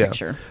 I saw the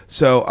picture.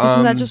 So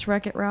Isn't that just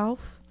Wreck-It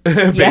Ralph?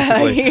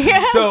 basically.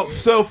 Yeah.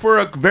 So for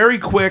a very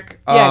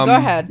quick, Yeah, go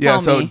ahead,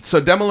 tell me. So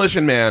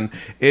Demolition Man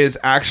is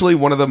actually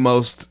one of the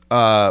most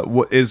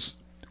is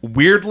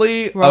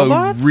weirdly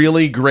Robots? a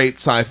really great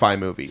sci-fi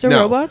movie. Is there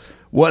robots?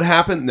 What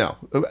happened? No.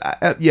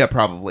 Yeah,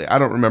 probably. I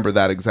don't remember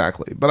that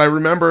exactly, but I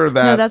remember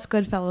that. No, that's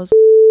Goodfellas.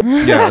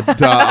 yeah,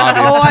 duh,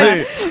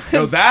 obviously. Oh,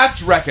 No,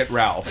 that's Wreck-It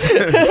Ralph,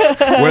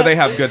 where they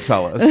have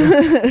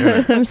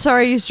Goodfellas. I'm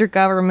sorry I used your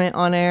government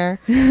on air.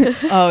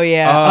 Oh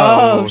yeah.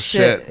 Oh,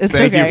 shit. shit. It's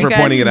Thank you okay. for You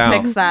guys pointing it can out.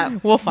 fix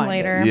that We'll find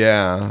later. it.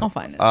 Yeah, I'll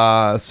find it.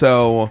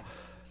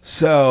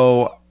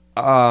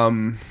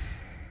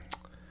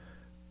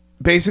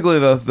 basically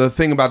the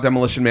thing about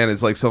Demolition Man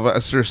is like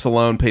Sylvester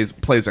Stallone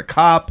plays a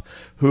cop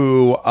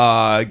who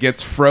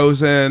gets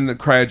frozen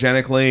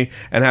cryogenically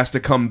and has to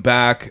come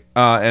back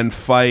and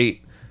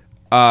fight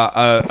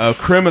a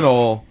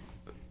criminal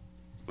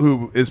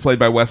who is played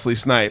by Wesley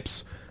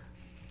Snipes.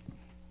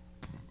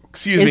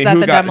 Excuse me. Is that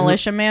the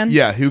Demolition Man?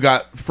 Yeah, who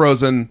got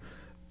frozen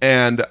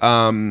and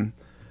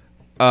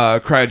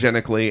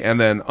cryogenically and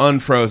then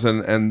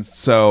unfrozen, and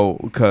so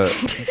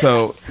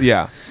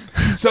yeah.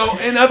 So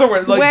in other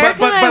words, like, Where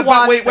can I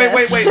watch wait,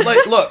 this?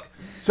 like, look.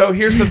 So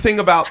here's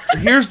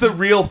the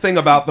real thing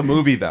about the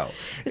movie, though.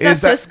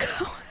 Is that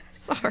Cisco?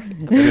 Sorry.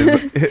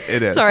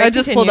 It is. Sorry. I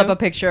just pulled continue. up a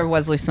picture of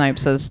Wesley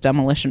Snipes as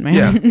Demolition Man.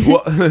 Yeah.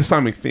 Well,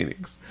 Simon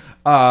Phoenix.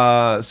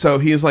 So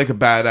he's like a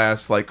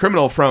badass like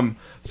criminal from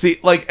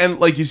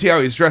you see how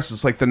he's dressed.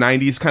 It's like the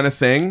 90s kind of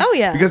thing. Oh,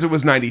 yeah. Because it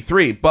was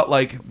 93, but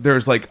like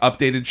there's like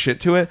updated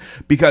shit to it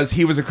because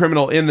he was a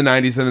criminal in the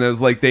 90s, and then it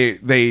was like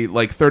they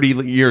like 30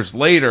 years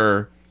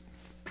later.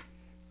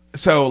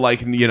 So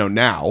like, you know,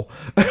 now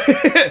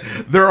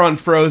they're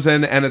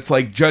unfrozen, and it's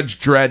like Judge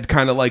Dredd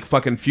kind of like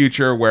fucking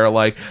future where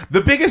like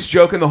the biggest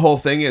joke in the whole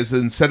thing is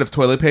instead of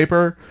toilet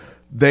paper,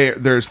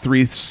 there's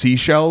 3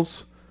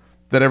 seashells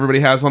that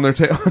everybody has on their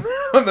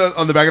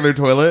on the back of their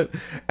toilet,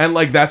 and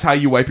like that's how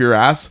you wipe your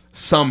ass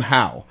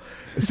somehow.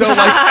 So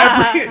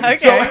like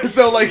Okay.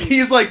 so like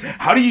he's like,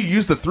 how do you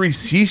use the 3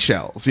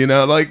 seashells? You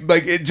know, like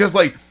it just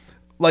like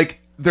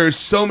there's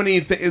so many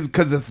things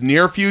because it's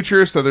near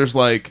future. So there's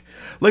like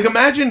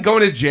imagine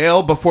going to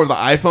jail before the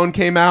iPhone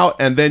came out,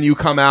 and then you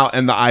come out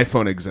and the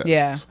iPhone exists.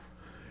 Yeah.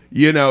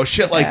 You know,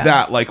 shit like Yeah.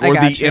 that, like, I or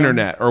got the you.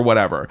 internet or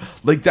whatever.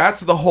 Like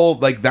that's the whole,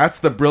 like that's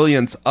the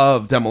brilliance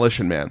of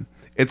Demolition Man.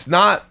 It's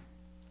not.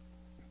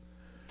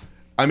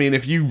 I mean,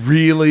 if you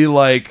really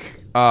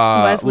like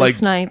Wesley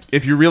Snipes.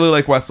 if you really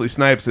like Wesley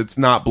Snipes, it's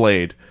not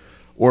Blade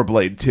or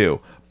Blade 2,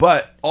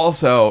 but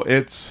also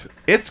it's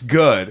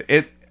good.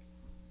 It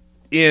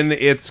in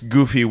its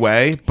goofy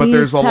way, but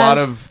there's a lot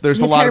of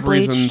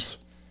reasons.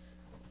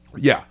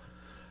 Yeah.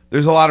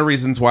 There's a lot of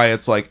reasons why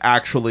it's like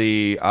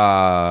actually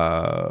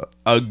a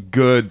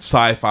good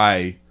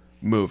sci-fi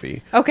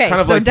movie. Okay, Kind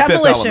of so like Fifth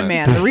Demolition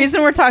Element. Man. The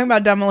reason we're talking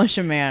about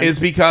Demolition Man Is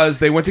because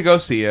they went to go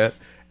see it,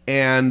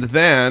 and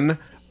then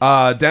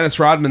Dennis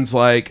Rodman's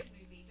like,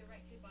 Movie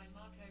directed by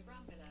Marco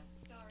Brambilla,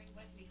 starring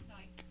Wesley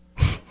Snipes,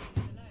 Sylvester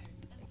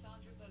Stallone, and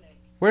Sandra Bullock.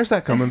 where's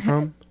that coming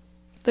from?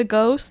 The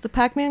ghost, the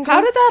Pac-Man ghost.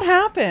 How did that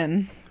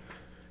happen?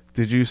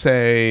 Did you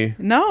say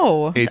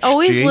No. HG?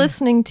 Always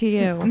listening to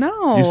you.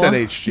 No. You said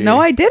HG. No,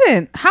 I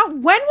didn't. How?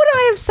 When would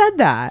I have said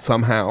that?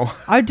 Somehow.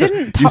 I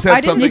didn't. You said I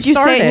didn't something- Did you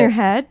start say it in your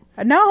head?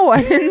 No,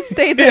 I didn't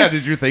say that. Yeah,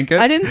 did you think it?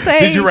 I didn't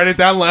say- Did you write it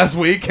down last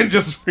week and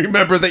just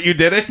remember that you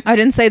did it? I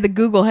didn't say the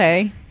Google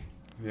hey.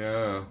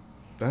 Yeah.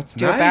 That's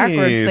Do nice. it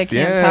backwards. They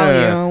can't Yeah.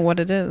 tell you what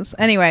it is.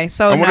 Anyway,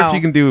 so I wonder no. if you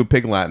can do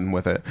Pig Latin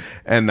with it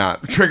and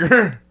not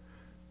trigger.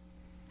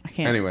 I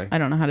can't. Anyway. I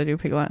don't know how to do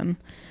Pig Latin.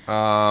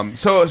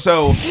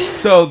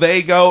 So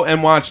they go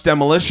and watch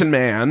Demolition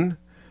Man,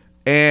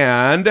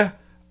 and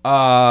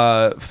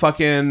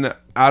fucking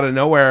out of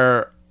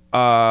nowhere,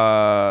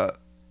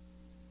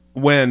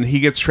 when he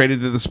gets traded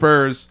to the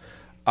Spurs,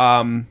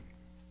 Rodman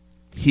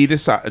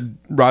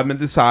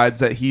decides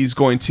that he's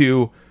going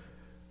to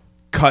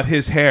cut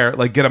his hair,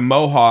 like get a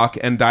mohawk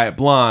and dye it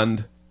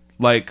blonde,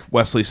 like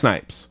Wesley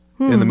Snipes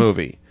in the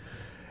movie.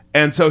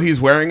 And so he's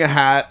wearing a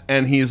hat,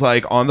 and he's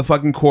like on the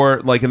fucking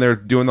court, like, and they're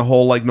doing the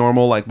whole like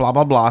normal like blah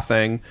blah blah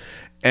thing.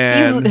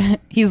 And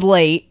He's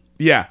late.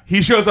 yeah,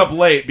 he shows up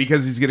late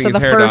because he's getting So his the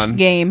hair first done.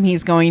 game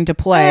he's going to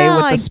play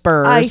with the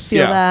Spurs. I feel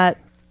Yeah.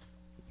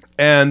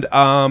 that.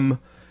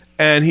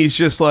 And he's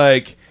just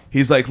like,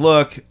 he's like,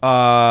 look,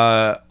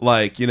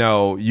 like, you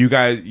know, you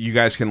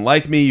guys can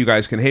like me, you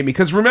guys can hate me,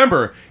 because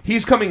remember,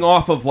 he's coming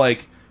off of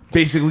like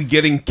basically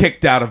getting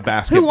kicked out of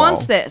basketball. Who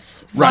wants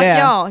this? Right. Fuck Yeah.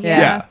 y'all. Yeah.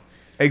 Yeah,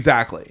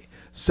 exactly.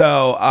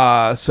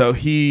 So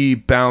he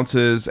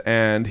bounces,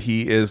 and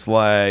he is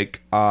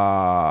like,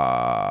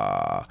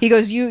 He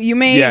goes, you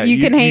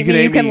can hate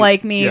me, you can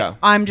like me. Yeah.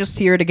 I'm just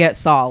here to get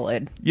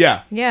solid.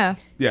 yeah. Yeah.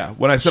 Yeah,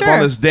 when I step Sure. on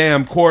this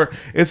damn court,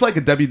 it's like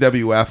a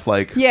WWF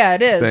like. Yeah,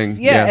 it is.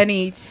 Thing. Yeah, Yeah. and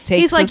he takes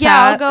He's like, his yeah,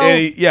 I'll hat. go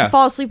Yeah.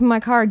 fall asleep in my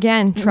car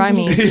again. Try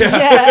me.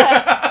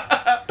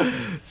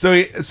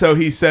 So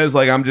he says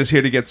like, I'm just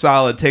here to get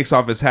solid. Takes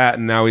off his hat,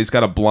 and now he's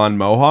got a blonde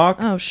mohawk.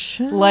 Oh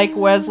shit. Like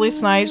Wesley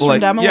Snipes Like,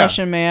 from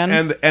Demolition yeah.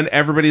 Man. And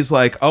everybody's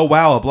like, oh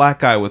wow, a black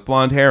guy with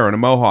blonde hair and a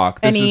mohawk.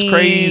 This And is he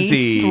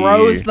crazy.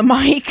 throws the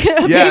mic.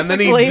 Yeah,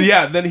 basically.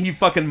 and then he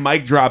fucking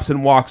mic drops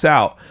and walks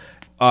out.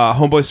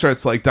 Homeboy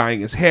starts like dyeing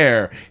his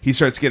hair. He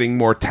starts getting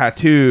more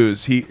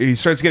tattoos. He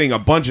starts getting a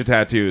bunch of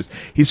tattoos.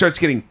 He starts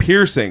getting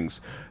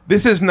piercings.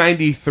 This is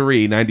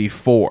 93,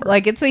 94.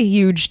 Like, it's a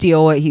huge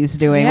deal what he's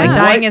doing. Yeah. Like,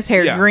 dyeing White- his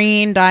hair yeah.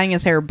 green, dyeing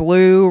his hair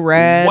blue,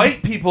 red.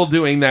 White people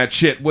doing that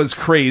shit was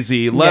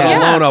crazy, let Yeah.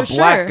 alone a for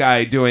black sure.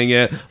 guy doing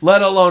it,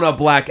 let alone a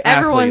black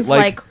Everyone's athlete.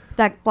 like,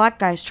 that black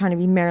guy's trying to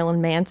be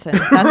Marilyn Manson.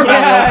 That's what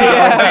all the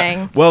people are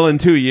saying. Well, in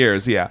 2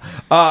 years, yeah.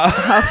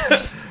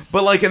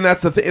 But like, and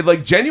that's the thing.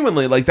 Like,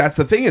 genuinely, like, that's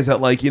the thing is that,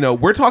 like, you know,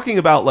 we're talking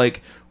about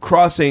like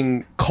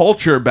crossing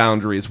culture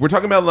boundaries. We're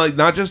talking about like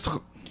not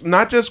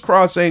just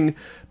crossing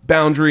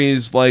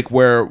boundaries like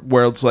where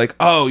it's like,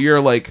 oh,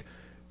 you're like,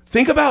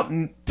 think about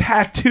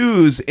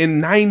tattoos in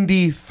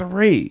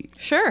 93.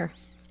 Sure.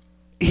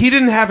 He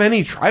didn't have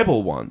any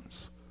tribal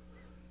ones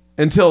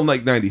until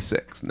like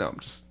 96. No,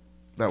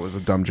 that was a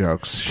dumb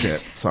joke.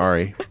 Shit.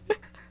 Sorry.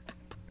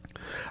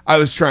 I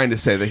was trying to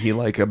say that he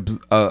like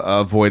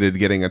avoided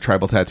getting a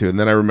tribal tattoo, and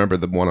then I remember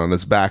the one on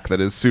his back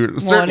that is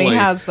certainly. Well, and he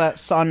has that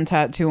sun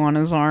tattoo on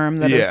his arm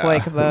that is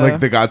like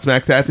the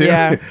Godsmack tattoo.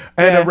 Yeah.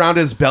 And around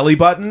his belly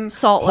button,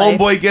 Salt Life.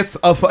 Homeboy gets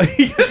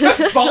he gets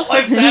a Salt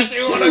Life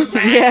tattoo on his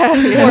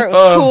back. Before it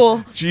was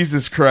cool.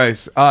 Jesus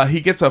Christ.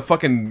 He gets a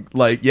fucking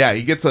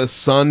he gets a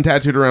sun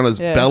tattooed around his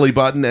belly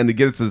button, and he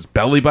gets his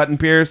belly button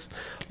pierced,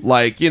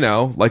 like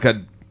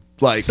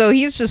so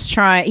he's just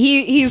trying.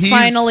 He's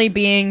finally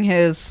being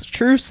his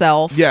true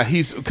self. Yeah,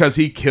 because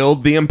he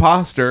killed the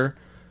imposter.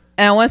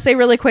 And I want to say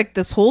really quick,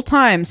 this whole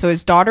time, so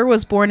his daughter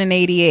was born in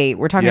 88.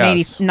 We're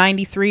talking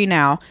 93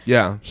 now.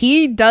 Yeah.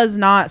 He does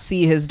not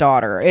see his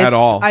daughter. At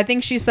all. I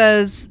think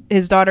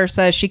his daughter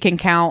says she can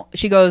count.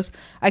 She goes,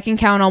 I can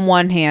count on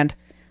one hand.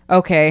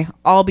 Okay,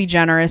 I'll be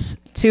generous.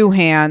 2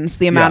 hands,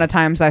 the amount of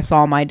times I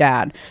saw my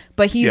dad.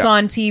 But he's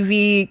on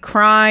TV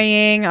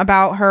crying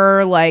about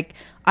her, like,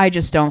 I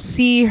just don't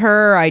see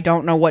her. I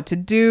don't know what to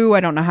do. I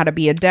don't know how to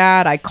be a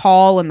dad. I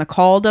call and the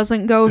call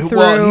doesn't go through.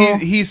 Well,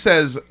 he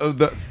says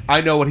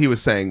I know what he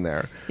was saying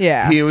there.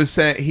 Yeah. He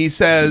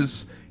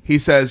says,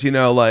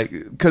 like,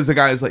 because the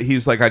guy's like,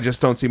 he's like, I just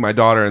don't see my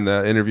daughter, and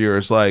the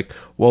interviewer's like,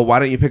 well, why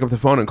don't you pick up the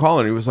phone and call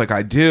her? And he was like,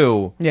 I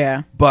do.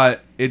 Yeah.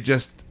 But it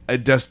just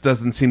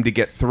doesn't seem to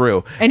get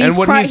through. And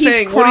what he's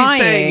saying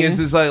crying.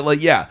 is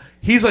like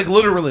he's like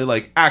literally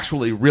like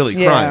actually really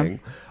crying.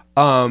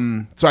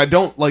 So I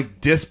don't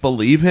like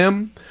disbelieve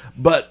him,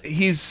 but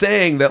he's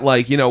saying that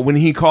like, when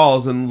he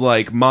calls and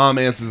like mom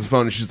answers the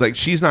phone and she's like,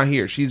 she's not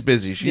here, she's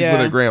busy, she's with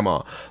her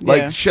grandma,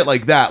 like shit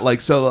like that,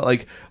 like, so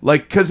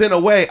like because in a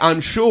way I'm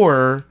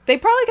sure they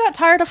probably got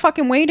tired of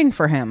fucking waiting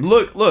for him.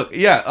 Look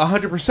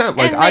 100%,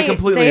 like, I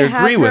completely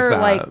agree with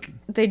that. Like,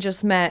 they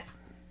just met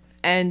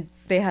and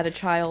they had a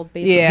child,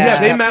 basically. Yeah,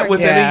 they met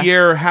within a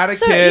year, had a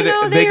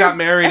kid, they got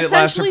married, it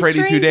lasted for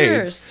 82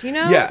 days.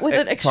 Strangers, with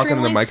an extremely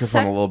talking to the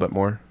microphone a little bit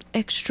more.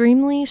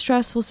 Extremely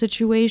stressful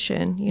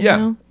situation. You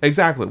know?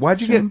 Exactly.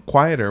 Why'd you get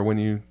quieter when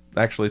you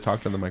actually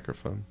talked on the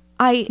microphone?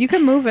 You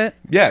can move it.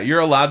 Yeah, you're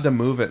allowed to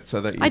move it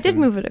so that you did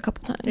move it a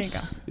couple times. There you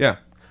go. Yeah.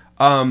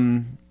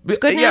 It's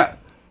good now?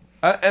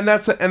 Yeah. And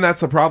that's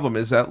the problem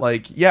is that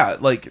like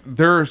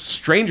they're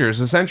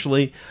strangers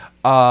essentially,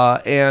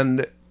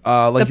 and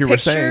like you were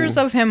saying, the pictures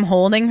of him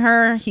holding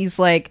her, he's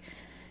like,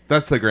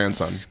 that's the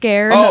grandson.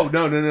 Scared. Oh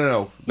no.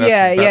 He's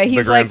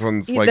the like,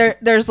 grandson's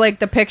there's like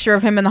the picture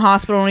of him in the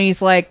hospital, and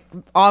he's like,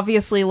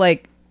 obviously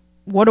like,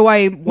 what am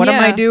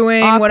I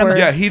doing? Awkward. What am I?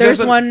 Yeah,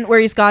 there's one where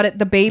he's got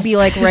the baby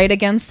like right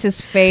against his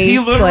face. He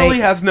literally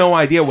like, has no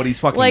idea what he's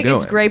fucking like doing.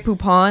 It's Grey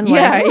Poupon.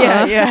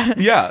 Yeah.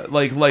 Yeah,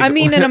 like I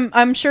mean, and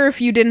I'm sure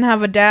if you didn't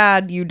have a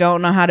dad, you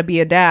don't know how to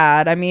be a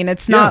dad. I mean,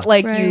 it's not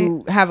like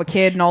you have a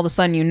kid and all of a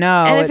sudden you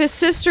know. And if his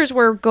sisters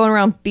were going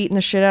around beating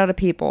the shit out of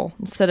people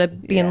instead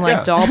of being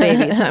like doll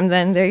babies,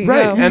 then there you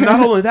go. And not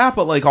only that,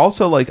 but like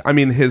also like, I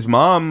mean, his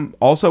mom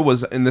also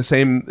was in the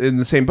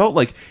same boat.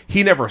 Like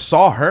he never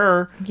saw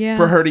her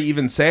for her to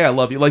even say I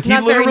love you. Like he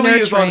Not very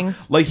literally is nurturing. on,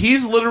 like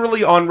he's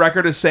literally on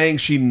record as saying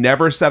she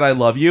never said I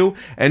love you,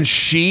 and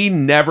she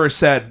never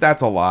said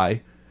that's a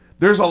lie.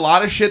 There's a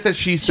lot of shit that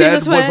she said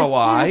was a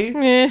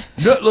lie.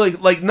 No,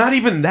 like not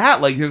even that.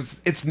 Like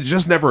it's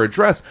just never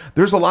addressed.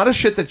 There's a lot of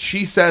shit that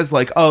she says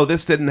like, oh,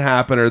 this didn't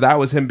happen, or that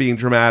was him being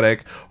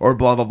dramatic, or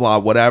blah blah blah,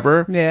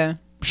 whatever. Yeah.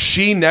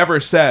 She never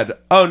said,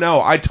 oh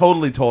no, I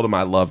totally told him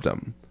I loved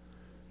him.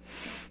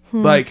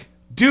 Like,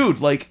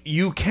 dude, like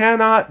you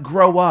cannot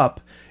grow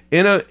up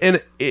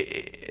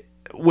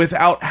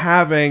without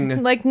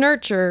having like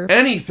nurture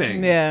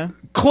anything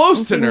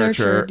close to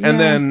nurture, and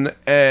then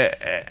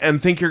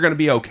and think you're going to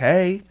be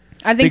okay.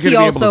 I think he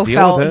also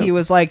felt he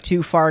was like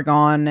too far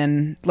gone,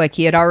 and like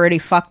he had already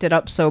fucked it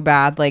up so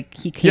bad, like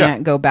he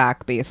can't go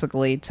back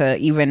basically to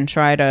even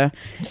try to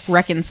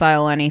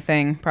reconcile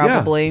anything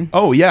probably. Yeah.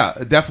 Oh yeah,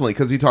 definitely,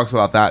 because he talks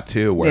about that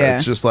too, where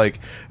it's just like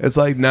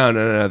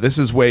no, this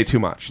is way too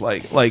much.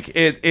 Like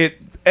it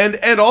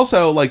and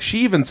also like she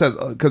even says,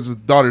 because his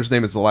daughter's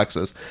name is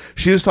Alexis,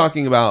 she was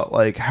talking about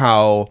like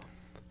how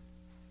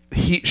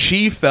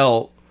she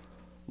felt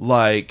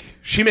like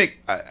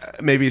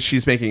maybe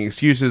she's making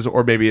excuses,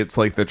 or maybe it's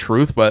like the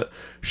truth, but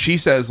she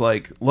says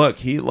like, look,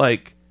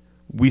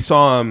 we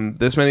saw him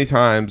this many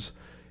times,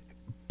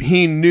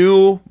 he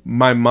knew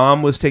my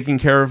mom was taking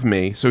care of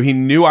me, so he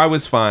knew I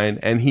was fine,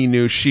 and he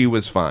knew she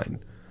was fine,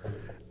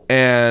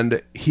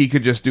 and he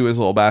could just do his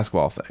little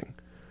basketball thing.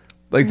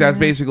 Like that's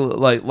basically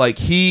like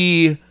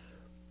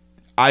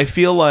I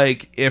feel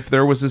like if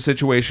there was a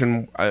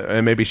situation,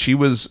 and maybe she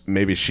was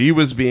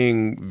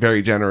being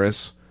very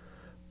generous,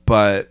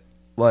 but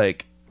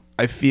like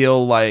I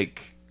feel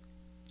like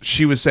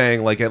she was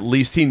saying like at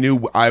least he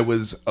knew I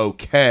was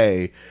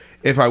okay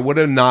if I would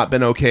have not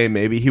been okay,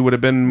 maybe he would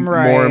have been more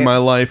Right. in my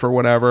life or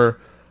whatever.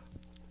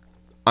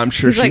 I'm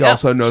sure He's she like,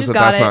 also "Oh, knows she's that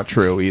got that's it." not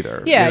true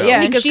either. Yeah, you know? yeah.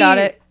 And Nika's she got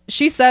it.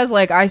 She says,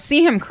 like, I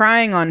see him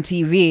crying on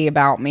TV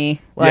about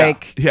me.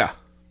 Like, yeah.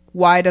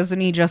 why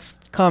doesn't he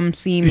just come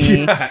see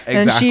me? Yeah,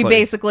 And she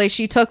exactly.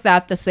 she took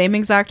that the same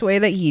exact way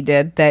that he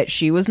did, that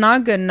she was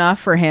not good enough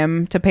for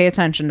him to pay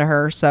attention to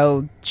her.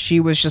 So she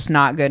was just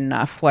not good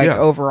enough, like, Yeah.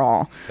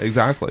 overall.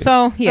 Exactly.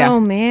 So, yeah. Oh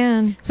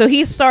man. So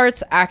he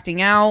starts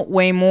acting out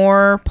way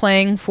more,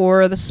 playing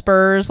for the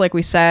Spurs, like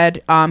we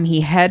said.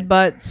 He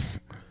headbutts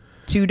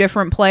 2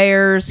 different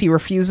players. He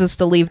refuses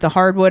to leave the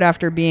hardwood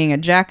after being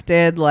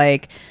ejected.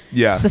 Like,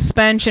 yeah.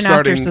 suspension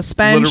after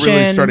suspension.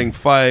 Literally starting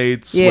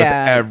fights with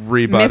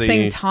everybody.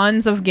 Missing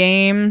tons of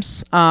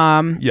games.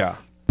 Yeah.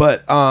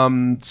 But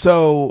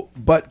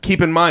but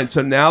keep in mind,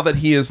 so now that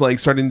he is like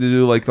starting to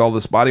do like all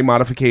this body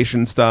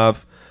modification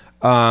stuff,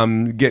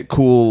 get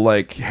cool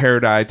like hair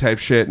dye type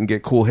shit and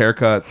get cool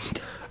haircuts,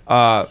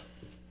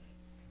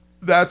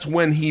 that's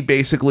when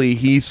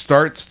he's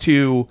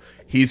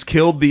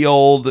killed the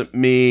old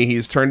me,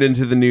 he's turned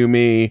into the new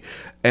me,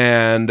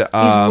 and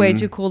He's way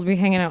too cool to be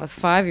hanging out with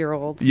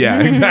 5-year-olds. yeah,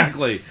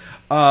 exactly.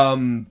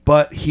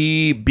 But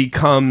he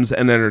becomes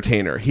an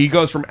entertainer. He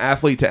goes from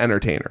athlete to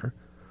entertainer.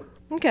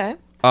 Okay.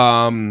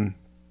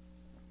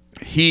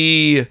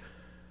 He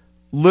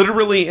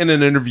literally, in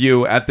an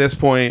interview at this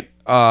point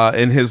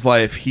in his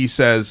life, he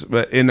says,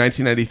 in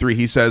 1993,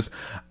 he says,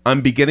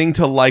 "I'm beginning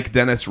to like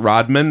Dennis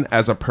Rodman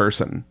as a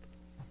person."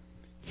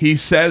 He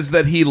says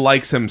that he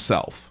likes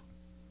himself.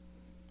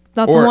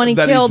 Not the one he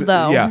that killed,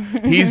 though. Yeah,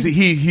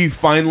 he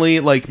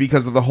finally, like,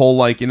 because of the whole,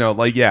 like, you know,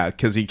 like, yeah,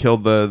 because he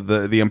killed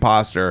the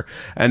imposter,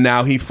 and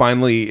now he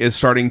finally is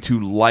starting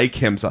to like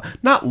himself,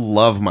 not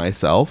love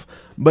myself,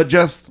 but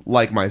just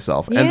like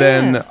myself. Yeah. And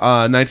then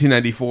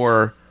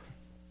 1994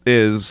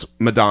 is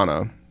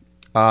Madonna.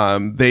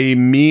 They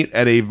meet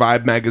at a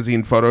Vibe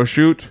magazine photo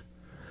shoot.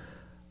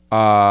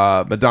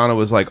 Madonna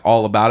was like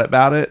all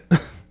about it.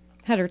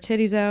 Had her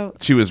titties out.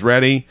 She was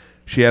ready.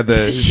 She had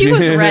the. She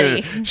was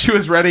ready. She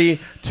was ready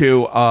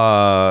to.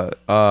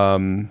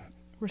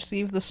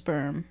 Receive the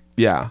sperm.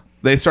 Yeah,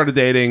 they started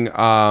dating.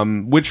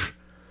 Which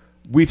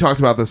we talked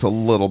about this a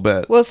little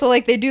bit. Well, so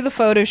like they do the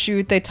photo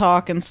shoot, they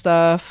talk and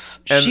stuff.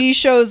 And she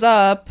shows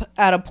up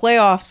at a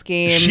playoffs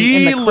game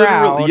She in the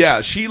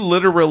crowd. she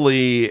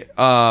literally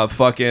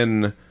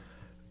fucking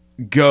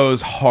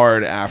goes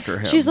hard after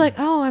him. She's like,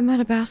 "Oh, I'm at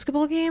a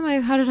basketball game.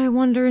 How did I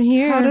wander in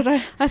here? How did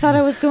I- I thought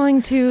I was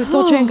going to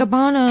Dolce and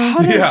Gabbana."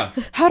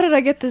 How did I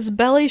get this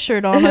belly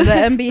shirt on at the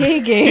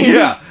NBA game?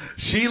 Yeah.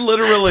 She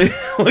literally,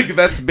 like,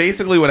 that's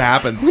basically what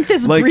happens. With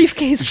this Like,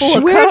 briefcase full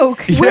of Where,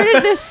 coke. where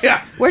did this?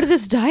 Yeah. Where did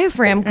this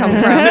diaphragm come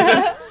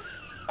from?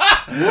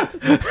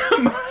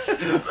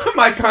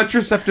 my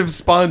contraceptive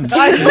sponge.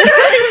 I literally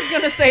was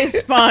gonna say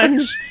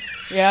sponge.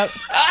 Yep.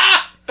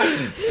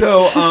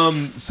 So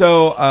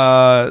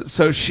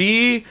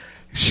she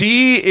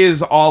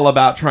is all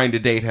about trying to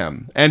date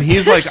him, and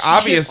he's like,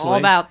 obviously all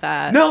about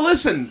that. No,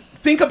 listen,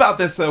 think about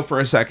this though for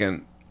a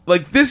second.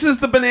 Like, this is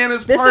the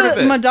bananas This part is of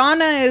it.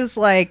 Madonna is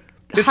like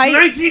It's height.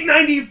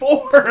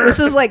 1994. This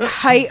is like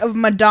height of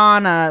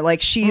Madonna.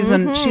 Like she's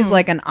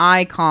like an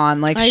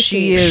icon. Like I she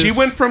see. is. She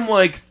went from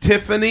like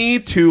Tiffany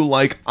to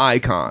like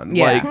icon.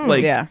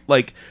 Yeah.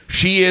 Like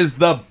she is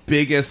the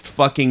biggest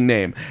fucking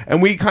name.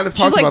 And we kind of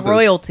She's talked like about this.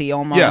 royalty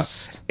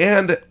almost. Yeah.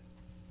 And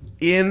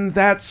in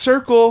that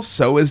circle,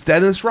 so is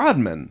Dennis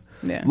Rodman.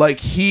 Yeah. Like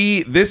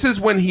this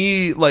is when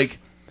he like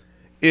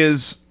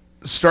is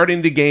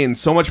starting to gain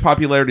so much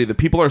popularity that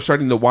people are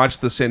starting to watch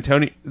the San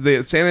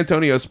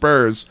Antonio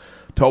Spurs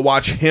to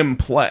watch him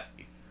play.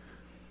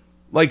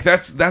 Like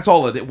that's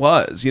all it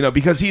was, you know,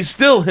 because he's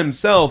still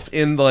himself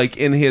in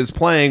his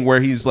playing, where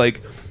he's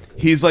like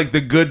the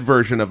good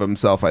version of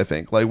himself, I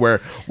think. Like where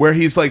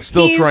he's like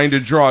still He's trying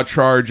to draw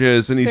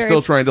charges, and he's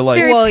still trying to like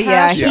very Well,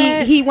 yeah,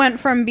 passionate. he went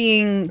from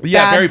being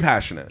very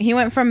passionate. He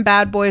went from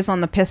bad boys on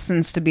the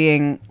Pistons to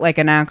being like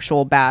an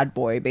actual bad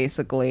boy,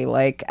 basically,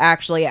 like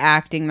actually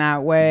acting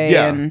that way.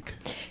 Yeah. And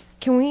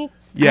Can we?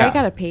 Yeah. I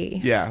gotta pee.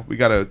 Yeah, we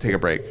got to take a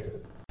break.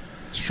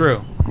 It's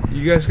true.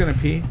 You guys gonna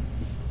pee?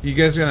 You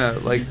guys gonna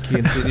like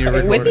continue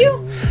recording? with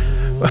you?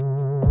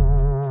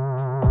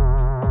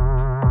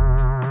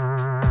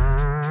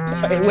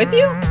 With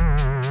you?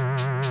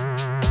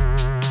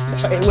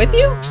 With you? With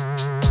you?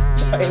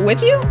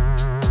 With you?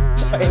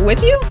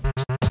 With you? With you?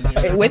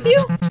 With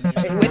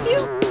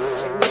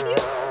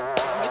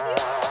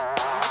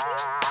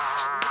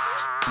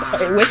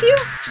you? With you?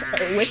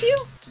 With you?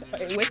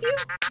 With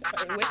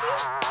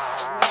you?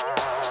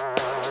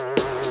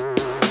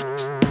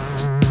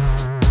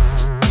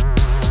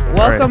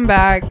 Welcome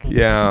back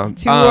Yeah.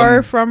 to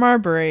our from our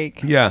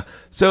break. Yeah.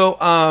 So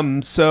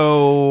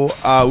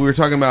we were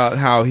talking about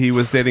how he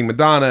was dating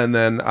Madonna, and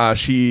then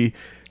she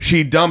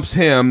dumps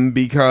him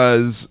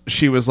because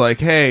she was like,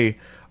 "Hey,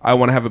 I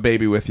want to have a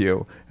baby with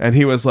you," and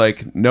he was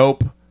like,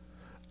 "Nope.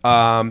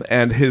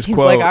 And his He's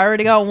quote, like, I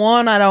already got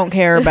one I don't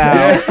care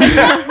about.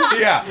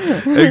 yeah,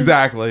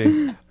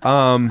 exactly.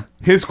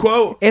 His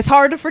quote, It's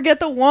hard to forget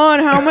the one.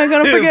 How am I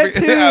going to forget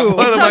two? Yeah,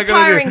 what It's am so I gonna do?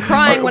 tiring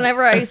crying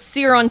whenever I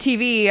see her on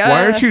TV.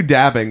 Why aren't you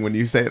dabbing when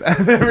you say that?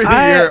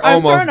 You're I'm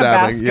almost throwing a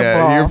dabbing.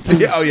 Yeah,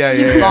 basketball. oh yeah,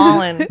 She's yeah.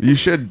 balling. You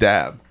should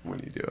dab when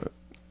you do it.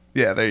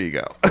 Yeah, there you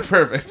go.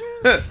 Perfect.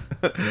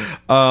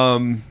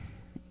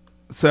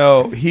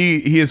 So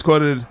he is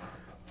quoted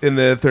in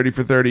the 30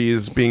 for 30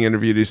 is being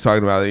interviewed. He's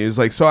talking about it. He was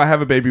like, so I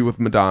have a baby with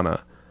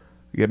Madonna.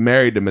 I get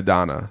married to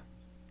Madonna.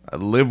 I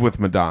live with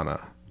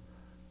Madonna.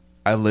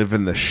 I live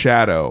in the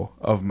shadow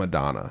of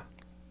Madonna.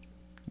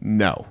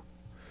 No.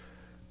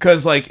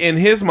 Because, like, in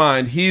his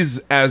mind, he's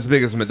as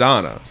big as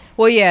Madonna.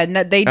 Well, yeah,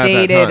 they that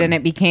dated, time. and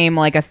it became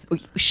like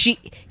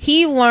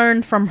he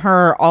learned from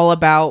her all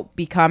about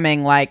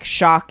becoming like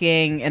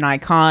shocking and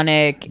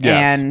iconic,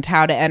 Yes. and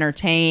how to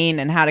entertain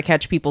and how to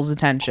catch people's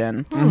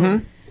attention.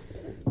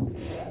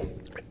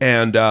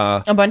 And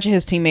A bunch of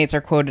his teammates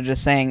are quoted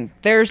as saying,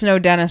 "There's no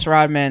Dennis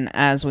Rodman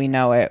as we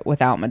know it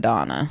without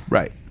Madonna."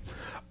 right.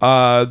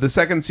 The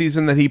second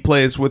season that he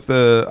plays with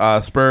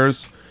the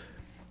Spurs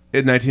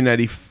in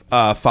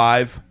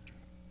 1995,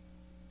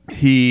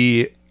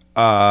 he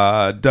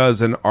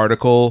does an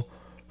article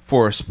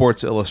for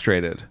Sports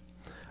Illustrated.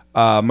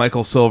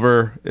 Michael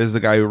Silver is the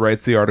guy who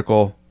writes the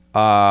article.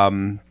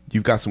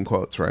 You've got some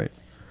quotes, right?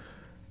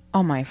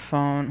 On my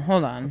phone.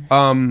 Hold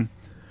on.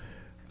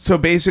 So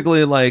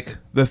basically, like,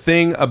 the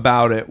thing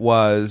about it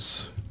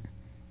was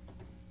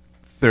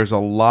there's a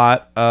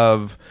lot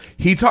of...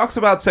 He talks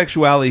about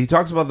sexuality. He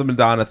talks about the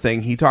Madonna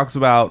thing. He talks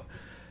about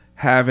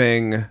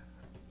having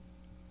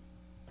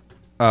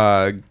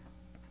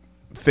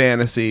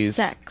fantasies.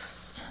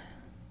 Sex.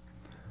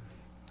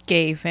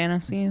 Gay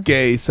fantasies.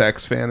 Gay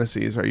sex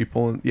fantasies. Are you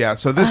pulling? Yeah,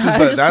 so this is I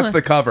the, just that's went-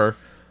 the cover.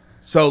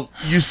 So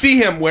you see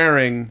him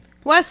wearing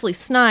Wesley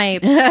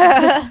Snipes.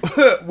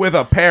 with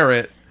a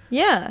parrot.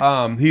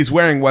 Yeah. He's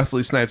wearing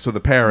Wesley Snipes with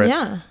a parrot.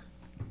 Yeah.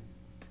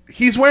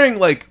 He's wearing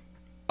like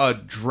a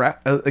dress.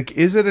 Like,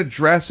 is it a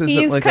dress? Is it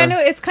He's like kind of.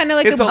 It's kind of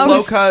like It's a a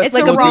low cut. It's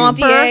like a a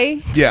romper.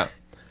 bustier, Yeah.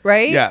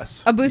 right?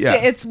 Yes. A bustier. Yeah.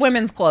 It's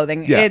women's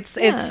clothing. Yeah. It's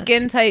Yeah.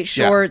 skin tight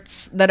Yeah.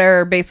 shorts that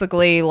are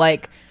basically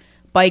like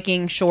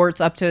biking shorts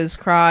up to his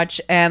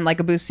crotch, and like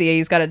a bustier.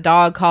 He's got a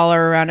dog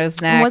collar around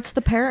his neck. What's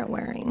the parrot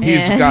wearing?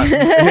 He's got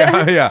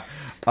yeah.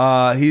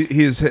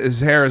 His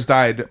hair is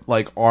dyed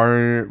like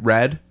orange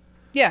red.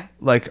 Yeah.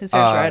 Like His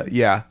hair's red.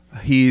 yeah.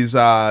 He's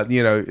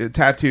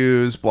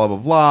tattoos, blah blah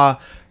blah,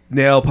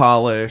 nail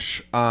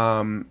polish.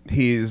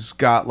 He's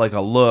got like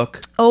a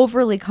look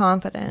Overly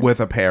confident. with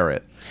a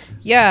parrot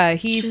Yeah.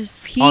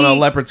 Just- He on a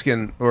leopard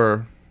skin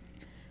or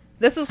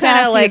This is kind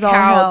of Sassy like as all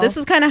how hell. this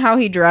is kind of how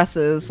he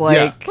dresses.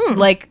 Like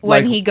like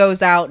when Like- he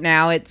goes out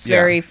now, it's Yeah.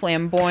 very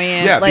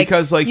flamboyant. Yeah, like,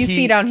 because, like, you he-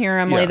 see down here,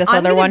 Emily, yeah. this I'm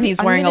other gonna one, be- he's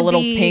I'm wearing a gonna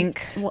little be-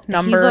 pink well,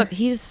 number.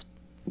 He's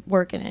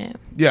working it.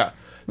 yeah.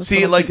 See,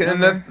 little like, pink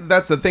and number.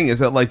 that's the thing is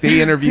that like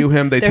they interview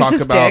him, they There's talk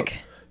his about dick,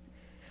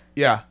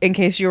 yeah. in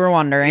case you were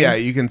wondering. Yeah,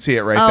 you can see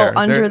it right Oh, there.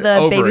 under They're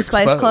the Baby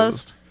Spice overexposed.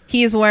 clothes?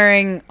 He's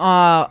wearing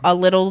a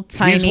little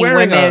tiny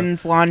wearing a-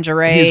 women's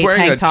lingerie He's wearing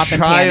tank a top and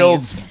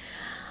child's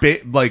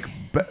panties. bed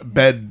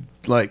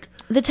like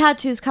The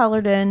tattoo's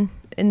colored in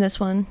this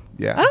one.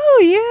 yeah.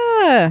 Oh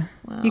yeah,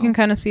 you can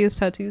kind of see his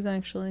tattoos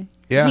actually.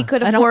 Yeah. He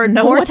could I don't afford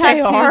know more what they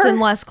tattoos are. and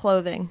less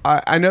clothing.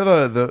 I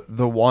know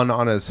the one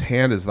on his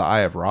hand is the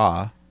Eye of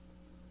Ra.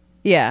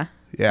 Yeah,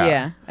 Yeah.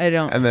 yeah. I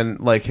don't. And then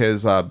like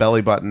his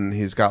belly button,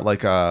 he's got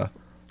like a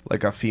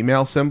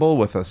female symbol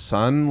with a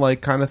sun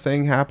like kind of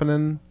thing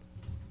happening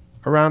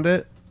around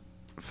it.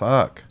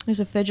 Fuck. There's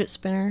a fidget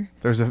spinner.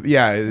 He's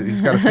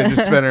got a fidget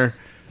spinner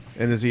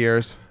in his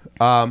ears.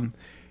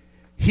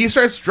 He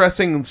starts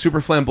dressing super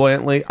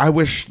flamboyantly. I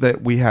wish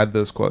that we had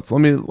those quotes.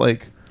 Let me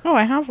like Oh,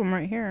 I have them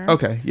right here.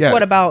 okay, yeah.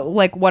 What about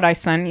like what I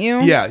sent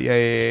you? Yeah.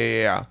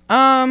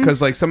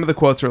 Because like some of the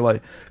quotes are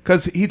like,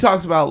 because he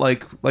talks about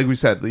like we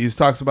said, he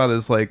talks about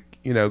his like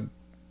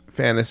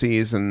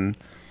fantasies and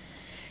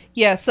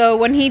Yeah, so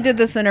when he did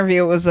this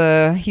interview, it was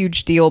a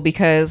huge deal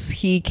because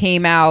he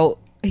came out.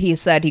 He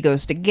said he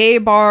goes to gay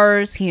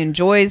bars. He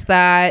enjoys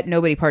that.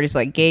 Nobody parties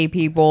like gay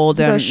people.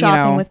 Go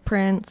shopping with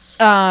Prince.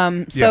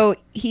 So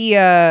he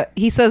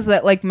says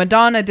that like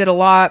Madonna did a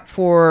lot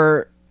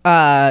for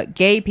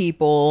gay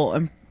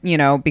people,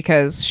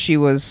 because she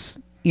was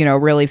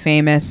really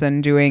famous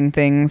and doing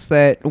things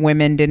that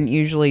women didn't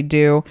usually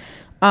do.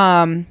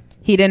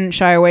 He didn't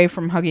shy away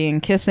from hugging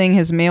and kissing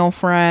his male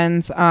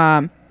friends.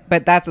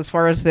 But that's as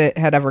far as it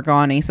had ever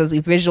gone. He says he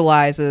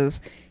visualizes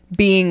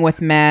being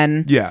with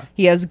men. Yeah.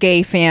 He has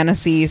gay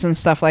fantasies and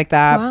stuff like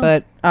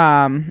that.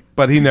 Wow.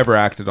 but he never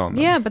acted on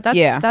them. yeah, but that's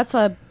Yeah. that's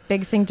a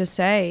big thing to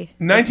say.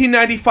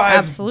 1995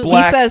 Absolutely.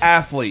 black He says-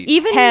 athlete.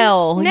 Even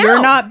Hell, now,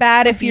 you're not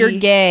bad if you're be-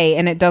 gay,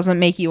 and it doesn't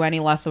make you any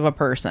less of a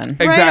person.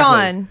 Right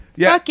on.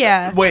 Fuck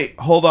yeah. Wait,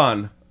 hold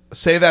on.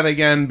 Say that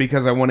again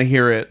because I want to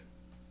hear it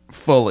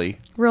fully.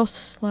 Real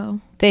slow.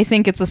 They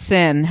think it's a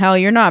sin. Hell,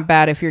 you're not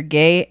bad if you're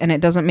gay, and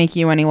it doesn't make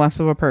you any less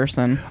of a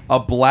person. A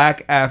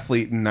black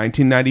athlete in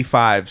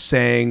 1995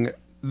 saying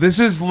this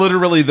is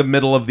literally the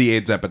middle of the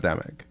AIDS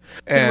epidemic.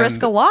 Could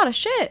risk a lot of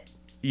shit.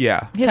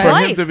 Yeah. His For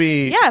life. him to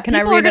be... Yeah, Can I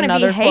people are read going to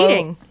be another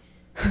hating.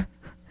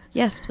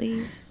 Yes,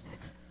 please.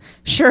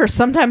 Sure,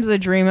 sometimes I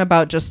dream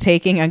about just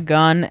taking a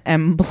gun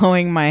and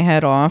blowing my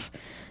head off.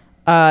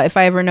 If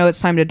I ever know it's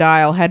time to die,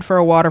 I'll head for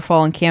a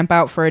waterfall and camp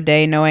out for a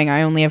day knowing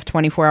I only have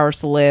 24 hours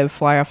to live,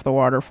 fly off the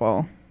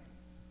waterfall.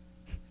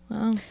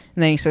 Wow. And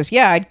then he says,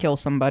 yeah, I'd kill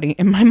somebody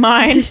in my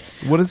mind.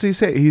 What does he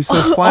say? He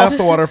says, fly off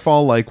the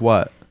waterfall like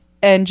what?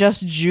 And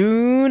just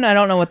June, I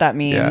don't know what that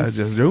means. Yeah,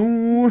 just...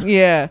 Ooh.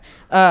 Yeah.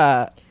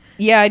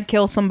 Yeah, I'd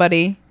kill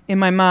somebody in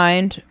my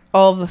mind.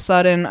 All of a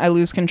sudden, I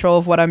lose control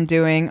of what I'm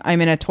doing. I'm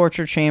in a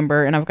torture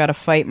chamber, and I've got to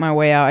fight my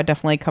way out. I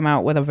definitely come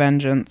out with a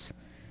vengeance.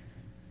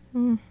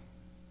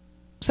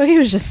 So he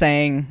was just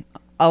saying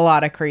a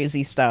lot of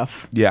crazy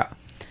stuff. Yeah.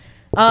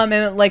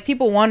 And like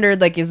people wondered,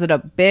 like, is it a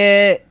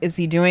bit? Is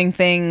he doing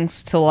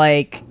things to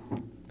like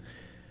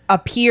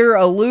appear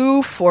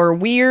aloof or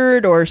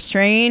weird or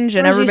strange?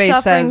 And Or is he everybody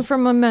suffering says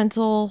from a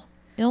mental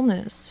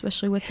illness,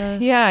 especially with the...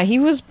 yeah, he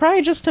was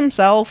probably just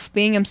himself,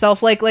 being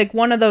himself. Like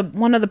one of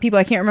the people,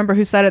 I can't remember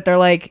who said it. They're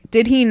like,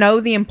 did he know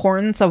the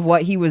importance of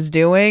what he was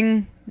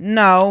doing?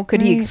 No.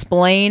 Could he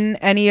explain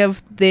any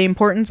of the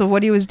importance of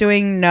what he was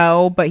doing?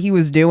 No, but he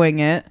was doing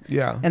it.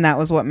 Yeah. And that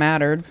was what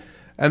mattered.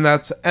 And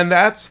that's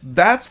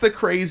the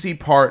crazy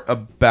part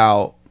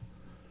about,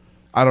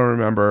 I don't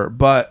remember,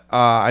 but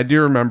I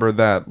do remember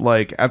that,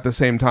 like, at the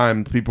same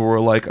time people were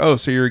like, oh,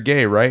 so you're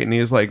gay, right? And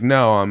he's like,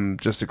 no, I'm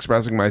just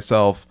expressing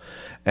myself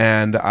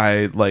and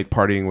I like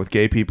partying with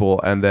gay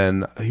people. And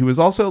then he was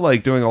also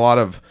like doing a lot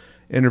of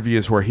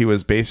interviews where he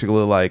was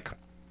basically like,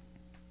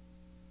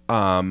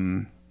 I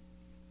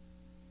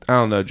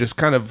don't know, just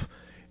kind of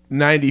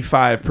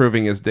 95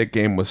 proving his dick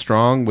game was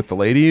strong with the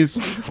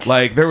ladies.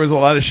 Like there was a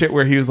lot of shit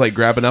where he was like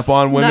grabbing up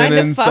on women 9 to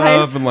and 5.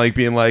 stuff and like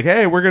being like,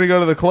 hey, we're gonna go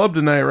to the club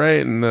tonight,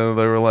 right? And then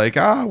they were like,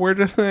 we're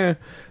just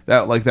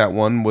that, like, that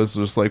one was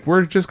just like,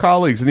 we're just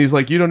colleagues. And he's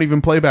like, you don't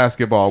even play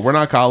basketball, we're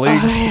not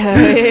colleagues.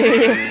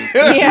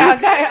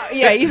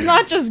 Yeah, he's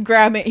not just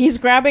grabbing, he's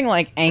grabbing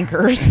like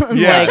anchors. And,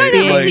 Yeah, like, I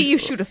never like- see you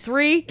shoot a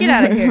 3. Get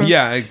out of here.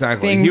 Yeah,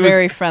 exactly. being He was-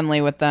 very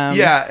friendly with them.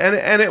 yeah,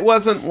 and it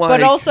wasn't like,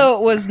 But also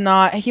it was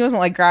not, he wasn't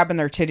like grabbing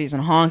their titties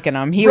and honking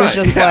them. He was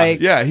Right, just yeah, like,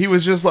 yeah, he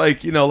was just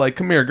like, you know, like,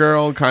 come here,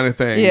 girl, kind of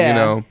thing. Yeah. You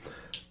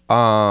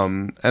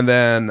know. And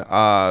then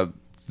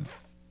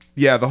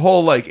yeah, the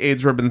whole like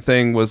AIDS ribbon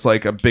thing was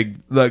like a big,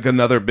 like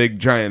another big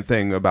giant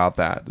thing about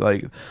that.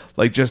 Like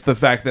just the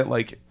fact that,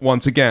 like,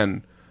 once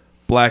again,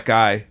 black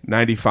guy,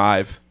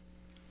 95,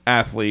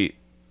 athlete,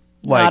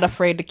 like, not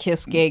afraid to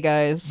kiss gay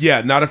guys.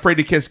 yeah, not afraid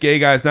to kiss gay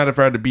guys, not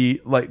afraid to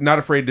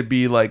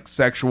be like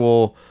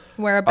sexual,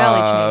 Wear a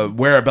belly chain.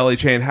 wear a belly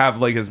chain, have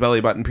like his belly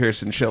button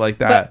pierced and shit like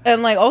that. But,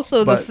 and like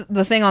also But-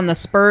 the thing on the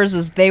Spurs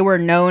is they were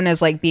known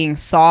as like being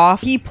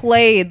soft. He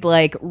played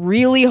like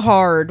really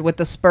hard with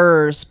the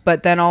Spurs,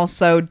 but then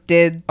also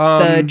did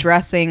the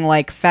dressing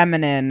like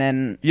feminine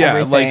and Yeah,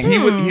 everything. like he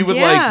would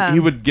yeah. like he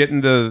would get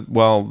into,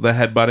 well, the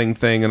headbutting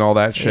thing and all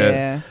that shit.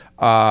 Yeah.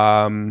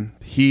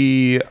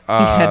 He he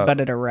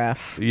headbutted a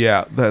ref.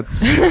 yeah,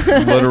 that's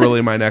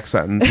literally my next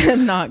sentence.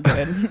 Not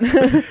good.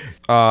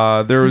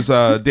 There was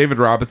David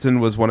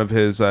Robinson was one of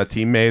his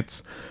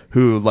teammates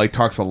who like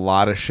talks a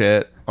lot of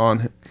shit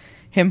on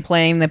Him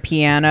playing the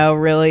piano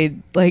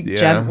really like Yeah.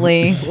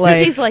 gently.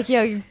 Like He's like,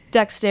 yo, your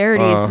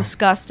dexterity is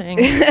disgusting.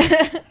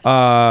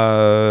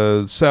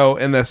 so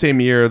in the same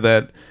year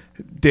that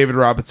David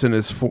Robinson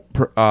is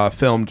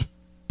filmed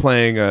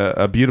playing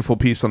a beautiful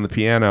piece on the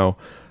piano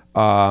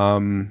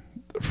from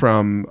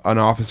An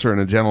Officer and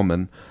a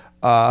Gentleman,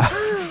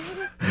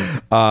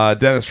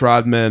 Dennis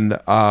Rodman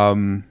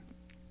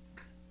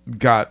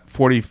got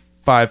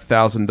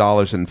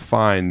 $45,000 in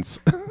fines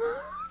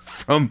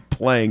from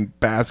playing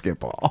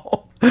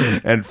basketball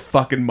and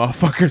fucking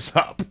motherfuckers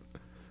up.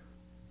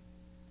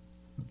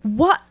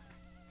 What?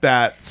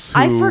 That's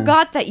I who-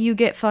 forgot that you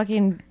get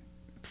fucking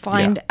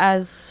fined Yeah.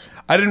 as...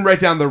 I didn't write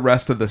down the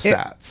rest of the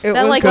stats. it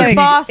That, was like, the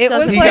boss it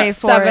was doesn't like pay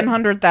for it.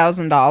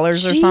 $700,000 or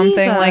something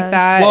like Jesus.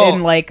 that. Well-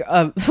 in like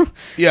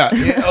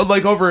Yeah,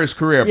 like over his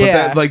career, but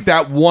Yeah.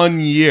 that 1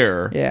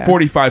 year, Yeah.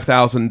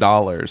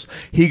 $45,000.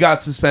 He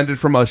got suspended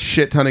from a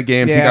shit ton of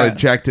games. He Yeah. got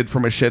ejected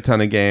from a shit ton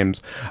of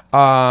games.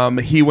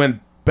 He went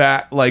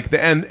back, like,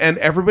 and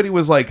everybody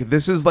was like,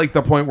 this is like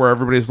the point where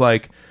everybody's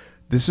like,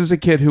 this is a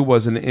kid who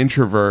was an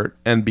introvert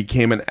and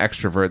became an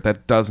extrovert.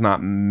 That does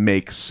not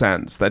make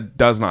sense. That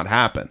does not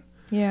happen.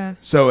 Yeah.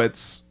 So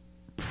it's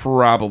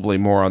probably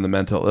more on the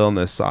mental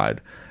illness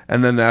side.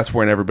 And then that's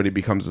when everybody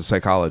becomes a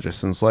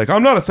psychologist. And it's like,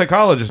 I'm not a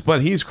psychologist,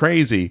 but he's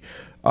crazy.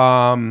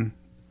 And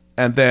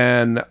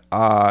then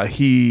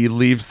he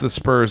leaves the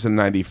Spurs in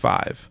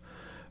 95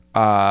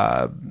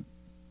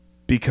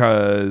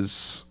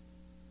 because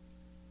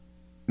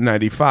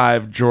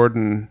 95,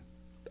 Jordan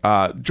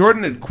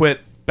had quit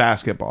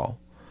basketball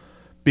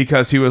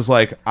because he was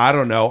like, I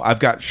don't know, I've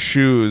got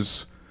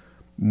shoes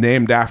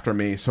named after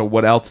me, so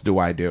what else do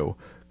I do?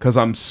 Because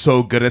I'm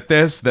so good at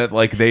this that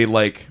like they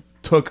like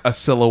took a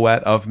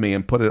silhouette of me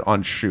and put it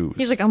on shoes.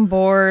 He's like, I'm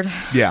bored.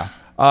 Yeah.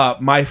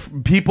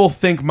 People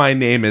think my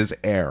name is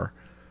Air.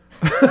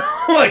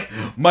 Like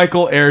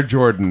Michael Air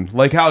Jordan.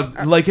 Like how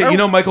like you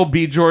know Michael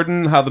B.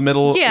 Jordan, how the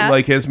middle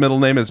like his middle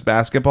name is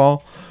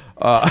basketball.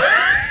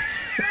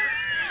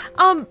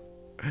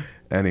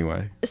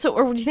 Anyway. So,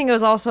 or do you think it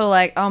was also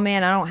like, oh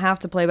man, I don't have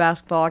to play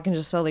basketball. I can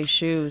just sell these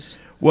shoes.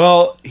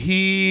 Well,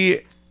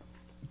 he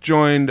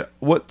joined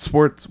what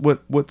sports?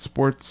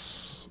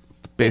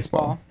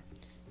 Baseball.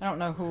 I don't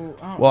know who.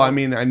 Well, I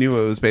mean, I knew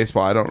it was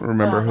baseball. I don't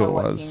remember who it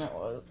what was. team it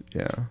was.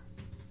 Yeah.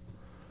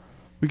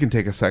 We can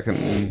take a second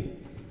and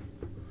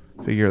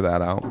figure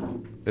that out.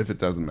 If it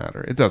doesn't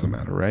matter. It doesn't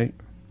matter, right?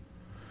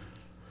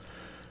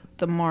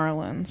 The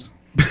Marlins.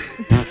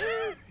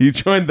 He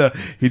joined the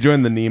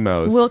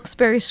Nemos.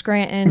 Wilkes-Barre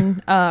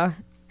Scranton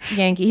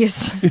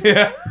Yankees.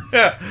 Yeah.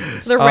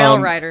 The Rail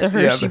Riders.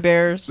 The Hershey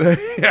Bears.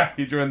 Yeah,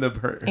 he joined the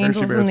Hershey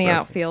Angels Bears in the first.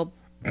 outfield.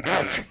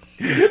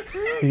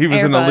 He was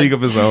in a Airbud. league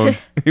of his own.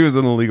 He was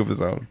in a league of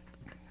his own.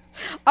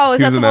 Oh, is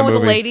He that was the in one with the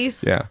movie.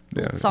 ladies? Yeah.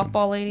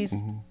 Softball ladies?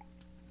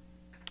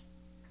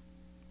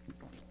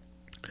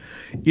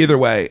 Either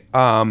way,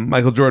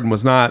 Michael Jordan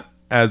was not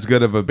as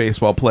good of a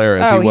baseball player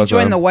as Oh, he he was.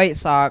 joined the White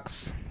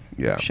Sox.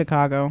 Yeah.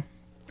 Chicago.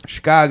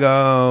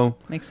 Chicago.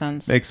 Makes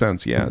sense. Makes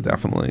sense, yeah,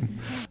 definitely.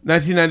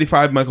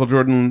 1995, Michael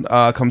Jordan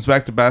comes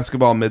back to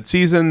basketball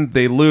mid-season.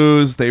 They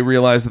lose. They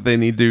realize that they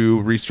need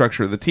to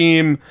restructure the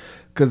team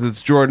because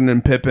it's Jordan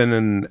and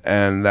Pippen,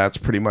 and that's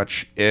pretty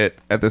much it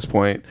at this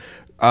point.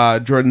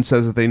 Jordan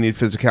says that they need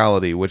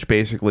physicality, which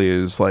basically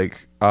is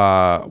like,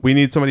 we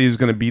need somebody who's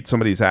going to beat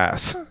somebody's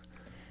ass.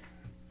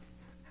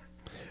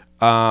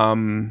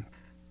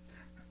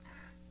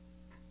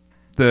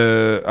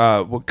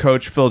 The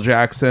coach Phil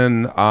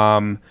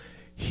Jackson,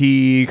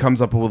 he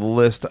comes up with a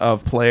list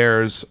of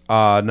players.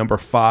 Number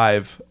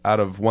 5 out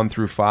of 1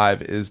 through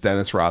 5 is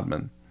Dennis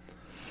Rodman.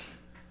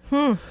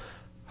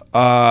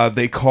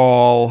 They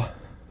call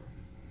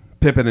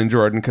Pippen and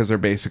Jordan because they're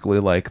basically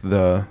like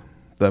the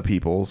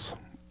peoples,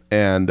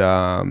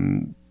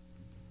 and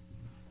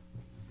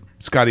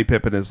Scottie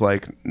Pippen is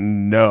like,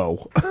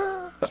 no,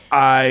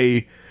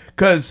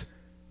 because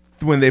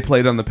when they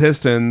played on the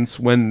Pistons,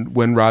 when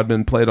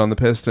Rodman played on the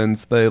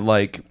Pistons, they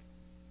like,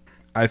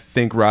 I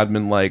think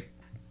Rodman like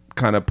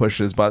kind of pushed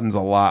his buttons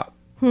a lot,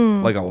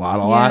 like a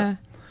lot,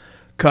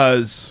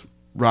 because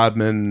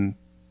Rodman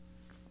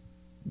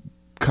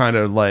kind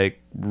of like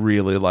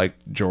really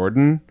liked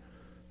Jordan,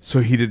 so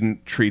he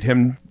didn't treat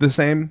him the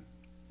same.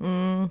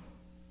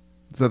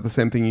 Is that the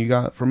same thing you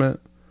got from it?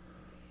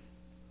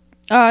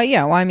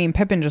 Yeah, well, I mean,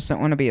 Pippen just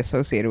didn't want to be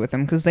associated with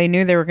him because they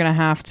knew they were going to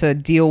have to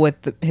deal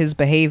with his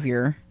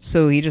behavior.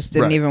 So he just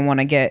didn't Right. even want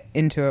to get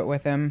into it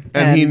with him.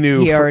 And he knew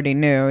He already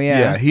knew,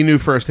 Yeah, he knew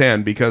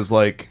firsthand because,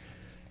 like,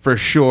 for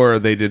sure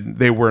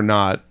they were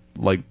not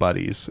like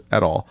buddies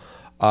at all.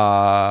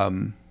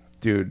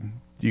 Dude,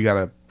 you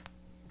gotta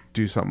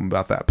do something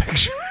about that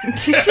picture.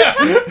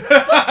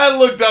 I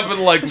looked up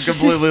and like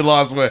completely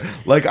lost my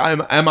like.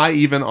 Am I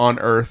even on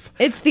Earth?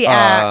 It's the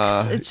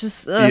axe. It's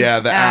just The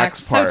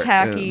axe part. So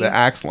tacky. The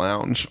axe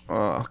lounge.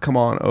 Come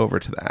on over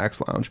to the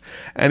axe lounge.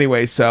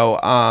 Anyway, so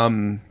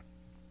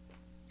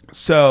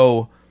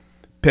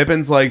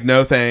Pippen's like,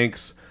 no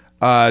thanks.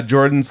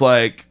 Jordan's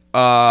like,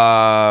 what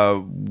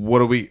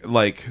are we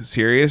like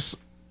serious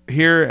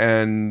here?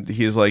 And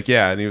he's like,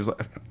 yeah. And he was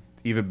like,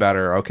 even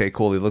better. Okay,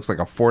 cool. He looks like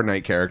a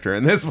Fortnite character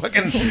in this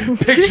fucking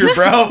picture,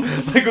 bro.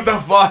 Like, what the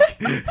fuck?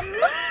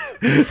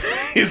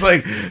 He's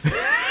like,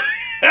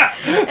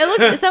 It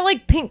looks. Is that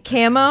like pink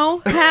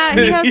camo hat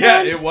he has yeah,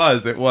 on? it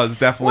was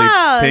definitely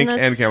Wow, pink and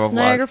that's camouflage.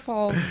 Niagara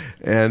Falls.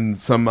 And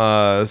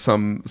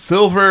some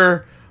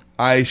silver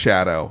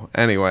eyeshadow.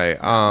 Anyway,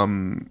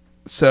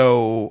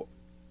 so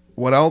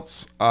what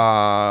else?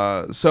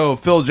 So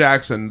Phil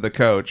Jackson, the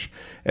coach,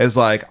 is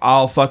like,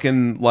 I'll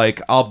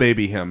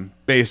baby him,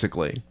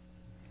 basically.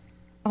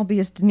 I'll be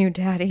his new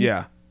daddy.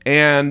 Yeah.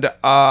 And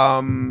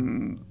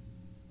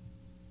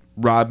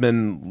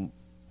Rodman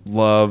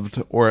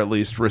loved, or at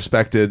least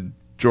respected,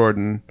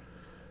 Jordan.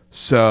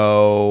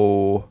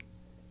 So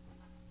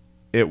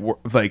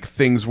like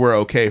things were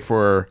okay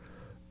for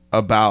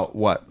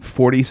about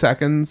 40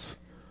 seconds?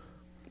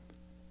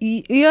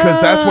 Yeah.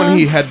 Because that's when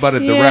he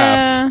headbutted the ref.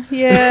 Yeah.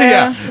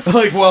 Yeah.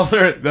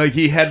 Like,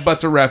 he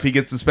headbutts a ref. He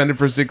gets suspended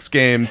for 6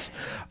 games.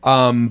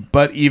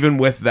 But even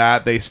with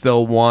that, they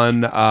still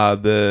won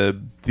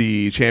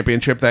the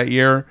championship that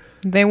year.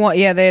 They won.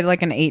 Yeah, they had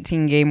like an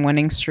 18-game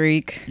winning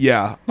streak.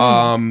 Yeah.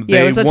 Yeah,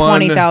 They it was a won-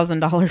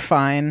 $20,000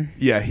 fine.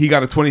 Yeah, he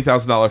got a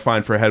 $20,000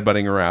 fine for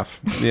headbutting a ref.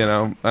 You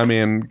know, I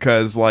mean,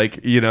 because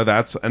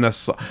that's an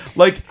assault.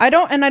 Like, I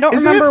don't Isn't it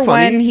remember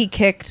funny? when he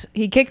kicked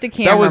a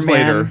cameraman. That was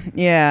later.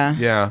 Yeah.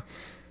 yeah,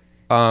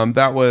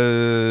 that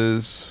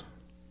was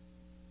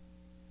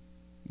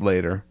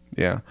later.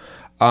 Yeah.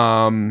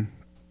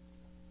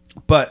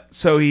 But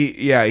so he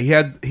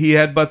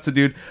headbutts a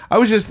dude. I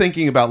was just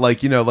thinking about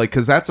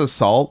because that's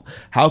assault.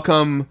 How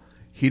come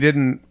he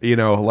didn't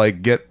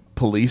get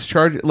police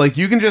charge? Like,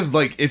 you can just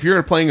if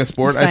you're playing a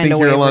sport, I Signed think a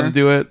you're allowed waiver. to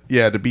do it.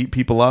 Yeah, to beat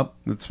people up,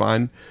 that's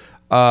fine.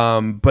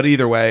 But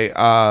either way,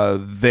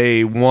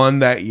 they won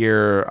that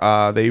year.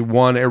 They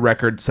won a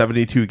record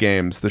 72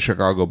 games, the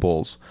Chicago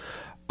Bulls.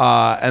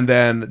 And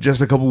then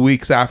just a couple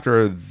weeks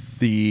after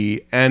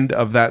the end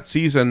of that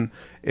season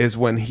is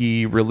when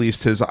he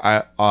released his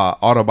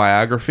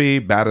autobiography,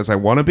 Bad As I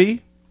Wanna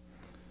Be.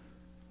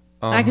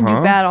 I can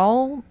do bad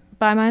all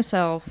by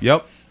myself.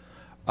 Yep.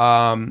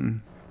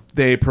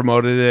 They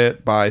promoted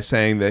it by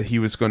saying that he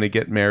was going to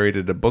get married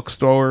at a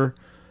bookstore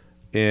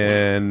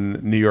in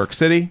New York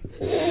City.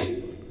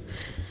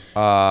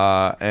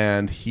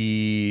 And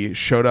he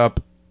showed up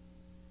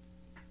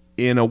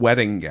in a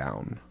wedding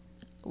gown.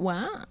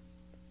 Wow.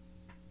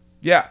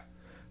 Yeah.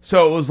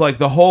 So it was like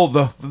the whole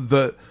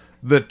the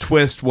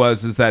twist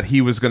is that he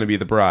was going to be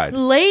the bride.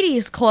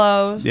 Ladies'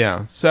 clothes.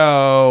 Yeah.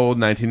 So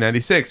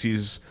 1996,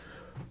 he's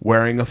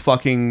wearing a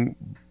fucking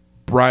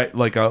bright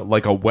like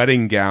a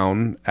wedding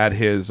gown at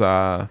his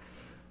yeah,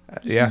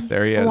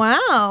 there he is.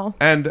 Wow.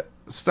 And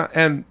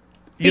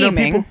you know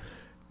Beaming. people,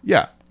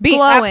 yeah.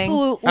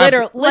 Glowing.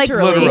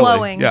 Literally,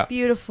 glowing. yeah.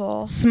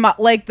 Beautiful.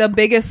 Like the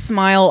biggest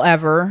smile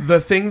ever. The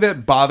thing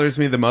that bothers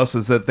me the most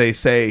is that they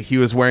say he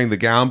was wearing the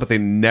gown, but they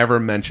never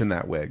mention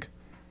that wig.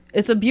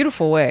 It's a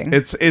beautiful wig.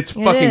 It's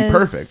fucking is.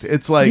 perfect.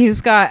 It's like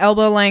He's got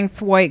elbow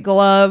length white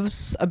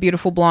gloves, a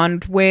beautiful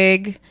blonde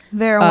wig,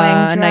 Vera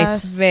Wang a dress.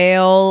 nice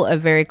veil, a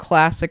very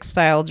classic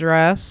style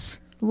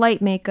dress,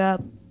 Light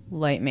makeup.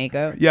 light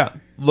makeup, yeah,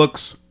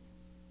 looks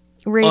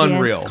Radiant.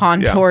 unreal.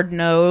 contoured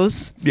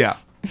nose. Yeah,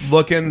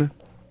 looking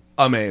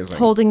amazing.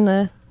 Holding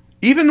the...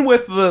 Even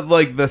with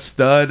the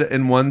stud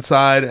in one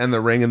side and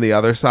the ring in the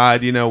other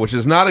side, you know, which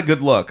is not a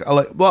good look.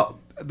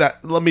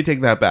 Let me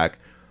take that back.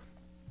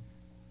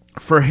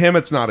 For him,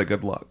 it's not a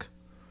good look.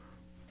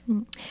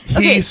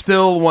 Okay. He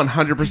still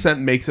 100%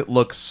 makes it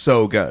look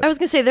so good. I was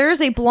going to say, there is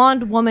a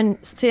blonde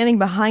woman standing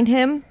behind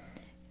him,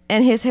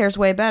 and his hair's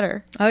way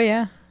better. Oh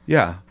yeah,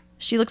 Yeah.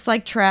 She looks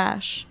like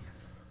trash.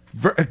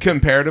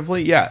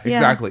 Comparatively, yeah, Yeah.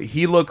 exactly.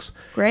 He looks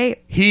Great.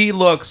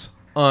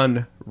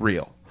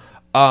 unreal.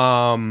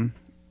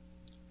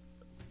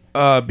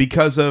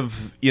 Because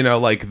of, you know,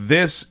 like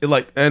this,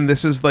 like, and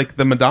this is like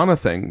the Madonna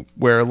thing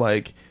where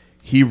like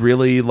he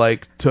really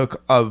like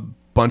took a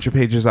bunch of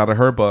pages out of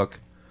her book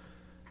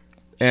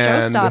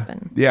and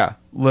Show-stopping. yeah,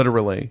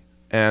 literally,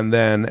 and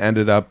then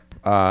ended up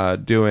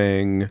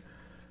doing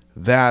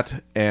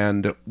that,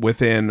 and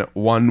within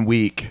 1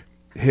 week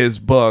his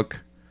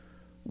book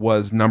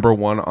was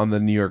 #1 on the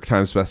New York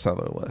Times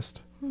bestseller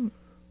list,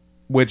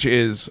 which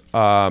is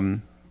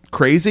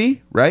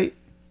crazy, right?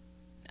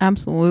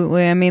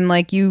 absolutely. I mean,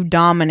 like you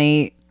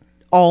dominate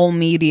all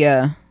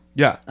media.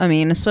 Yeah. I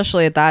mean,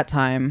 especially at that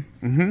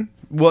time.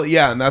 Well,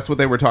 yeah, and that's what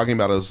they were talking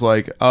about. It was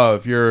like, oh,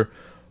 if you're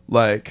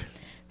like,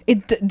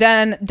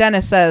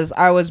 Dennis says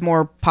I was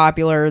more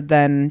popular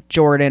than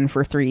Jordan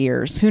for 3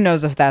 years. Who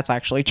knows if that's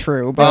actually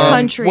true? But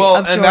Country well,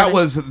 of and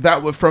Jordan.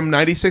 that was from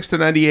 96 to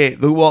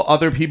 98. Well,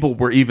 other people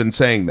were even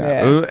saying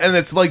that, Yeah. and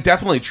it's like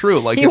definitely true.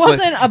 Like he it's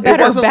wasn't like, a it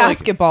better wasn't, like,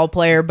 basketball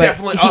player, but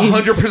definitely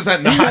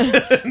 100%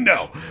 not.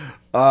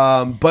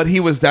 No, but he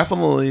was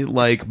definitely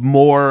like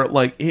more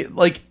like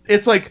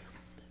it's like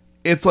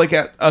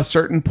at a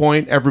certain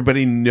point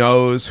everybody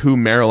knows who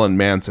Marilyn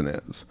Manson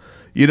is.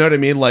 You know what I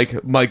mean?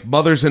 Like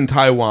mothers in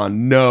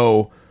Taiwan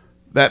know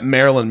that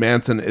Marilyn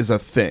Manson is a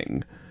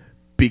thing.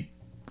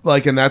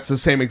 And that's the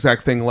same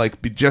exact thing.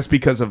 Like just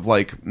because of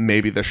like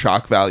maybe the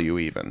shock value,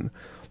 even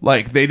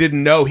like they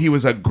didn't know he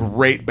was a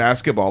great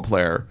basketball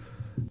player.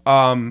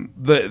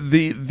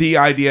 The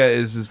idea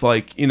is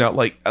like, you know,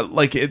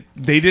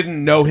 they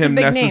didn't know It's a him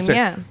big name, necessarily.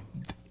 yeah.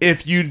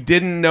 If you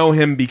didn't know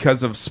him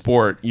because of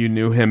sport, you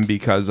knew him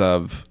because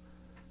of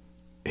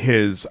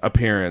his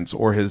appearance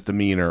or his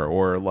demeanor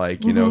or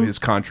like, you know, his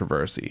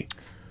controversy.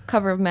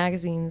 Cover of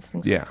magazines,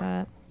 things Yeah. like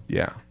that.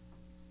 Yeah.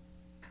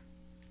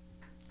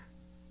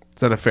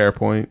 Is that a fair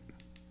point?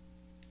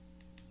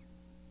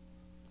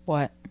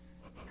 what?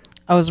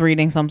 I was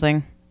reading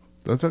something.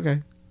 That's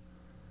okay.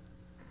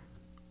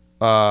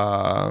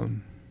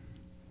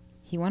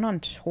 He went on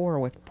tour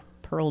with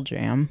Pearl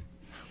Jam.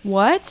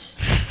 What?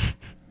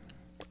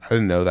 I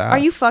didn't know that. Are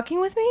you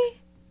fucking with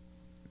me?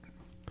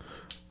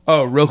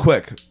 Oh, real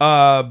quick.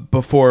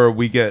 Before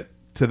we get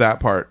to that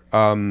part,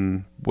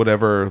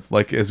 whatever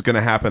like is going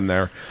to happen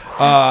there,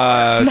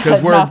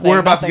 because we're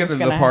about to get Nothing's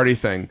into the gonna party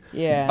thing.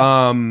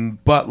 Yeah.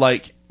 But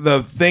like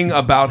the thing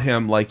about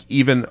him, like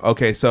even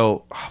okay,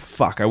 so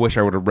fuck. I wish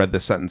I would have read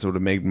this sentence. It would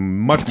have made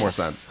much more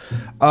sense.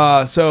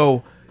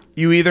 So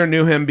you either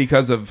knew him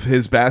because of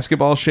his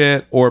basketball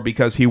shit, or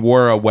because he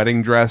wore a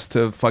wedding dress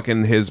to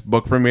fucking his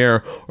book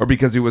premiere, or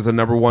because he was a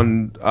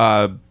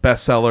 #1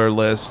 bestseller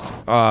list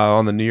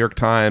on the New York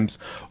Times,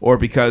 or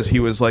because he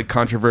was like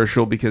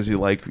controversial because he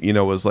like, you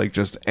know, was like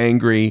just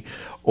angry,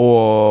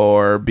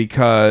 or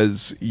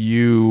because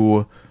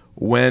you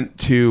went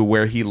to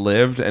where he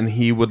lived and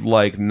he would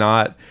like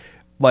not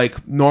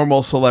like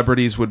normal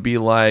celebrities would be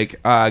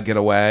like, get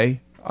away,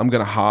 I'm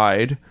gonna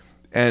hide.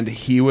 And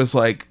he was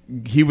like,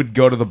 he would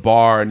go to the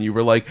bar and you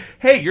were like,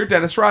 hey, you're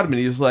Dennis Rodman.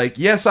 He was like,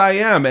 yes, I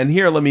am. And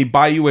here, let me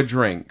buy you a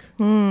drink.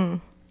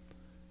 He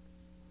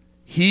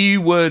he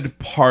would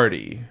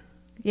party.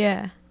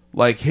 Yeah.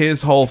 Like,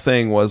 his whole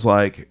thing was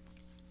like,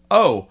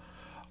 oh,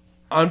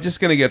 I'm just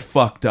going to get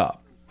fucked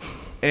up.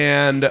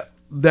 And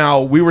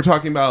now we were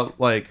talking about,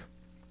 like,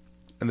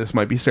 and this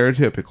might be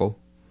stereotypical,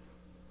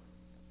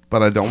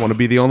 but I don't want to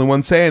be the only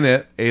one saying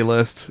it,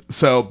 A-list.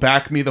 So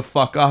back me the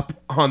fuck up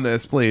on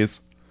this,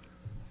 please.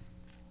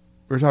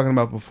 We were talking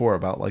about before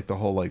about, like, the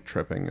whole, like,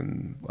 tripping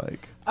and,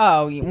 like...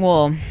 Oh,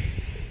 well,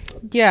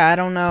 yeah, I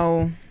don't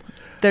know.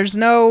 There's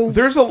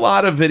a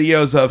lot of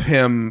videos of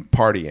him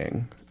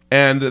partying,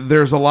 and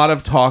there's a lot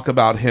of talk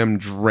about him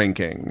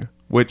drinking,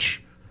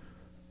 which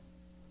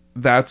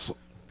that's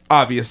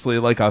obviously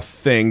like a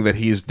thing that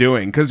he's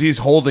doing because he's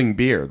holding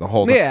beer the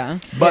whole time. Yeah,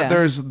 But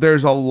yeah.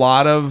 there's a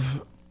lot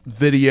of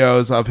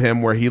videos of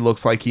him where he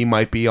looks like he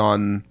might be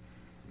on...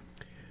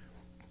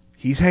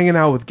 He's hanging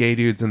out with gay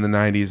dudes in the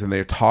 90s, and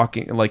they're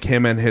talking, like,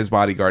 him and his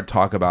bodyguard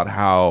talk about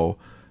how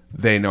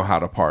they know how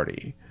to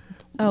party.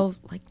 Oh,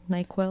 like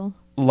NyQuil.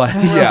 Like,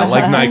 yeah,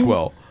 like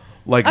NyQuil.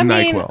 Like I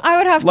NyQuil. mean, I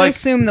would have to Like,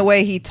 assume the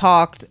way he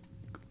talked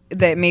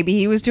that maybe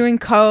he was doing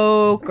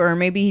coke or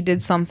maybe he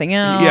did something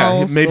else.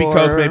 yeah, maybe or-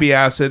 coke, maybe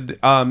acid.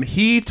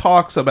 He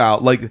talks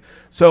about, like,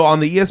 so on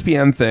the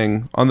ESPN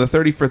thing, on the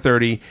 30 for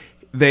 30,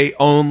 they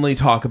only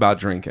talk about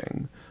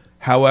drinking.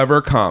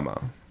 However,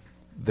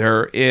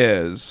 there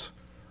is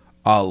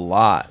a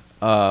lot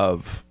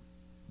of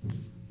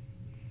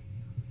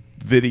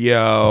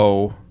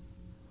video.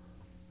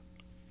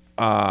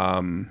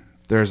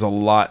 There's a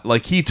lot,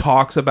 like, he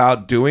talks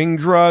about doing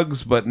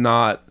drugs, but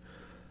that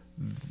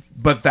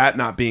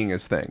not being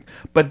his thing.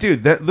 But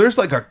dude, there's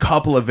like a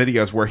couple of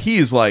videos where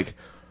he's like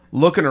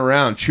looking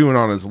around, chewing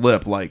on his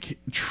lip, like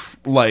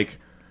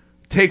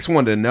takes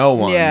one to know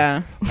one.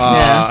 Yeah.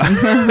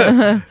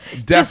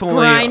 Just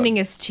Definitely grinding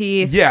his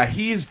teeth. Yeah,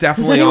 he's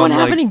definitely. Does anyone on,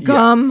 have like, any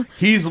gum? Yeah,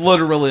 he's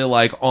literally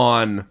like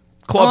on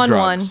club On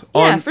drugs.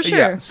 one. Yeah, for sure.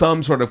 Yeah,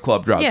 some sort of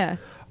club drug. Yeah.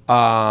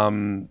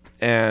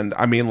 And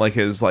I mean, like,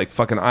 his like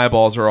fucking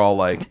eyeballs are all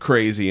like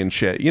crazy and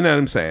shit. You know what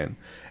I'm saying?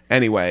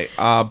 Anyway,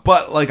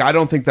 but like, I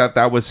don't think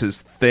that was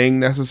his thing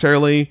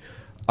necessarily.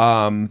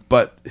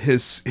 But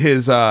his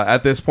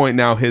at this point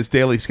now, his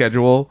daily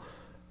schedule.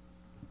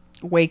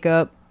 Wake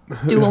up.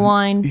 Do a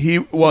line. He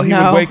No.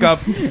 would wake up.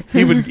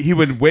 He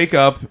would wake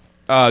up,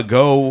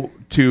 go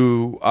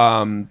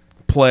to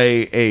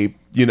play a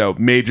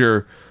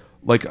major,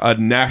 like, a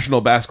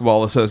National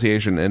Basketball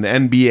Association, an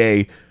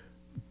NBA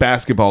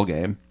basketball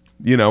game.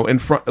 In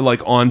front, like,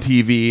 on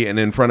TV and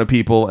in front of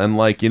people, and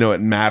like,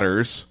 it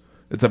matters.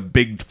 It's a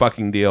big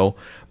fucking deal.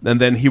 And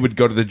then he would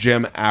go to the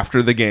gym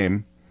after the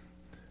game.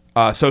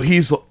 So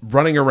he's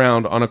running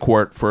around on a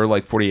court for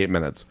like 48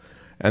 minutes,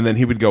 and then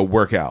he would go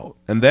work out,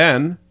 and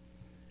then.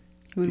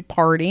 He would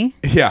party.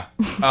 Yeah.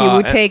 He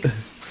would take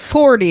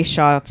 40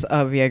 shots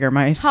of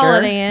Jägermeister.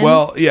 Holiday Inn.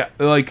 Well, yeah,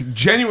 like,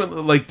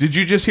 genuinely, like, did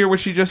you just hear what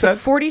she just said?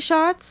 40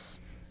 shots?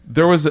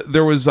 There were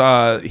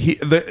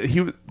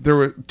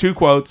two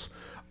quotes.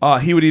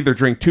 He would either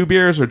drink 2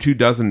 beers or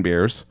 24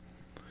 beers.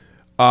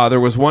 There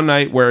was one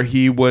night where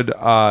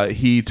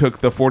he took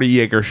the 40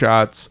 Jaeger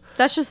shots.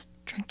 That's just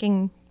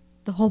drinking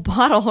the whole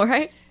bottle,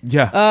 right?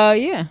 Yeah.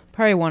 Yeah,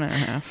 probably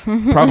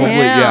 1.5. Probably,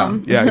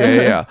 Damn.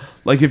 yeah.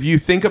 Like, if you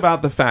think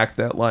about the fact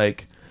that,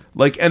 like,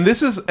 and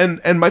this is,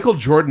 and Michael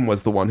Jordan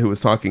was the one who was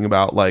talking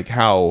about, like,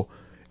 how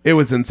it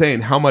was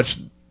insane how much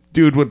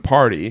dude would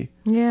party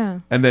Yeah.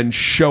 and then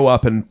show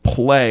up and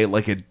play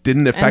like it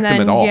didn't affect And then,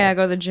 him at all. yeah,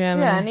 go to the gym.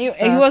 Yeah, and he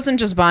stuff. wasn't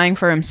just buying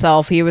for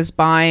himself. He was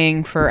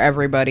buying for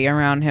everybody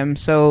around him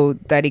so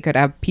that he could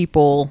have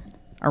people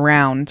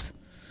around,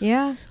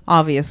 Yeah.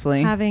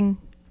 obviously. Having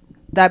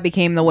That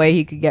became the way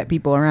he could get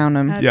people around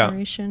him.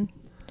 admiration.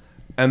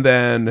 And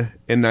then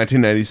in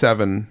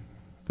 1997,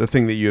 the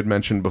thing that you had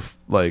mentioned,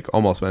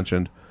 almost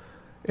mentioned,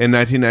 in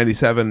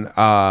 1997,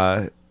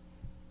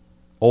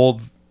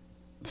 old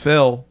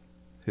Phil,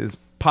 his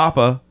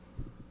papa,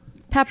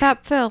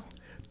 Pap Phil.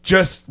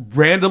 just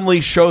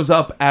randomly shows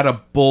up at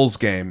a Bulls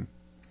game.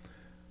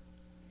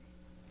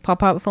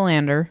 Pop-Up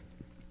Philander.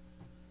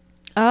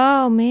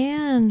 Oh,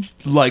 man.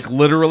 Like,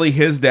 literally,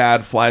 his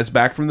dad flies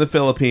back from the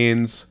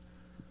Philippines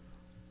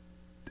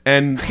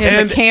and He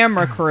has a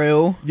camera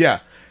crew. yeah,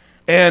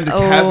 and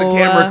has a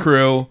camera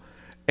crew,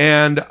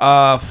 and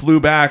flew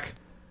back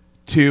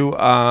to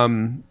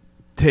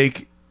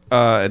take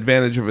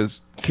advantage of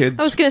his kids.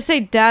 I was going to say,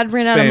 Dad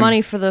ran out Fame. of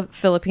money for the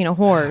Filipino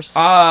horse.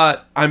 I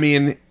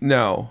mean,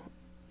 no.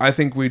 I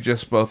think we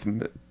just both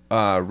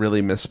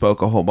really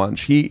misspoke a whole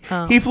bunch. He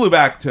flew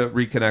back to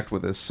reconnect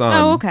with his son.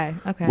 Oh, okay.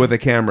 With a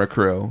camera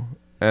crew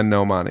and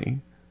no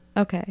money.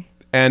 Okay.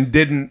 And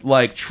didn't,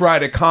 like, try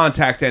to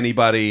contact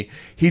anybody.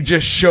 He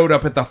just showed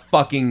up at the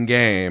fucking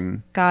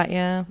game. Got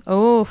ya.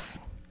 Oof.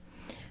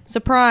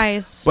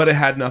 Surprise. But it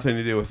had nothing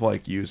to do with,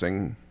 like,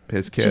 using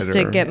his kid Just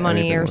to or get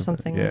money anything or like that.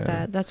 something Yeah. like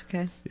that. That's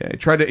okay.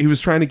 Yeah, he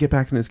was trying to get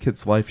back in his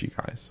kid's life, you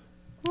guys.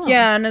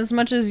 Yeah, and as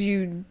much as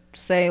you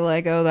say,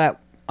 like,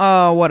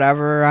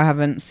 whatever, I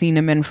haven't seen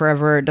him in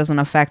forever, it doesn't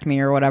affect me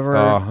or whatever.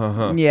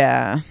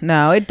 Yeah.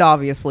 No, it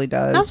obviously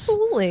does.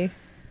 Absolutely.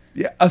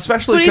 Yeah, That's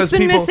especially what he's because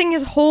been people... missing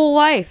his whole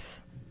life.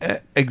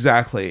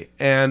 Exactly.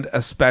 And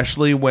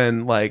especially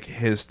when like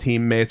his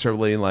teammates are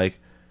really like,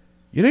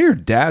 you know, your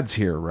dad's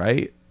here,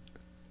 right?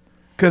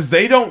 Because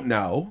they don't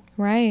know.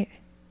 Right.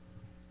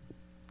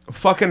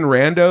 Fucking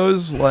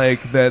randos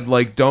like that,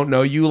 like don't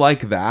know you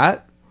like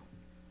that.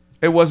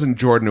 It wasn't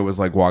Jordan who was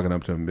like walking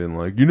up to him and being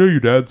like, you know, your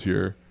dad's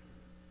here.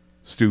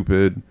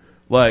 Stupid.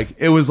 Like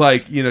it was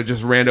like, you know,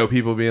 just rando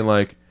people being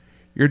like,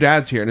 your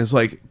dad's here. And it's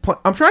like,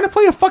 I'm trying to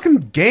play a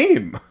fucking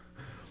game.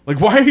 Like,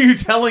 why are you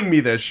telling me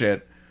this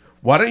shit?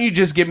 Why don't you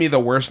just give me the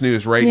worst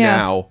news right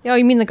now? Oh,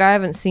 you mean the guy I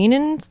haven't seen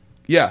in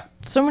Yeah.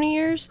 so many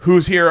years?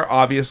 Who's here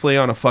obviously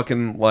on a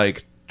fucking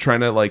like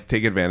trying to like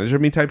take advantage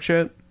of me type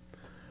shit.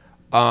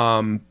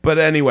 But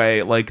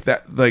anyway, like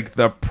that, like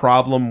the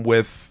problem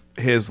with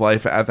his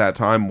life at that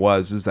time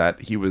is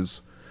that he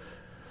was,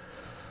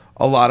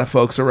 a lot of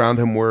folks around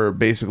him were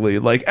basically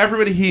like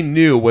everybody he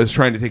knew was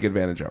trying to take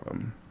advantage of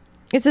him.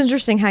 It's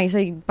interesting how you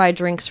say you buy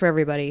drinks for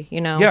everybody,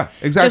 you know? Yeah,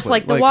 exactly. Just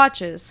like the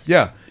watches.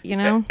 Yeah. You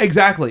know?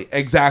 Exactly.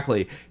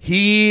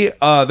 He,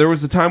 there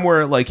was a time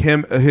where like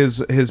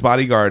his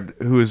bodyguard,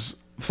 who is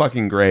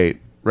fucking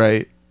great,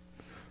 right?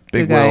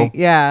 Big Good guy. Will.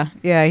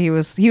 Yeah. He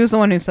was the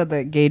one who said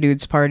that gay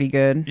dudes party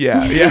good.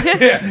 Yeah.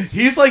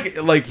 He's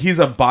he's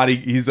a body.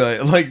 He's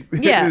a like.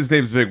 Yeah. His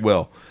name's Big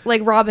Will,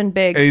 Like Robin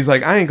Big. and he's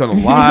like, I ain't gonna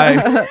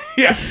lie.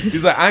 Yeah.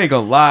 He's like, I ain't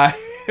gonna lie.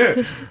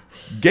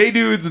 Gay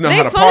dudes know They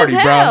how to fun party,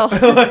 as hell.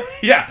 bro.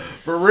 Yeah,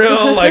 for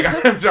real. Like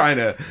I'm trying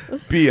to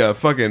be a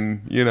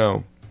fucking, you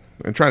know,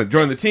 I'm trying to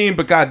join the team,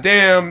 but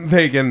goddamn,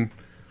 they can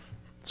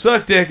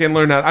suck dick and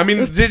learn how. I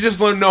mean, they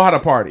just know how to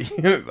party.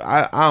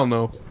 I don't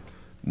know.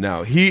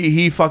 No,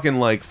 he fucking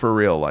like for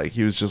real. Like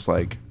he was just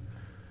like,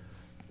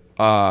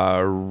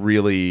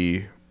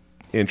 really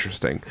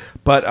interesting.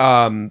 But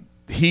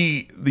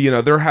he, you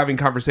know, they're having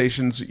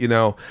conversations. You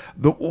know,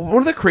 one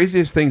of the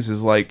craziest things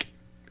is like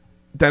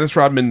Dennis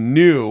Rodman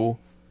knew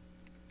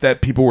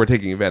that people were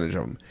taking advantage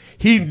of him.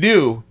 He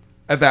knew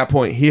at that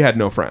point he had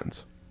no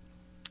friends,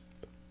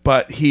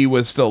 but he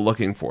was still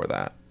looking for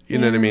that. You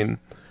know what I mean?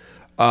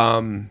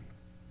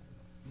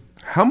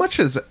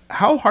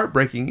 How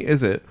heartbreaking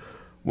is it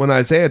when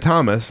Isaiah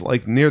Thomas,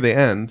 like near the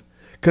end,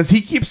 because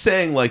he keeps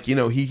saying like, you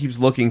know, he keeps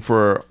looking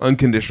for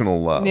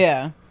unconditional love.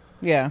 Yeah.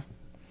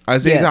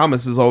 Isaiah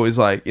Thomas is always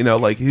like, you know,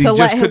 like he To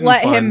just couldn't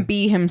let find- him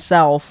be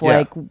himself, Yeah.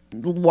 like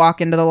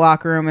walk into the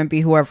locker room and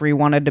be whoever he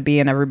wanted to be,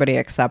 and everybody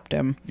accept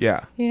him.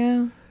 Yeah.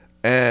 Yeah.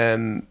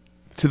 And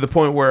to the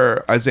point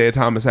where Isaiah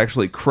Thomas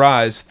actually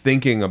cries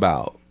thinking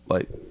about,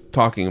 like,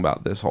 talking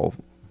about this whole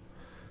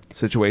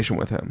situation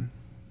with him.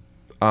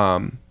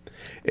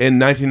 In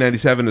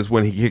 1997 is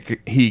when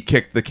he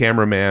kicked the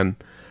cameraman.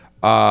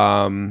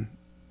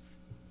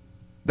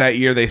 That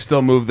year they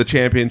still moved the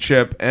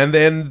championship, and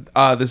then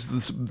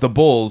the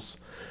Bulls,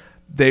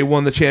 they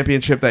won the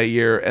championship that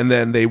year, and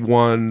then they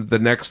won the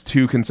next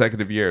 2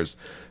 consecutive years.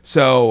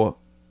 So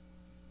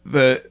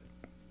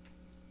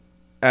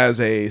as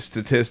a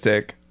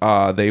statistic,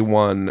 they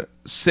won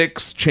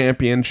 6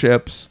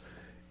 championships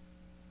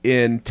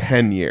in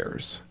 10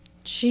 years.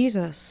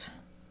 Jesus.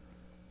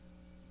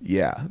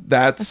 Yeah,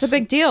 that's a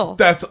big deal.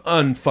 That's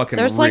unfucking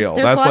There's real.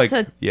 there's That's lots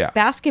like, of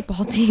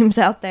basketball teams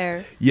out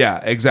there. Yeah,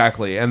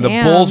 exactly. And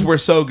Damn. the Bulls were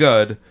so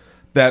good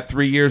that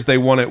 3 years they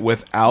won it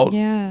without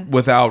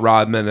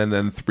Rodman, and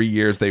then 3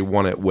 years they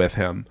won it with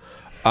him.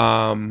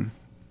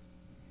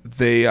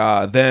 They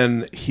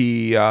then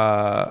he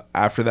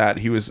after that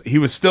he was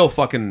still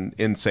fucking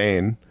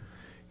insane.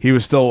 He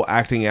was still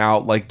acting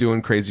out, like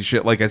doing crazy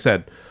shit. Like I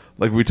said,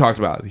 like we talked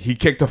about, he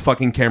kicked a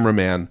fucking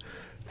cameraman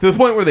to the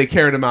point where they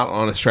carried him out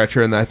on a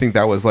stretcher, and I think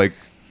that was like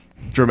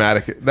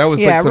dramatic. That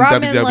was like some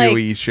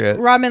WWE shit.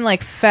 Rodman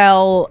like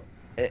fell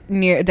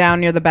down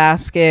near the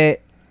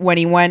basket when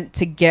he went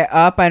to get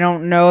up. I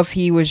don't know if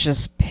he was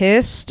just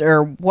pissed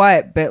or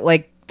what, but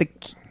like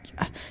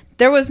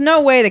there was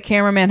no way the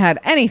cameraman had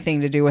anything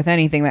to do with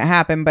anything that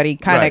happened, but he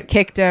kind of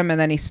kicked him, and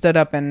then he stood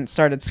up and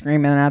started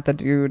screaming at the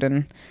dude.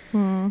 And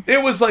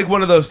it was like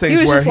one of those things He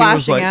was where just he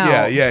was lashing like,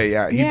 out.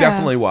 yeah. He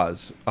definitely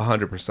was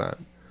 100%.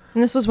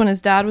 And this is when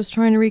his dad was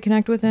trying to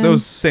reconnect with him. That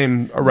was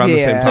around the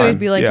same time. So he'd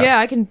be like, yeah,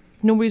 I can,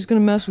 nobody's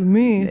going to mess with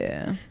me.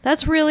 Yeah.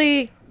 That's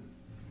really,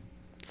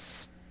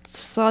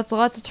 so it's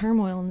lots of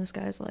turmoil in this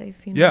guy's life.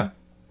 You know? Yeah,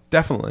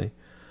 definitely.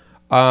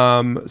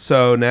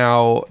 So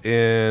now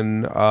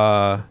in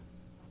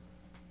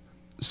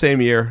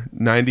same year,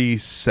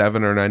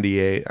 97 or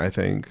 98, I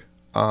think.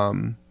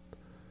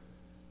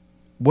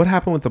 What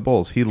happened with the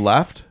Bulls? He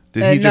left?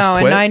 Did he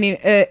just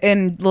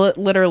quit?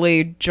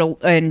 Literally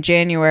in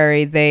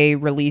January they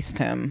released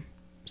him,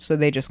 so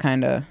they just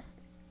kind of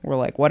were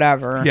like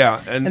whatever.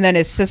 Yeah, and then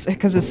his sister,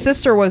 because his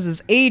sister was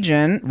his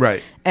agent,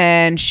 right?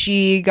 And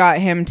she got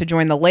him to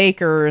join the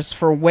Lakers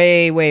for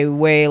way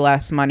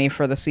less money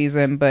for the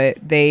season, but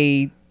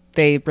they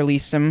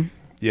released him.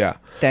 Yeah.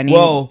 Then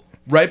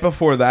right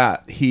before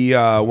that, he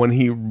when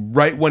he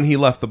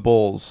left the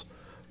Bulls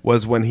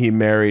was when he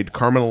married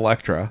Carmen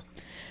Electra.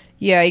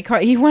 Yeah,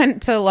 he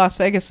went to Las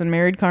Vegas and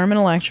married Carmen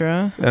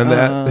Electra. And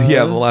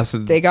that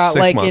lasted They got 6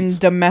 like months. in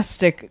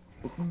domestic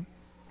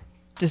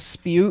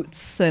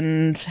disputes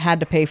and had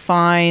to pay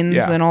fines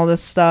Yeah. and all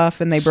this stuff,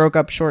 and they broke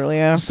up shortly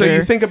after. So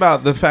you think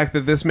about the fact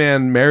that this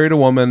man married a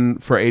woman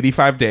for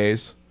 85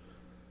 days,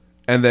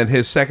 and then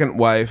his second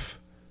wife,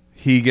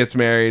 he gets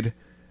married,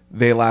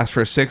 they last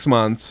for 6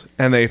 months,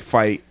 and they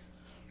fight.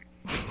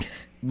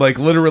 Like,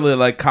 literally,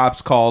 like,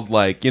 cops called,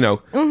 like, Shoes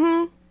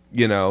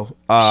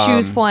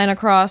flying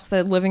across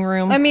the living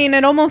room. I mean,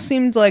 it almost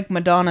seemed like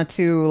Madonna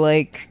too,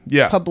 like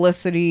Yeah.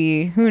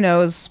 publicity. Who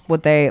knows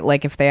what they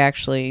like if they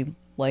actually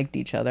liked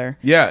each other.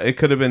 Yeah, it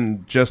could have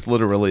been just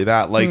literally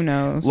that. Like, Who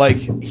knows?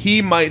 Like,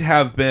 he might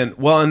have been.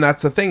 Well, and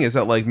that's the thing, is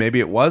that, like, maybe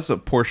it was a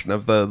portion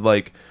of the,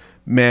 like,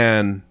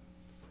 man,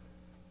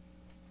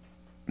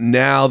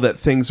 now that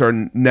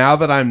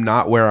I'm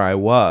not where I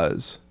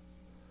was,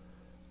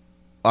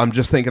 I'm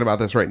just thinking about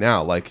this right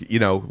now. Like,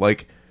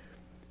 like,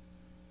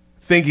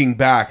 thinking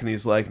back, and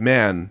he's like,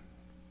 man,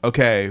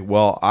 okay,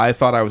 well, I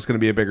thought I was going to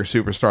be a bigger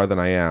superstar than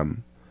I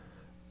am.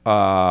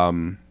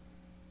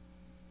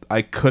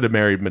 I could have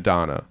married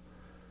Madonna.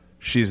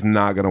 She's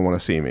not going to want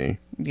to see me.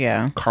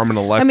 Yeah. Carmen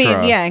Electra. I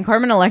mean, yeah, and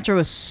Carmen Electra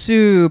was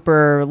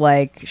super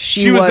like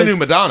She was the new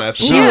Madonna at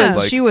the She time. was.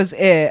 Like, She was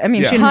it. I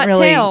mean, Yeah. she didn't Hot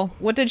really. tail.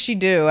 What did she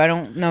do? I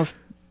don't know.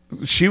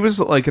 she was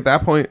like, at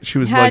that point, she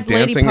was Had like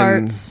lady dancing.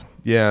 parts. And,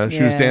 yeah,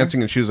 she was Yeah.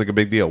 dancing, and she was like a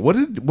big deal. What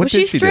did Was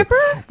did she she stripper?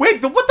 do?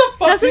 Wait, what the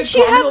fuck? Doesn't did she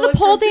Carmen have the Electra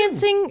pole do?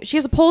 dancing? She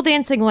has a pole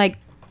dancing like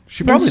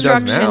She probably does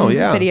instruction now.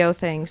 Yeah. video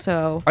thing.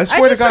 So I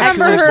swear to just God,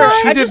 remember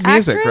her- she I did just-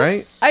 music,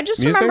 actress? right? I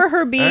just Music? remember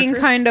her being Actress?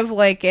 kind of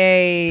like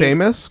a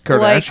Famous Kardashian.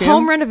 like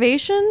home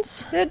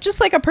renovations. just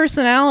like a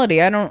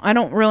personality. I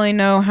don't really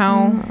know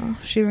how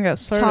she even got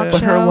started. Talk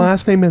but her show.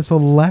 last name is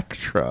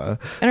Electra.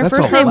 And her That's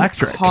first name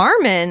electric.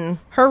 Carmen.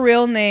 Her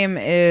real name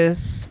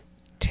is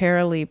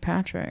Tara Lee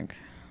Patrick.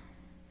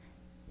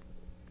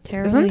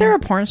 Isn't there a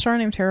porn star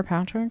named Tara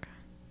Patrick?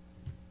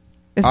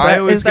 Is I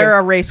always is there get-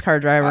 a race car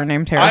driver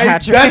named Tara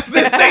That's Patrick?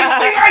 the same thing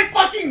I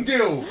fucking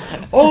do.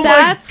 Oh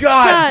That's, my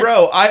God,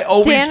 bro. I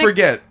always Danica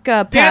forget.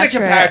 Patrick. Danica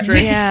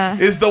Patrick Yeah.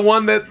 is the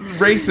one that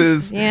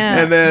races.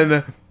 Yeah. And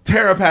then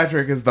Tara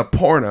Patrick is the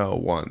porno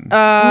one.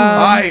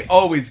 I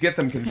always get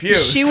them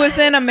confused. She was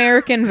in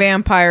American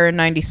Vampire in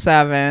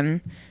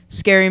 '97,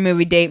 Scary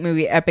Movie, Date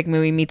Movie, Epic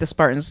Movie, Meet the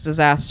Spartans,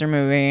 Disaster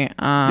Movie.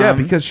 Yeah,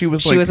 because she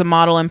was like... she was a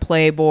model in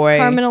Playboy.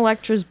 Carmen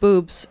Electra's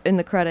boobs in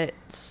the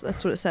credits.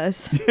 That's what it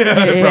says.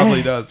 Yeah, it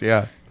probably does,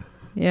 yeah.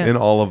 Yeah. In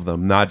all of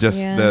them, not just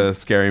Yeah. the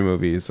scary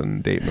movies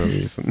and date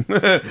movies, and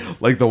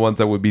like the ones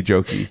that would be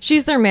jokey.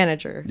 She's their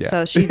manager,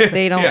 Yeah. so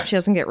they don't. Yeah. She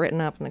doesn't get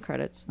written up in the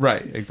credits.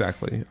 Right,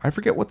 exactly. I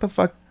forget what the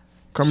fuck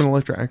Carmen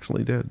Electra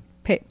actually did.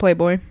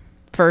 Playboy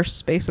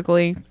first,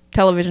 basically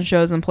television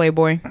shows and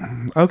Playboy.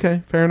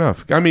 Okay, fair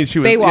enough. I mean, she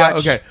was...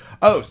 Baywatch. Yeah, okay.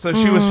 Oh, so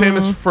she was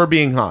famous for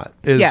being hot,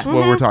 is Yes.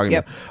 what we're talking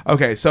Yep. about.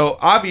 Okay, so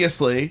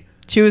obviously...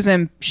 She was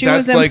in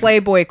That's like-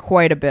 Playboy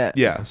quite a bit.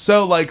 Yeah,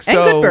 so like... And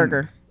so, Good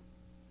Burger.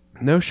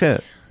 No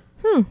shit.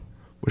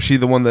 Was she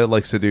the one that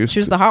like seduced? She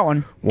was the hot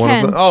one. one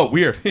Ken. of the... Oh,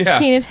 weird. Yeah.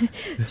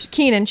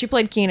 Keenan. She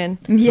played Keenan.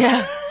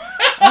 Yeah.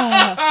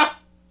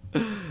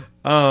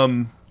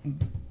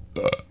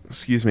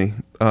 Excuse me.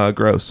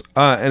 Gross.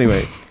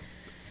 Anyway.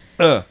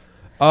 So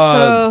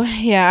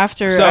yeah,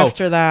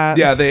 after that,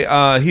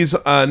 Yeah, he's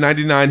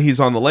 99, he's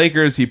on the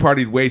Lakers. He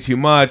partied way too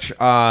much.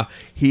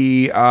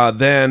 He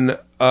then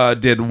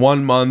did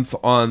 1 month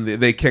on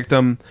they kicked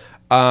him.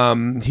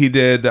 He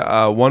did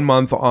 1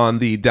 month on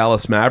the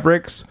Dallas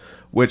Mavericks,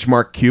 which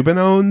Mark Cuban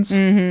owns,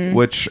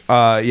 which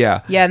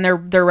yeah. Yeah, and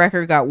their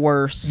record got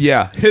worse.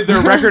 Yeah,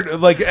 their record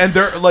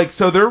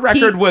their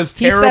record was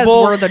terrible. He says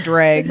we're the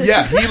dregs.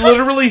 Yeah, he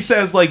literally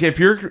says like if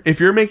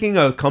you're making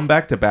a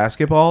comeback to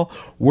basketball,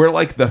 we're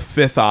like the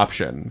fifth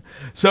option.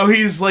 So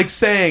he's like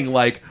saying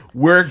like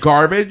we're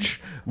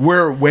garbage.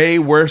 We're way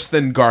worse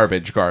than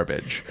garbage.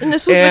 And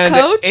this was the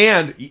coach?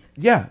 And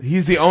yeah,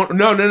 he's the owner.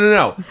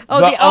 No.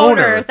 Oh, the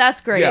owner. That's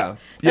great. Yeah,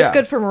 That's yeah.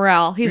 good for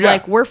morale. He's Yeah.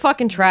 like, we're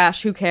fucking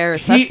trash. Who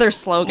cares? That's their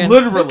slogan.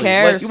 Literally. Who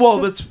cares? Like, well,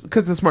 that's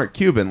because it's Mark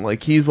Cuban.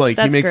 Like he's like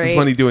That's he makes his great.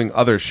 money doing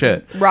other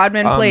shit.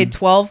 Rodman played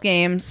 12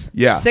 games,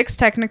 Yeah. 6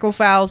 technical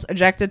fouls,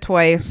 ejected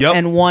twice, Yep.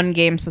 and 1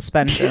 game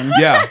suspension.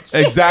 Yeah,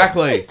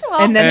 exactly.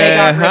 And then they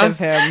got rid Uh-huh. of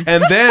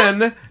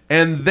him.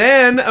 And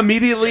then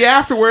immediately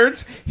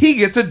afterwards, he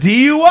gets a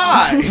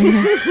DUI.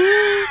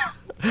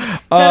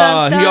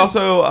 He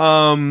also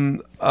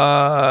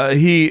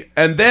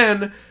and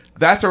then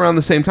that's around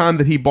the same time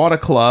that he bought a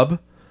club,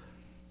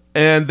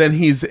 and then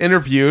he's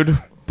interviewed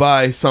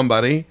by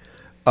somebody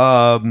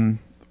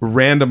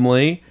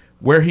randomly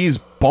where he's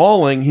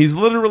bawling. He's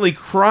literally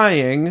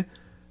crying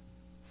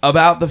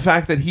about the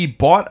fact that he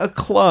bought a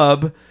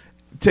club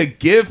to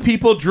give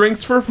people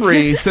drinks for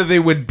free so they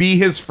would be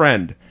his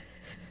friend.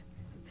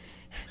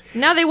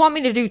 Now they want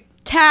me to do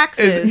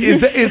taxes. Is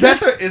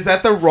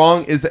that the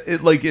wrong? Is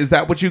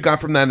that what you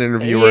got from that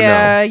interview or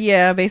no?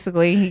 Yeah,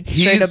 basically. He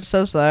straight He's- up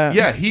says that.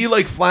 Yeah, he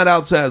like flat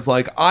out says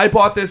like I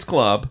bought this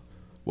club.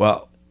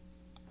 Well,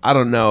 I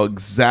don't know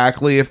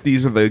exactly if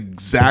these are the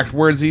exact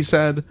words he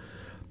said,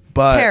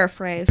 but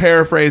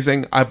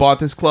paraphrasing, I bought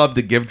this club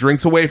to give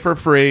drinks away for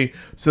free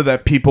so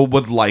that people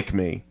would like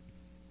me.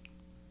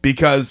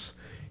 because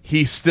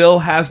he still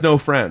has no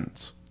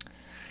friends.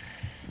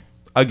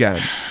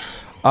 Again.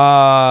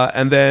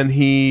 And then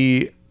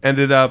he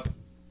ended up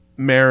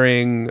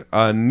marrying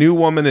a new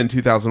woman in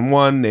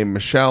 2001 named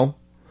Michelle.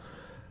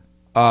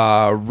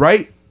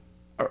 Right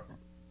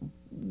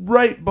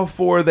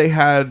before they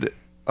had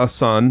a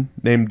son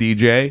named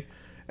DJ.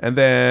 And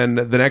then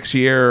the next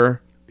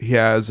year, he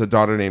has a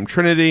daughter named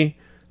Trinity.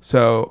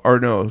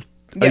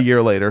 A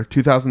year later,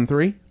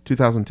 2003,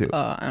 2002.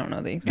 I don't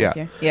know the exact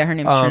Yeah. year. Yeah, her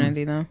name's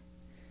Trinity, though.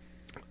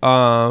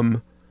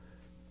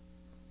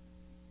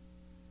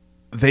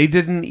 They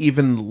didn't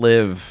even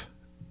live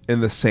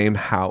in the same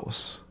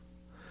house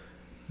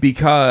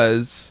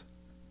because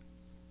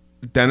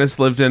Dennis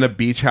lived in a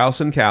beach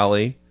house in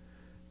Cali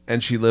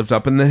and she lived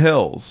up in the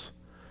hills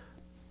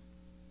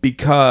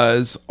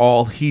because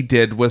all he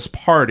did was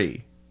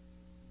party.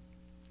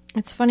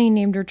 It's funny he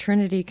named her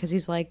Trinity because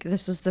he's like,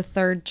 this is the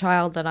third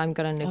child that I'm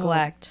going to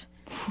neglect.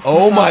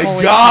 Oh It's my not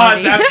Holy God,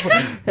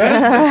 Trinity.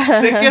 that is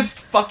the sickest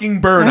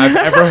fucking burn I've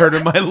ever heard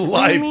in my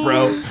life,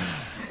 bro.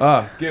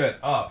 Give it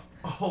up.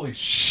 Holy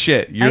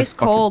shit. You're Ice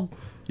cold.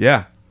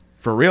 Yeah,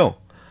 for real.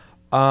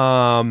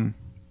 The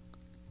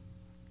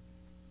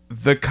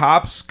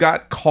cops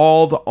got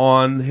called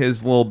on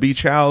his little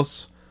beach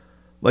house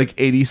like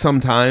 80 some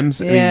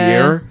times in a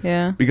year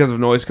yeah. because of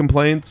noise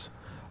complaints.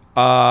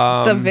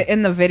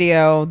 In the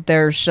video,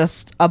 there's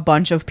just a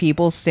bunch of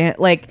people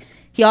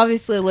he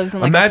obviously lives in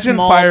like Imagine a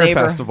small Fire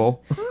neighborhood.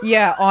 Festival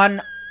Yeah,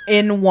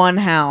 in one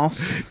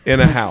house. in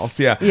a house.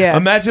 Yeah. Yeah.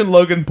 Imagine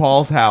Logan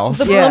Paul's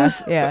house.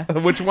 Yeah.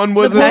 Which one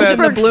was The it? Bloomsburg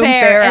then? Bloom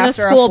Fair Fair and a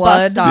after school flood.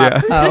 bus stop.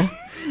 Yeah. Oh,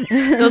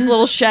 Those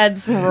little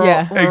sheds in rural,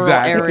 Yeah. rural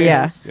Exactly.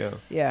 areas. Yeah.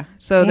 yeah.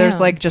 So there's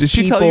Damn. like just Did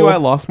she people. tell you I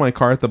lost my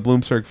car at the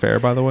Bloomsburg Fair,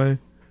 by the way?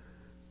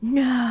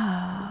 No,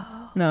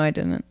 I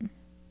didn't.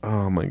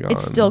 Oh my God.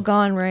 It's still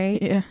gone,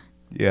 right? Yeah.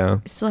 Yeah.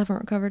 Still haven't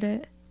recovered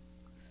it.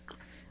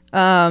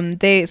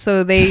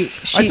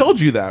 I told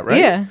you that, right?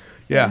 Yeah.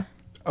 Yeah.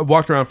 I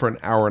walked around for an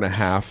hour and a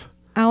half.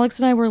 Alex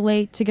and I were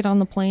late to get on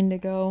the plane to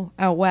go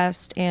out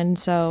west, and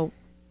so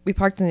we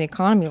parked in the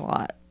economy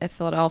lot at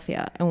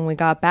Philadelphia. And when we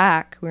got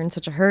back, we were in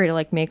such a hurry to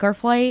like make our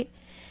flight,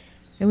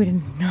 and we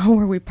didn't know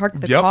where we parked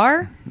the Yep.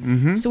 car.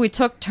 Mm-hmm. So we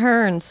took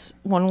turns.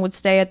 One would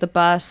stay at the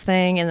bus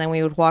thing, and then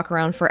we would walk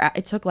around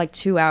it took like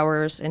 2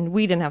 hours, and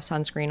we didn't have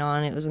sunscreen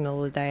on. It was the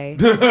middle of the day.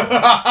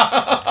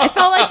 It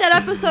felt like that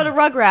episode of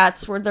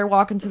Rugrats where they're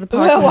walking through the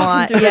parking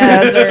lot.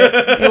 Yeah,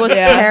 it was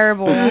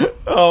terrible.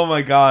 Oh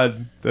my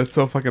God. That's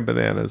so fucking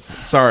bananas.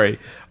 Sorry.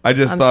 I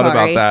just I'm thought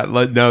sorry. about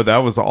that. No, that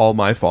was all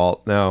my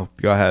fault. No,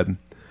 go ahead.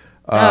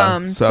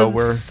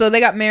 So they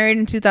got married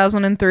in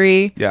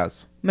 2003.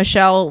 Yes.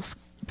 Michelle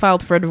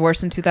filed for a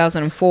divorce in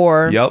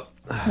 2004. Yep.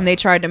 And they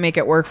tried to make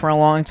it work for a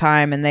long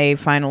time, and they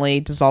finally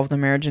dissolved the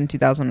marriage in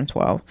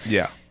 2012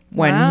 Yeah.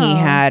 when Wow. he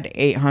had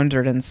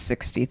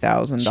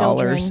 $860,000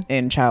 Children.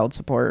 in child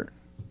support.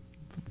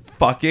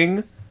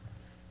 Fucking.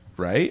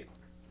 Right?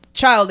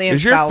 Child and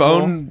Is your spousal.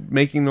 phone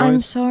making noise?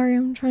 I'm sorry.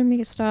 I'm trying to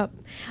make it stop.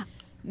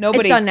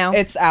 Nobody, It's done now.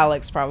 It's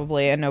Alex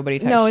probably, and nobody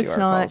texts No, you it's or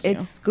not. calls you.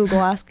 It's Google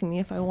asking me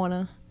if I want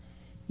to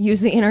use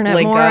the internet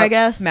Link more, up, I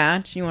guess.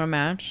 Match. You want to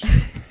match?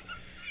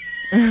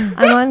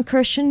 I'm on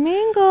Christian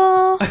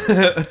Mingle.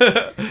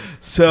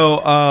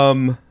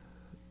 So,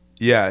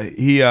 yeah,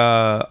 he,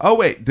 oh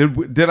wait,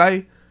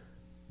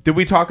 did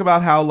we talk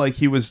about how like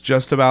he was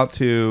just about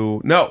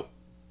to, no.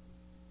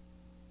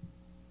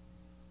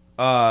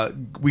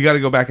 We got to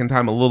go back in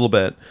time a little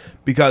bit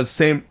because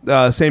same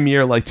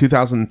year, like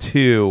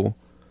 2002.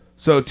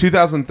 So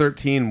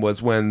 2013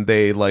 was when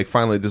they like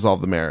finally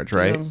dissolved the marriage,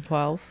 right?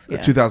 2012. Yeah.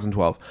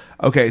 2012.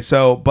 Okay,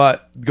 so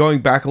but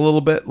going back a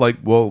little bit,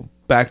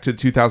 back to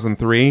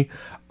 2003,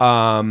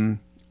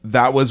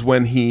 that was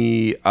when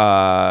he he was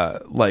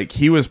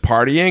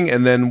partying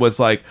and then was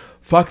like,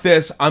 fuck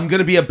this, I'm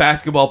gonna be a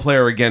basketball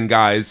player again,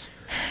 guys.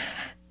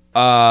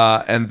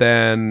 And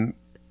then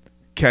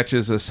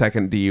catches a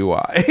second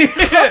DUI.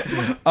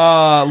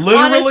 Literally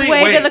On his way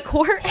wait, to the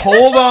court.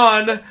 Hold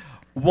on.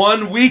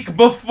 1 week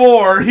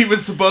before he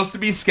was supposed to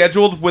be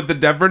scheduled with the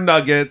Denver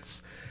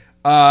Nuggets,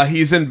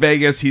 he's in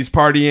Vegas, he's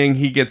partying,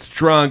 he gets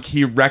drunk,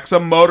 he wrecks a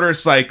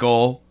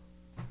motorcycle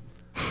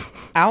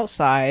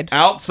Outside.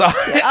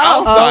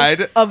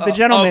 outside of the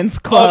gentleman's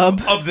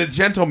club. of the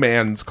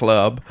gentleman's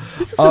club.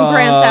 This is some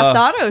Grand Theft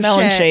Auto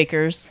Melon shit.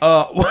 shakers.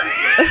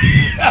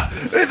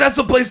 Hey, that's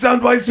a place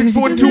down by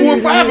 6.2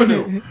 Wharf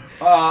Avenue.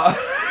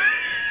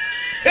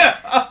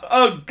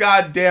 Oh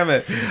god damn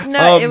it.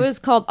 No, it was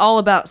called All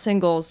About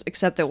Singles,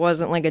 except it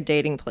wasn't like a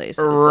dating place.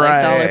 It was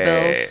like dollar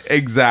bills.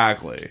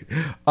 Exactly.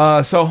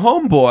 So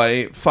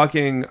homeboy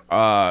fucking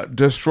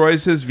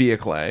destroys his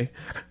vehicle. He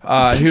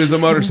was a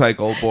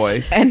motorcycle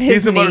boy. And his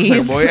He's a motorcycle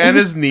knees. boy and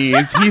his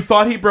knees. He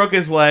thought he broke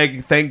his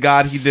leg. Thank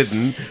God he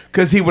didn't,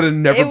 because he would have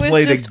never It was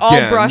played just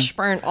again. all brush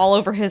burn all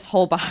over his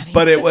whole body.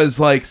 But it was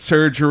like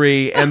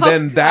surgery, and Oh,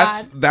 then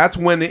God. that's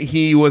when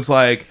he was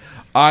like,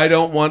 I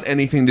don't want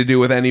anything to do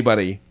with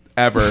anybody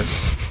ever.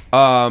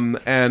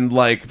 And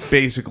like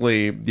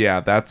basically,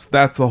 yeah, that's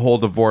the whole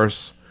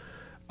divorce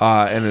in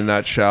a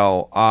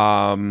nutshell.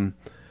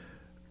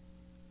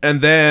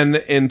 And then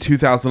in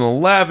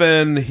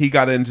 2011, he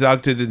got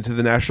inducted into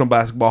the National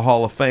Basketball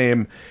Hall of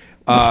Fame.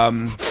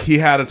 He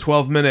had a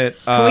 12-minute.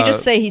 Can we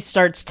just say he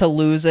starts to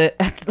lose it?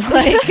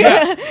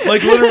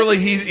 Like literally,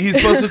 he's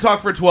supposed to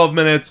talk for 12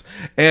 minutes,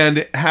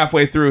 and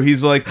halfway through,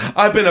 he's like,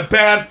 "I've been a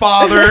bad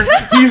father."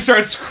 He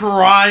starts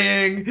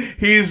crying.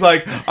 He's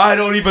like, "I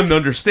don't even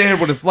understand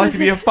what it's like to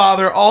be a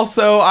father."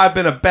 Also, I've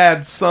been a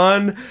bad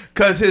son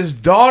because his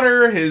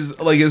daughter, his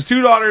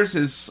two daughters,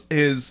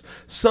 his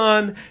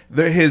son,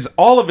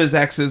 all of his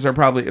exes are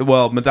probably,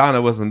 well,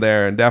 Madonna wasn't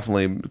there, and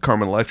definitely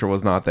Carmen Electra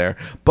was not there,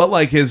 but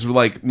like his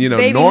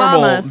Baby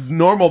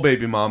normal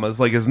baby mamas,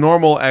 like his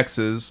normal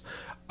exes,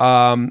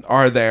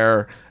 are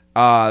there.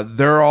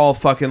 They're all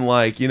fucking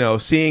like,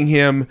 seeing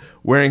him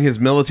wearing his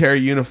military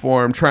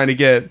uniform, trying to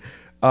get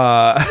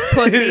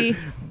Pussy.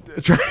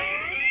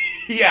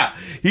 Yeah,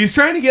 he's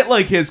trying to get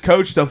like his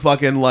coach to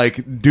fucking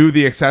like do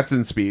the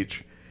acceptance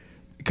speech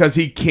because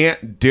he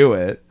can't do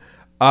it.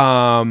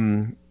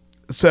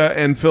 So,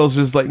 and Phil's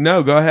just like,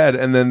 "No, go ahead,"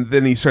 and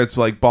then he starts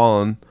like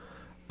bawling.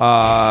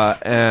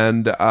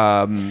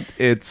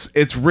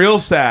 It's real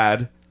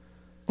sad.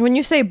 When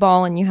you say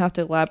ballin', you have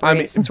to elaborate. I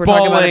mean, since we're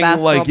talking about a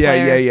basketball like,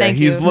 player. yeah. Thank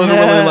He's you.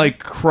 literally like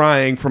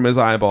crying from his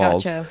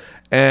eyeballs. Gotcha.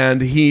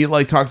 And he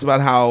like talks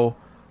about how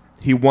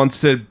he wants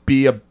to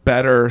be a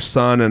better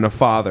son and a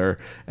father,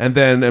 and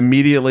then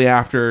immediately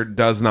after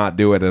does not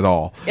do it at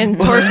all. And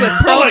tours with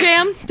Pearl Like-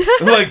 Jam.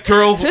 Like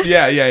twirls,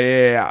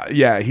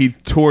 yeah. He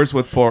tours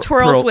with Twirls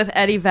Pearl. with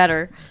Eddie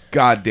Vedder.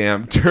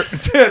 Goddamn,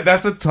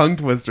 that's a tongue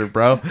twister,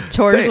 bro.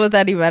 Tours Say- with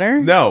Eddie Vedder?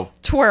 no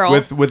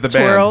Twirls. with the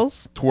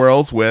Twirls? band.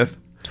 Twirls with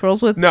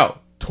Twirls with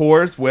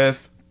tours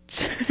with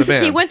the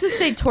band. He went to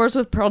say tours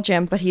with Pearl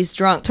Jam, but he's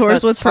drunk.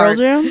 Tours so with it's Pearl hard.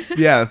 Jam?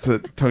 Yeah, it's a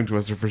tongue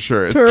twister for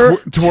sure. It's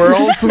Twir-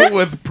 twirls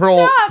with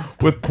Pearl Jam.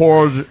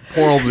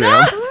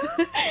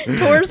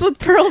 Tours with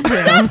Pearl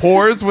Jam.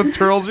 Pours with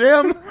Pearl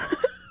Jam.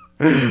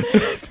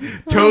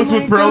 Toes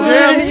with Pearl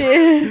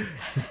Jams.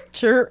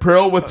 Sure.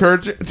 Pearl with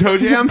toe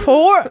jam.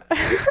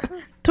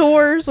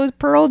 Tours with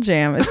Pearl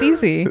Jam. It's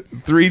easy.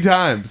 3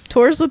 times.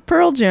 Tours with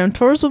Pearl Jam.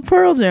 Tours with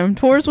Pearl Jam.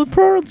 Tours with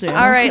Pearl Jam.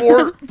 All right,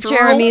 Four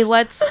Jeremy, twirls.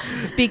 let's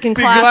speak in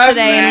Speak class class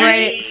today and today.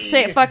 write it.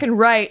 Say it fucking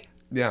right.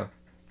 Yeah.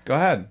 Go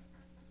ahead.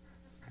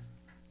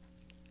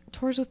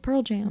 Tours with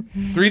Pearl Jam.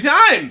 3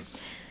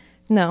 times.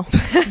 No.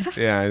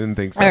 Yeah, I didn't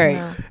think so. All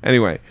right.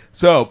 Anyway,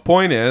 so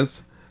point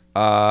is,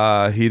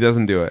 he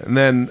doesn't do it, and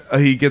then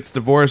he gets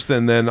divorced,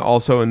 and then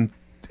also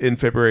in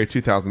February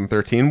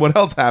 2013, what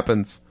else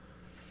happens?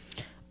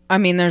 I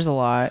mean, there's a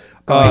lot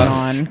going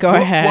on. Go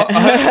ahead. Well,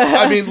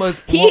 I mean,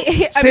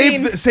 I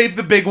mean- save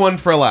the big one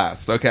for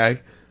last, okay?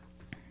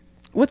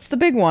 What's the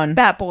big one?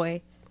 Bat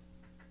Boy.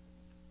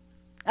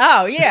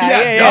 Oh,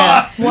 yeah.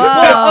 duh. Whoa.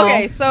 Well,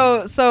 okay,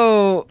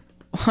 so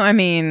I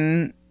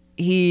mean,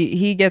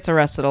 he gets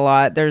arrested a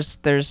lot. There's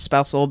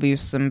spousal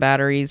abuse and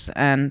batteries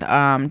and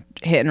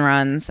hit and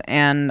runs,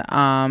 and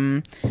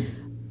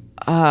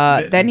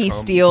then he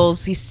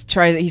steals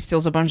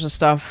a bunch of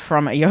stuff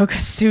from a yoga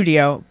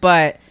studio,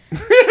 but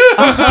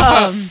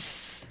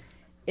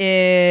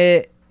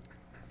in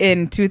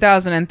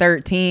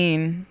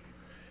 2013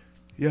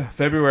 Yeah,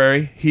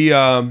 February. He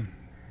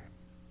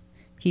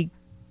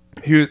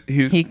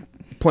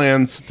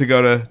plans to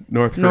go to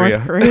North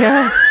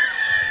Korea.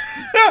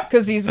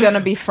 because he's gonna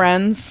be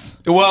friends.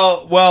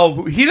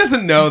 Well, he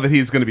doesn't know that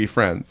he's going to be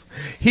friends.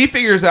 He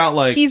figures out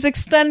like He's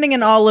extending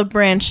an olive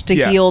branch to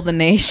Yeah. heal the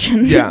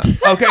nation. yeah.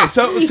 Okay.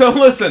 So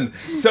listen.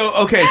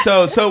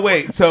 So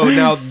wait. So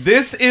now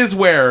this is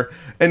where,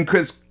 and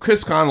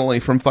Chris Connolly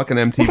from fucking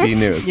MTV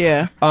News.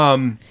 Yeah.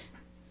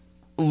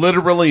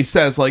 Literally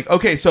says like,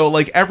 okay, so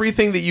like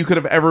everything that you could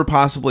have ever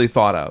possibly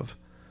thought of,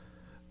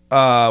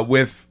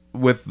 with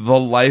the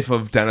life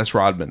of Dennis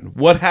Rodman.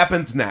 What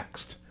happens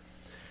next?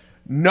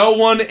 No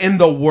one in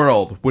the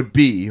world would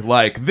be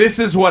like, this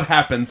is what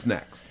happens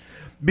next,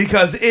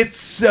 because it's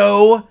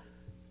so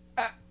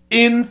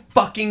in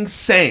fucking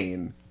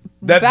sane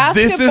that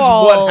this is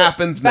what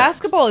happens next.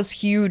 Basketball is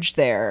huge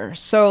there,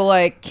 so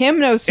like Kim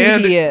knows who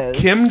And he is.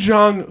 Kim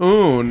Jong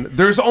Un.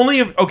 There's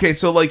only okay.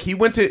 So like he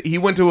went to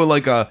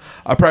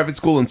a private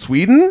school in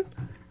Sweden.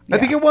 I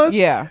think it was.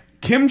 Yeah.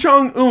 Kim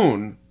Jong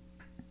Un.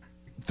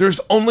 There's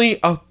only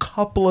a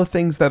couple of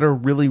things that are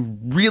really,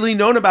 really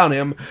known about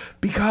him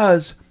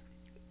because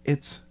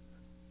it's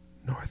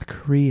North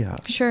Korea.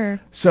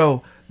 Sure.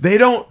 So they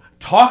don't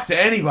talk to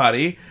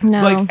anybody.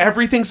 No. Like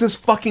everything's this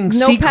fucking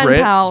No secret.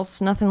 pen pals.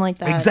 Nothing like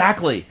that.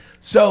 Exactly.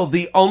 So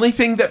the only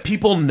thing that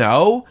people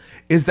know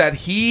is that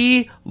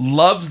he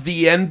loves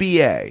the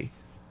NBA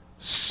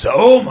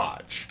so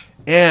much.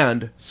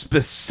 And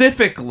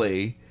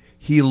specifically,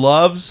 he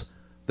loves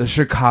the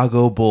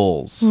Chicago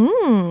Bulls.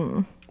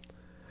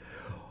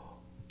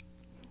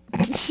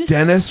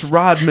 Dennis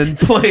Rodman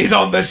played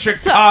on the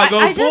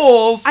Chicago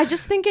Bulls. I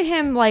just think of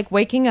him like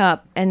waking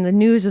up and the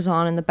news is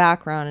on in the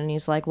background and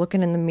he's like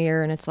looking in the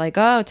mirror and it's like,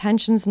 oh,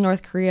 tensions in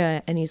North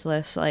Korea, and he's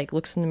just like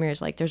looks in the mirror,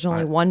 he's like, there's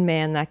only one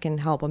man that can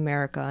help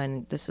America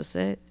and this is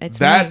it. It's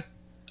That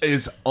me.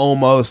 is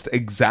almost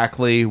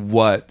exactly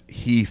what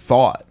he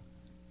thought.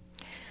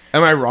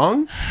 Am I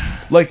wrong?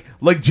 Like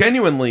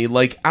genuinely,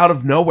 like out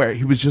of nowhere,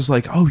 he was just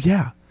like, "Oh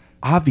yeah,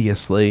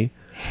 obviously."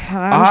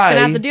 I'm just gonna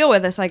have to deal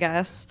with this, I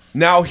guess.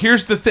 Now,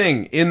 here's the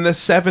thing: in the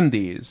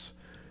 70s,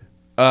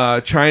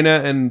 China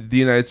and the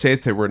United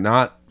States, they were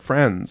not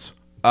friends.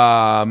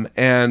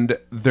 And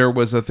there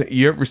was a thing.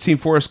 You ever seen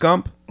Forrest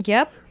Gump?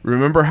 Yep.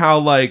 Remember how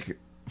like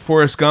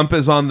Forrest Gump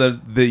is on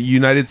the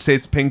United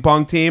States ping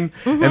pong team,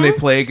 and they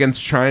play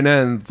against China,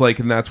 and it's like,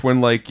 and that's when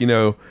like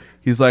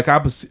he's like,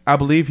 I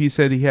believe he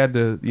said he had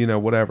to,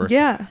 whatever.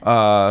 Yeah.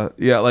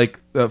 Yeah, like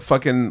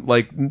fucking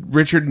like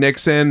Richard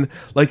Nixon.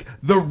 Like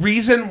the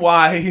reason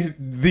why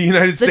the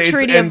United The States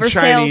Treaty of and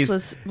Versailles Chinese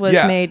was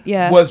made,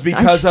 yeah. was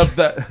because I'm of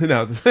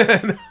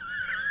the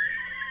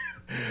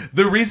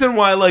the reason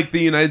why like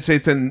the United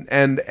States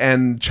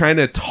and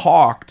China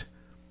talked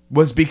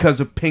was because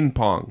of ping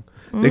pong.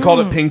 They called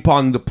it ping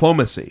pong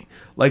diplomacy.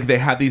 Like they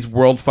had these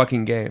world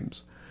fucking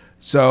games.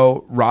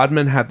 So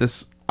Rodman had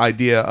this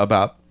idea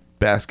about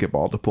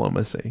basketball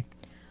diplomacy.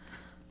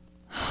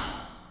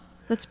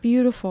 That's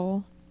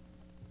beautiful.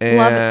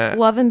 And,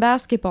 Love and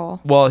basketball.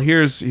 well,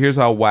 here's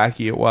how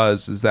wacky it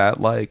was. Is that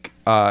like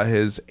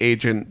his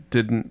agent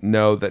didn't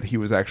know that he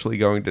was actually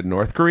going to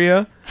North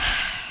Korea.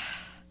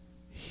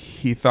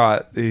 He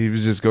thought he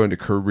was just going to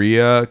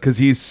Korea because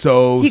he's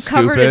so He stupid.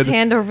 covered his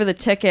hand over the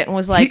ticket and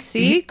was like,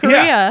 "See, Korea."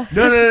 Yeah.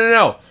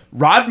 No.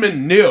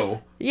 Rodman knew.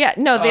 Yeah,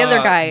 no, the other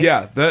guy.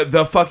 Yeah,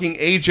 the fucking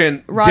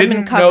agent Rodman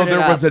didn't covered know it there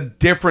up. was a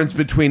difference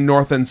between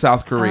North and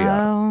South Korea.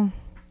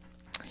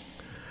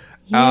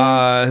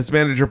 Oh. His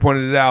manager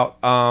pointed it out.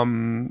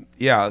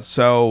 Yeah,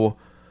 so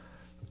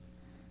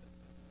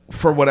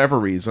for whatever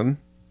reason,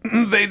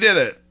 they did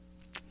it.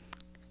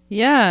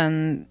 Yeah,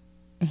 and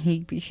he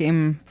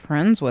became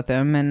friends with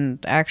him and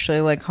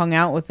actually like hung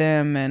out with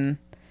him and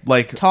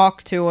Like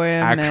talked to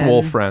him. actual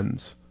and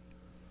friends.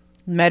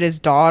 met his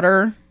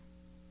daughter.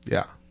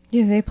 Yeah.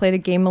 Yeah, they played a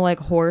game of like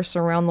horse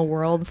around the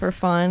world for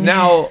fun.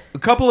 Now, a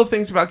couple of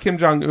things about Kim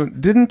Jong-un.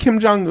 Didn't Kim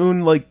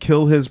Jong-un like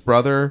kill his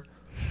brother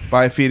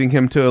by feeding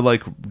him to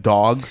like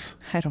dogs?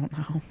 I don't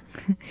know.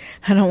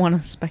 I don't want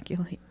to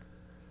speculate.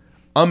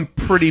 I'm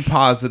pretty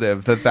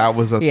positive that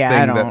was a Yeah, I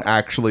thing that don't-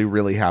 actually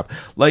really happened.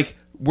 Like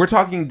we're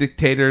talking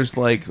dictators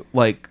like for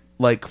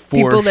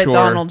People that sure.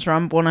 Donald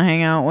Trump want to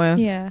hang out with.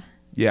 Yeah.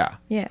 Yeah.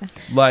 Yeah.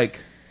 Like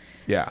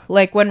yeah.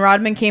 Like when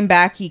Rodman came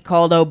back, he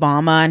called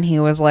Obama and he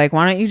was like,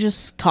 "Why don't you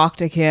just talk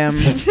to Kim?"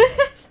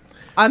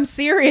 I'm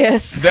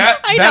serious. That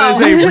is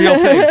a real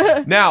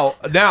thing. Now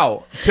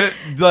to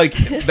like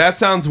that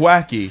sounds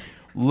wacky.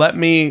 Let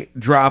me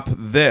drop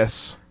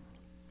this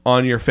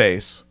on your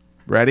face.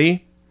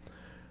 Ready?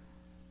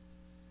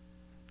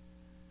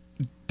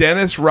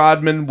 Dennis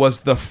Rodman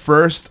was the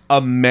first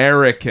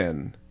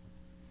American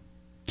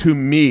to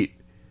meet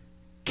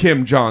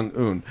Kim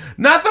Jong-un.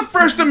 Not the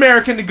first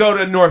American to go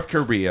to North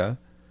Korea.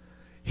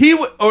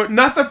 Or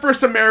not the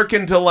first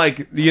American to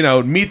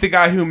meet the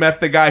guy who met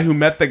the guy who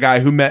met the guy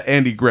who met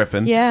Andy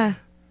Griffin. Yeah.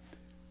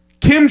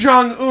 Kim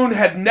Jong-un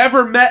had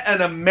never met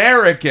an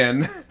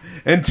American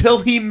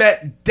until he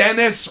met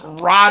Dennis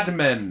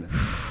Rodman.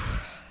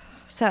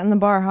 Sat in the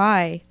bar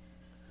high.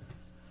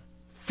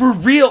 For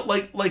real,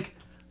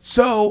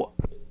 so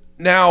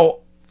now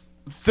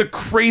the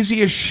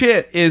craziest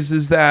shit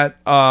is that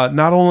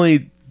not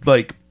only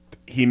like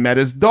he met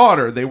his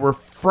daughter, they were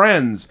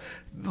friends.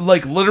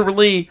 Like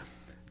literally,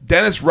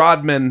 Dennis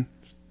Rodman,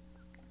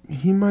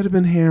 he might have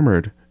been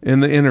hammered in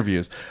the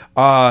interviews.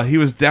 He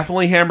was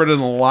definitely hammered in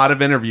a lot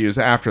of interviews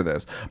after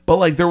this. But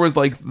like there was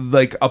like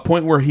a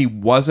point where he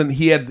wasn't.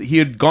 He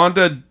had gone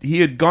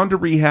to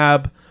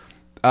rehab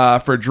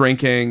for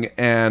drinking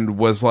and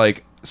was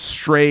like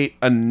straight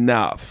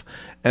enough,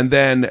 and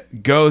then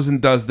goes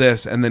and does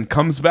this, and then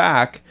comes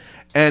back,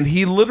 and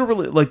he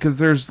literally because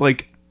there's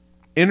like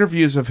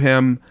interviews of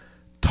him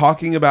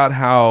talking about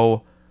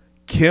how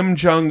Kim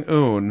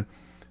Jong-un,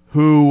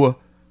 who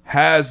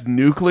has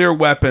nuclear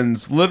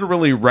weapons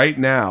literally right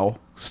now,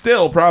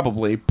 still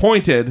probably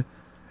pointed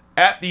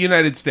at the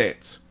United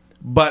States,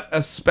 but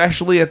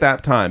especially at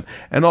that time,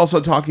 and also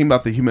talking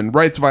about the human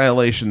rights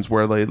violations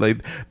where they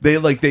just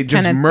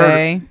Kenneth murdered.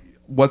 Bay.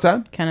 What's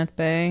that? Kenneth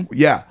Bay.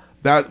 Yeah,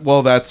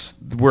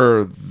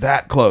 we're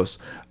that close.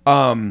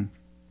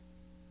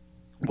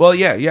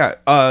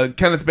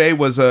 Kenneth Bay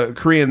was a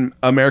Korean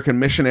American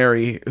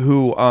missionary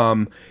who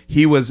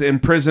he was in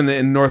prison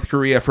in North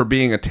Korea for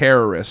being a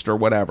terrorist or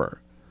whatever.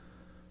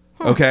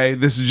 Okay,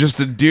 this is just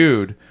a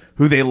dude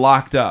who they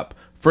locked up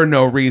for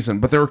no reason,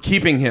 but they were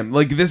keeping him.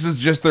 Like this is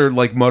just their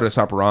like modus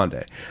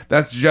operandi.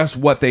 That's just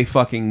what they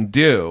fucking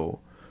do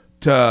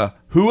to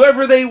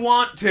whoever they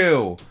want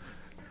to.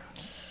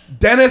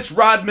 Dennis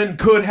Rodman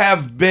could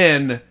have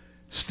been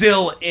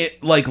still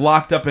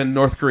locked up in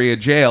North Korea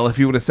jail if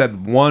he would have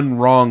said one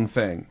wrong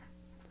thing.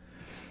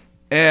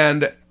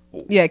 And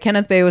Yeah,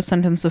 Kenneth Bay was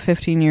sentenced to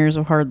 15 years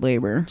of hard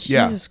labor.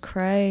 Yeah. Jesus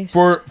Christ.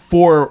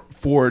 for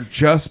for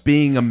just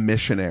being a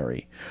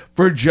missionary,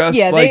 for just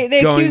Yeah, like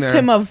they going accused there.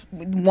 him of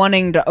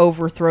wanting to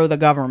overthrow the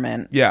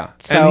government. Yeah,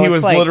 So and he it's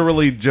was like-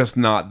 literally just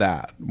not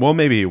that. Well,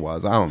 maybe he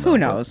was. I don't know. Who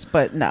knows?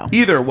 But no.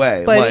 Either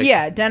way, But like,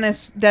 yeah,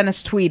 Dennis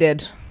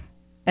tweeted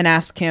and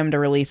asked Kim to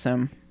release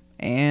him,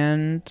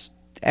 and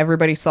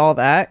everybody saw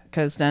that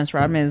because Dennis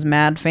Rodman is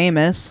mad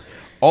famous.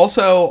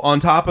 Also, on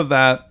top of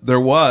that, there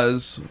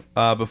was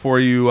before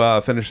you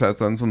finish that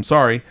sentence, I'm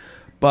sorry,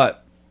 but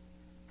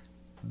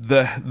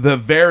the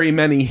very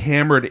many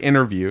hammered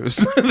interviews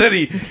that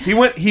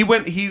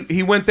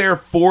he went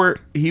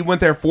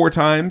there 4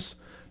 times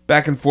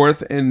back and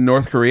forth in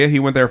North Korea. He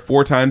went there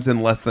 4 times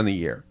in less than a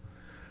year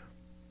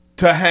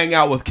to hang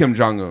out with Kim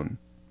Jong-un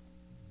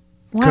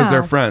because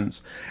they're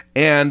friends.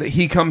 And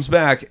he comes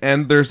back,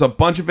 and there's a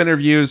bunch of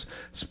interviews,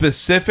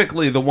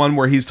 specifically the one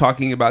where he's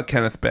talking about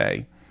Kenneth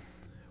Bay,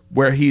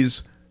 where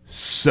he's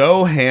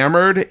so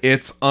hammered,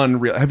 it's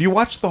unreal. Have you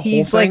watched the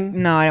He's whole like,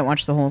 thing? no, I didn't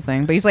watch the whole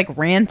thing, but he's like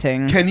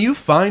ranting. Can you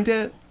find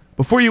it?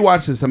 Before you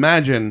watch this,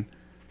 imagine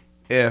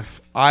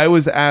if I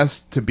was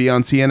asked to be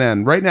on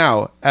CNN right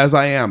now, as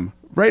I am,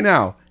 right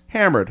now,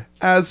 hammered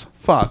as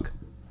fuck.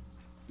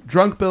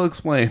 Drunk Bill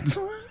explains.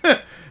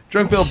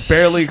 Drunk Bill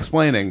barely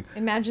explaining.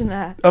 Imagine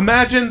that.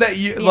 Imagine that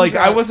you Being like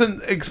I drunk.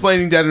 wasn't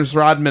explaining Dennis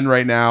Rodman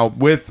right now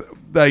with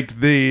like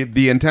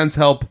the intense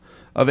help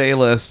of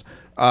A-List,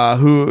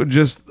 who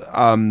just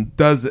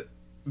does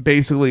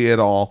basically it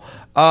all.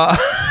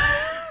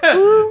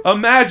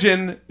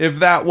 Imagine if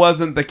that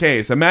wasn't the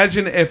case.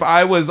 Imagine if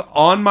I was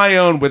on my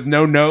own with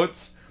no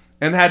notes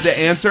and had to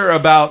answer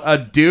about a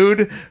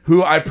dude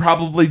who I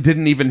probably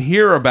didn't even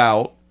hear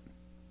about,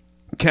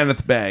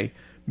 Kenneth Bay,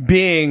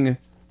 being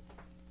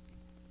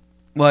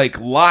like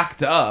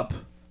locked up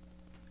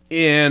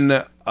in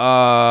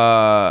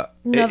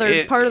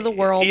Another part of the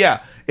world.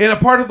 Yeah, in a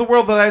part of the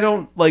world that I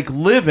don't like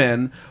live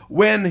in,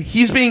 when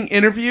he's being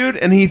interviewed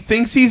and he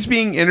thinks he's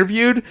being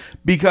interviewed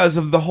because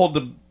of the whole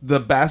the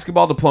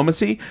basketball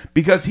diplomacy,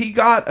 because he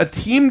got a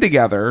team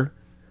together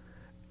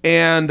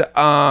and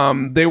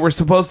they were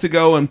supposed to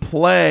go and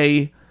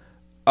play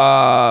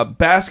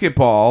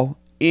basketball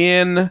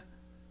in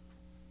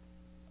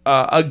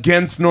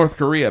against North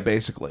Korea,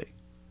 basically.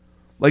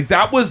 Like,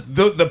 that was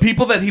the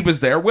people that he was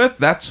there with.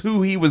 That's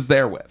who he was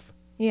there with.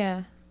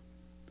 Yeah.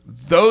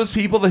 Those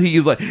people that he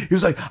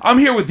was like, I'm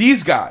here with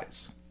these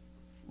guys.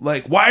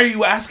 Like, why are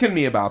you asking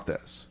me about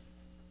this?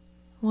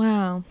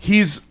 Wow.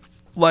 He's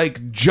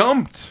like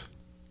jumped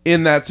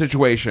in that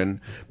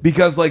situation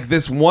because like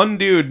this one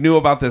dude knew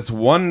about this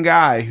one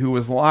guy who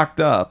was locked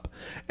up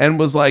and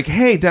was like,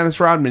 hey, Dennis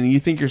Rodman, you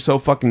think you're so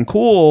fucking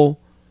cool.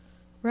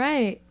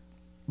 Right.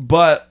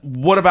 But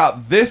what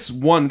about this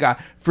one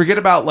guy? Forget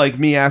about like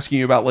me asking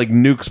you about like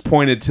nukes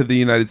pointed to the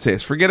United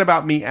States. Forget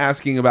about me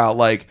asking about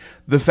like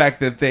the fact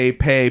that they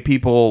pay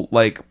people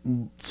like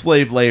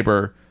slave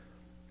labor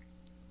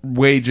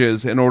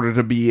wages in order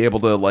to be able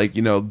to like,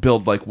 you know,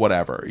 build like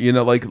whatever, you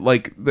know, like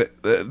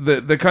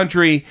the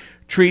country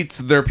treats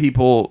their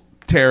people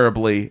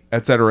terribly,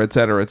 et cetera, et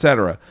cetera, et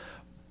cetera.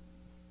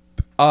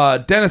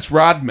 Dennis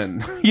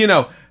Rodman, you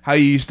know, how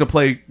you used to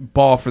play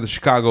ball for the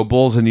Chicago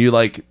Bulls and you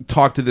like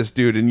talked to this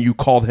dude and you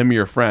called him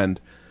your friend.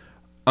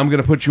 I'm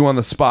going to put you on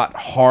the spot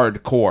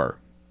hardcore.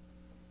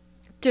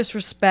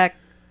 Disrespect.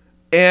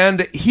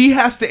 And he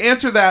has to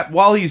answer that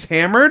while he's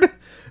hammered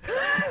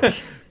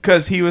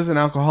because he was an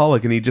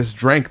alcoholic and he just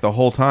drank the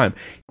whole time.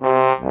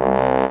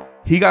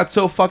 He got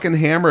so fucking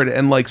hammered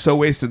and like so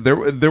wasted.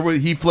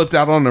 He flipped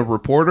out on a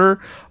reporter,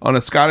 on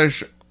a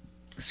Scottish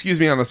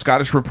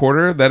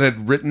reporter that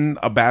had written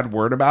a bad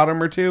word about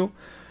him or two.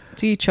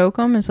 Do you choke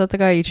him? Is that the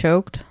guy you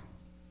choked?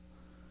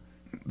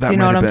 That Do you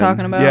know might what have I'm been-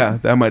 talking about? Yeah,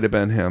 that might have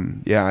been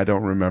him. Yeah, I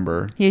don't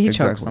remember. Yeah, he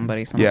exactly. choked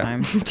somebody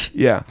Yeah. sometime.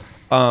 Yeah.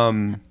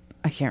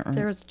 I can't remember.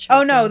 There was a choke.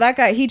 Oh no, that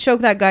guy. He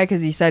choked that guy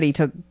because he said he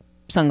took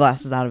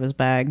sunglasses out of his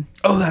bag.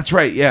 Oh, that's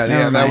right. Yeah,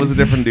 Never that mind. was a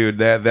different dude.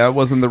 That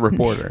wasn't the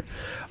reporter.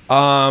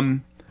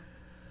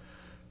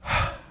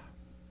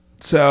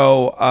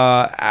 So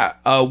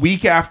a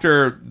week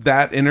after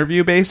that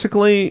interview,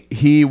 basically,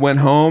 he went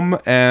home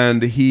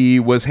and he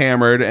was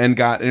hammered and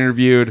got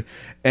interviewed,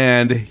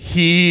 and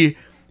he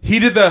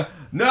did the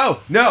no,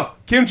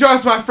 Kim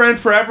Jong's my friend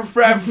forever.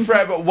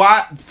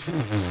 What?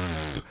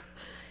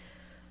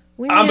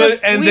 We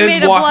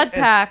made a blood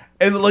pact.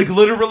 And like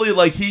literally,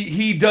 like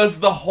he does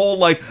the whole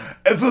like,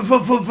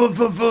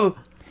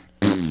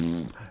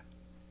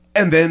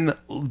 and then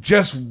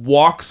just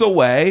walks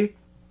away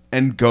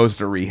and goes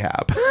to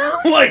rehab.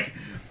 Like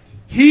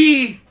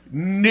he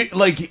knew,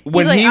 like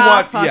when like, he "Ah,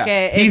 watched, fuck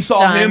it, he it's saw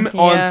done." him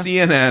Yeah. on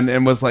CNN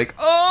and was like,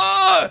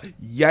 "Oh,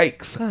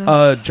 yikes!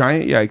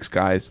 Giant yikes,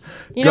 guys!"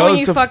 You know when Goes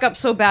you to- fuck up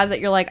so bad that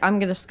you're like, I'm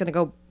just gonna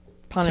go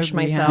punish To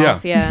rehab.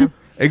 myself. Yeah.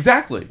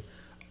 Exactly.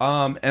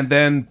 And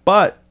then,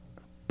 but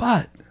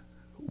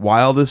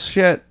wildest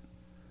shit.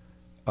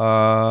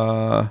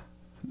 The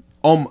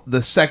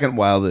second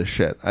wildest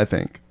shit, I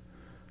think,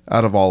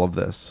 out of all of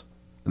this,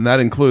 and that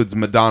includes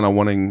Madonna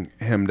wanting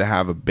him to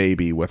have a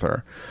baby with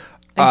her.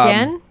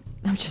 Again?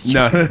 I'm just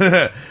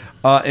joking.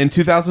 In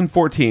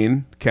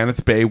 2014,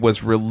 Kenneth Bay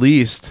was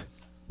released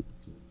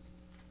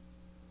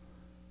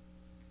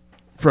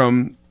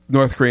from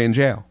North Korean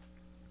jail.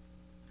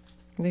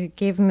 They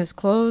gave him his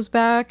clothes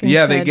back. And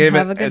Yeah, said, they gave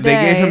Have a good They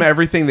day. gave him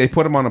everything. They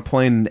put him on a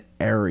plane and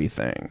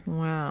everything.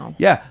 Wow.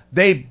 Yeah,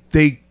 they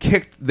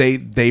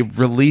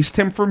released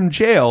him from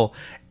jail,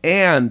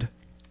 and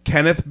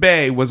Kenneth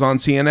Bay was on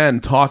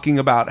CNN talking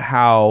about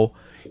how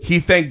he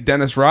thanked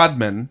Dennis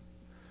Rodman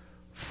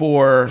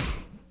for.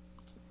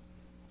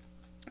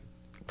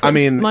 I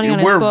mean, money on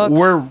his books.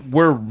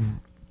 we're.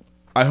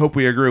 I hope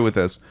we agree with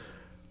this.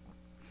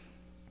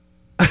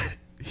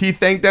 He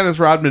thanked Dennis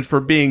Rodman for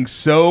being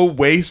so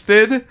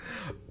wasted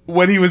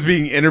when he was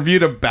being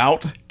interviewed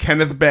about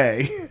Kenneth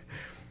Bay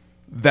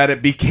that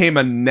it became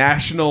a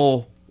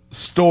national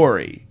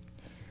story.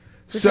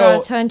 To draw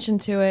attention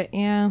to it,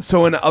 yeah.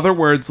 So in other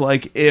words,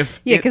 like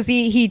if Yeah, because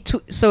he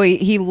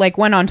like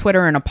went on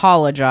Twitter and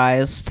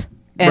apologized,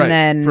 and Right,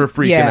 then for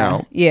freaking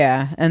out.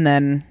 Yeah, and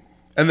then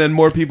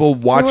more people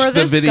watched Or the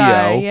this video.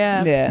 guy,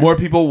 yeah. yeah, More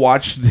people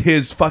watched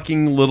his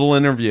fucking little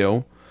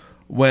interview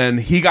when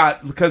he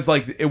got, because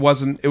like it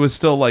was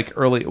still like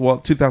early,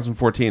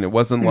 2014. It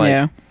wasn't like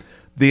Yeah.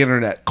 the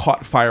internet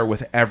caught fire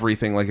with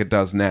everything like it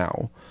does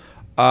now.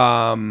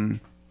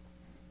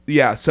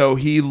 Yeah, so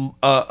he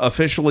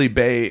officially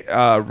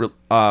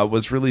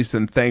was released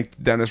and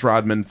thanked Dennis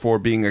Rodman for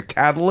being a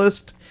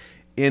catalyst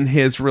in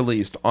his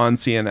release on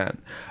CNN.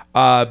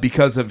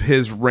 Because of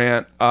his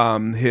rant,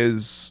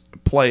 his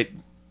plight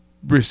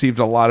received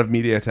a lot of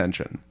media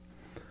attention.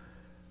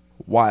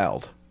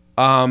 Wild.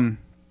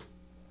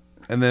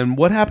 And then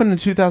what happened in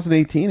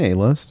 2018,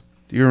 A-List?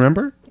 Do you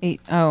remember?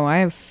 Oh, I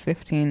have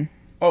 15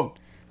 Oh,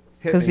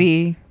 because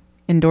he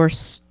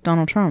endorsed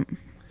Donald Trump.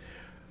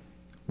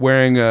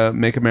 wearing a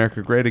 "Make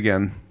America Great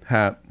Again"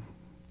 hat.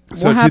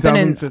 So what happened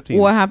 2015.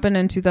 What happened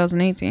in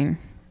 2018?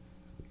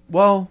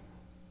 Well,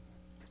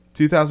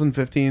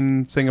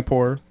 2015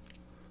 Singapore.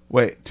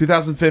 Wait,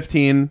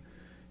 2015.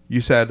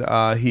 You said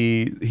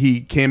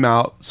he came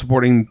out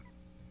supporting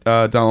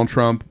Donald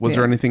Trump. Was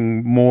there Yeah.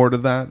 anything more to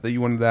that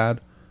you wanted to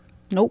add?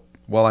 Nope.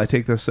 While I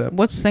take this sip.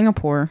 What's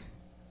Singapore?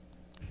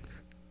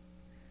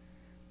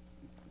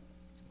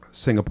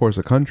 Singapore's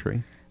a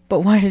country. But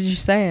why did you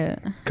say it?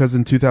 Because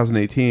in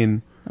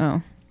 2018,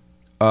 Oh,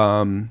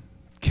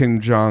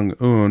 Kim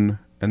Jong-un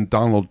and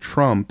Donald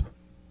Trump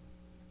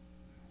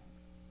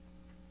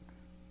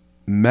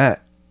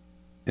met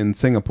in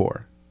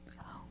Singapore.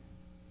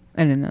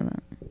 I didn't know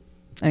that.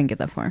 I didn't get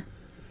that far.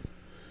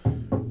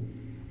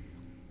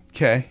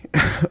 Okay.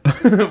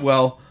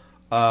 Well,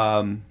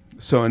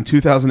 so in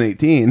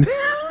 2018,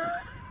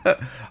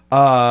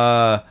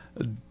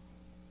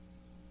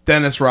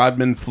 Dennis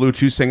Rodman flew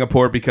to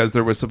Singapore because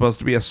there was supposed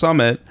to be a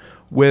summit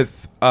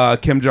with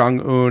Kim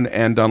Jong-un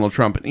and Donald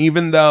Trump. And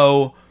even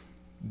though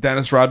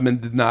Dennis Rodman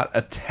did not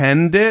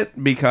attend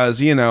it because,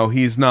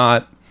 he's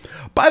not...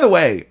 By the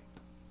way,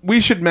 we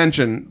should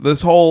mention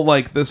this whole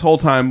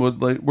time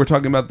we're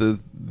talking about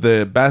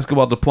the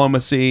basketball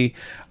diplomacy,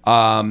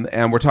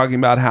 and we're talking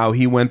about how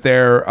he went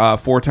there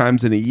 4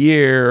 times in a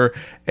year,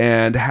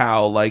 and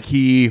how like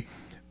he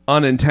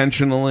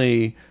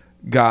unintentionally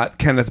got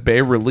Kenneth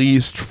Bay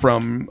released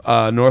from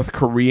North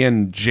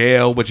Korean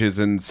jail, which is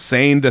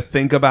insane to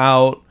think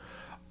about.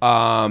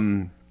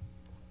 And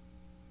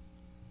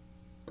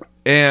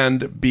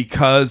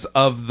because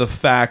of the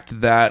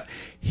fact that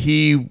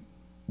he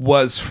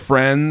was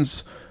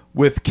friends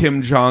with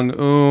Kim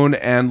Jong-un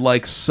and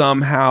like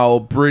somehow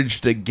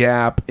bridged a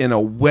gap in a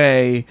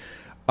way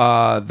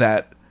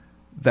that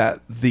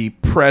the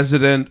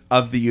president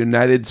of the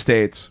United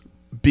States,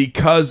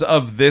 because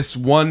of this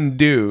one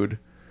dude,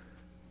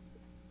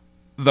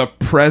 the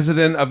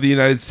president of the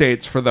United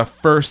States for the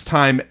first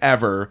time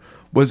ever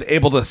was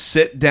able to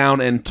sit down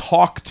and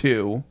talk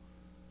to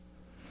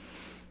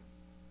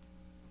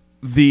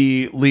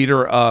the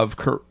leader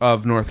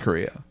of North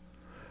Korea.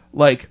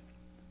 Like,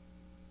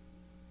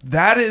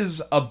 that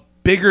is a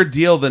bigger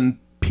deal than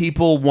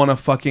people want to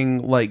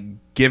fucking like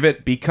give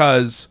it,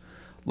 because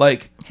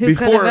like Who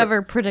could have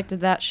ever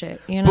predicted that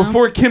shit,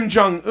 before Kim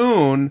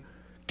Jong-un,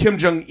 Kim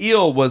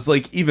Jong-il was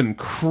like even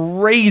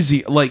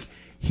crazy. Like,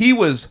 he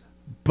was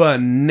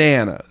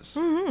bananas.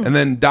 And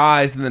then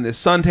dies, and then his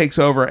son takes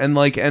over,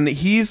 and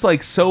he's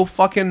like so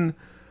fucking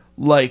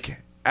like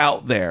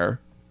out there.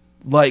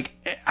 Like,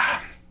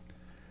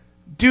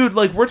 dude,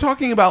 like we're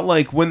talking about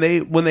like when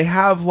they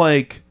have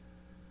like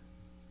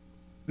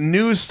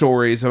news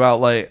stories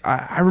about like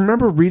I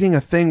remember reading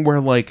a thing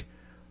where like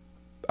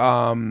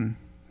oh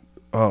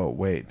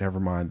wait, never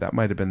mind, that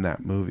might have been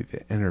that movie,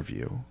 The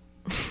Interview,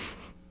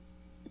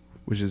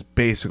 which is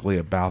basically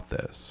about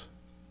this,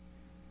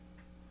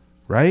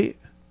 right?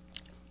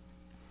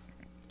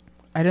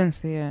 I didn't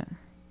see it.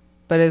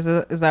 But is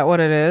that what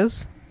it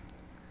is?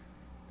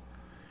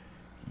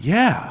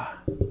 Yeah.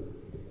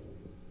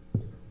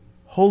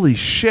 Holy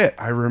shit,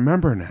 I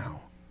remember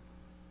now.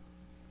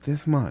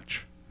 This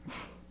much.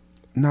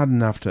 Not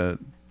enough to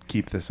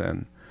keep this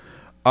in.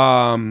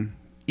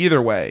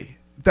 Either way,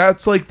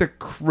 that's like the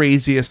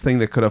craziest thing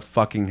that could have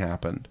fucking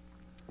happened.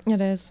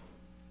 It is.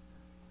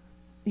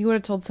 You would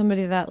have told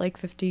somebody that like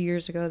 50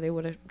 years ago, they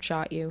would have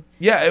shot you.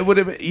 Yeah, it would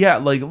have. Yeah,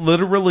 like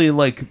literally,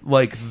 like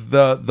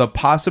the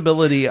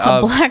possibility A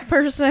of. black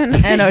person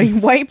and a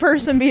white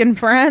person being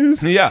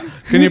friends. Yeah,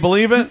 can you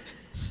believe it?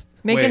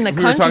 Making Wait, the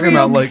we were country talking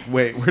about like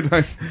we're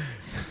talking.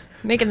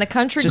 making the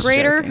country Just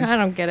greater. joking. I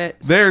don't get it.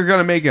 They're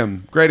gonna make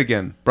him great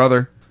again,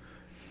 brother.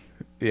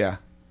 Yeah.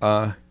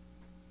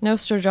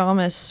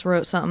 Nostradamus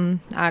wrote something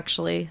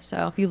actually.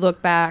 So if you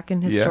look back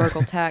in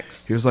historical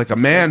texts, He was like a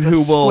man The who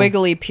will.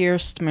 squiggly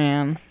pierced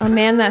man. a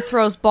man that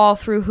throws ball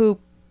through hoop.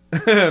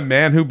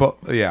 Man who.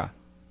 Yeah.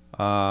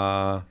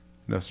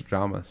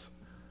 Nostradamus.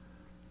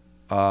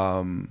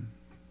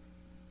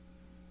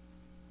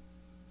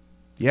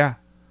 Yeah.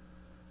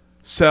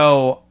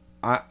 So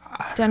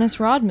Dennis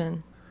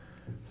Rodman.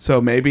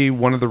 So maybe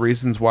one of the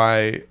reasons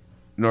why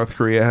North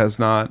Korea has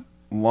not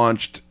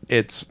launched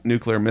its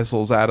nuclear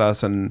missiles at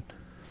us, and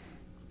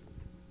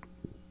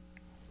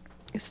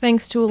It's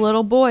thanks to a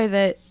little boy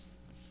that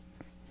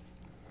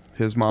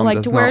his mom liked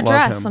does to wear a not love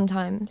dress him.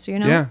 sometimes, you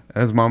know? Yeah,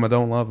 and his mama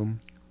don't love him.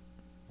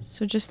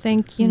 So just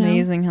think, you know.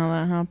 Amazing how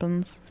that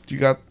happens. Do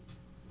you got?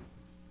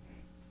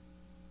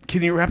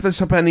 Can you wrap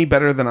this up any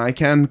better than I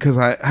can? Because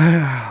There's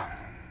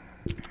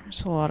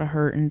a lot of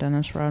hurt in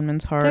Dennis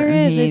Rodman's heart. There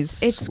and is.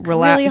 He's It's he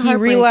really heartbreaking.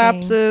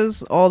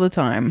 relapses all the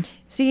time.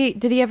 See,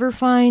 did he ever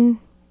find...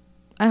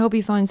 I hope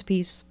he finds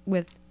peace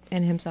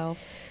in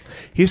himself.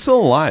 he's still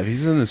alive.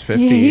 He's in his 50s.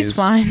 Yeah, he's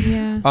fine.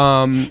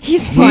 Yeah.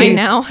 He's fine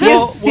now. He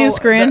has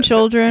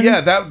grandchildren.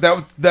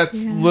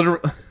 That's literally.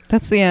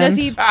 That's the end. Does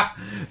he...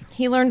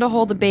 He learned to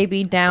hold the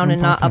baby down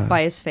and not up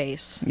by his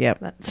face. Yep.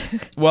 That's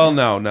Well,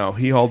 no,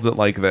 he holds it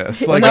like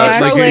this, like, No, like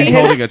actually, he's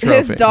holding a trophy.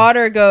 his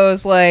daughter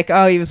goes like,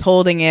 "Oh, he was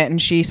holding it,"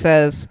 and she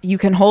says, "You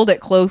can hold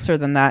it closer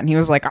than that." And he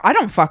was like, "I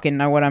don't fucking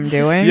know what I'm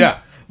doing." Yeah,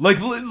 like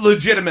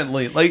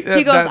legitimately, like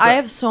he goes, I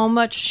have so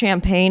much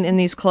champagne in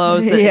these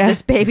clothes that Yeah.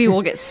 this baby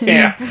will get sick.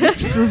 Yeah.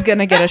 This is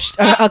gonna get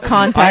a I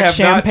contact have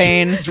not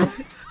champagne.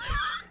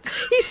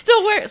 He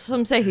still wears.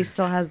 Some say he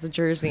still has the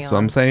jersey on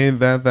Some saying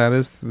that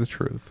is the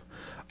truth.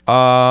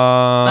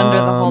 under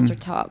the halter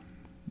top.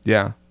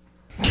 Yeah.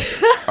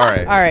 All right.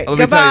 All right. Let me tell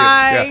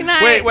Goodbye. you. Good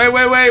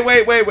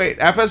night. Wait.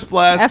 FS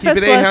Blast. FS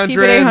Keep it Blast, 800. keep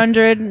it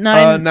 800.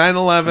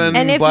 9/11.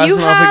 And if blasting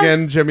you off have-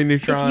 again, Jimmy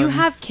Neutron. If you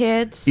have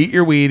kids, eat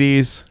your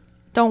Wheaties.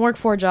 don't work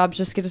 4 jobs.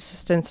 Just get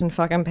assistance and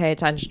fucking pay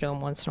attention to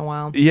them once in a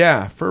while.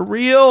 Yeah, for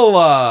real.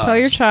 Tell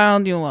your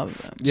child you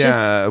love them.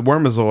 Yeah,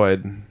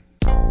 Wormazoid.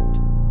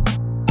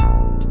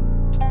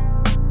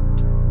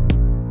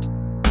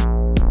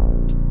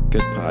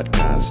 Good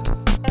podcast.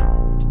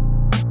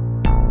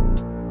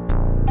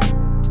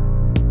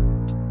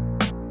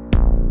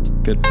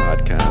 Good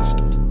podcast.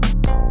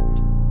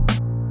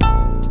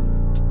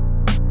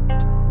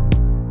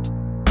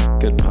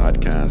 Good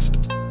podcast.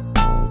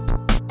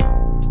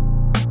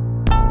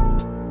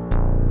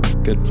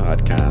 Good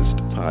podcast.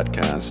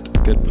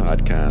 Podcast. Good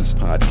podcast.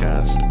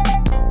 Podcast.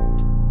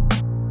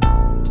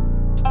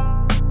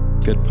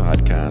 Good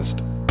podcast.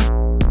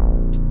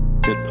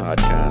 Good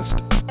podcast.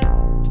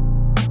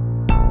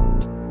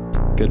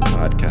 Good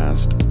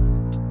podcast.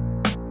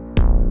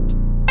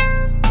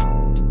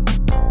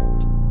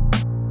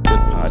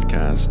 Good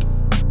podcast.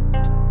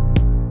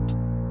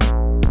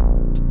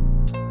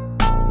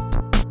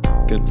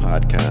 Good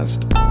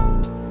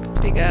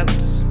podcast. Big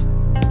ups.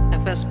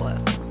 FS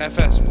Blast.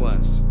 FS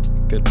Blast.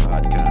 Good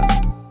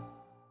podcast.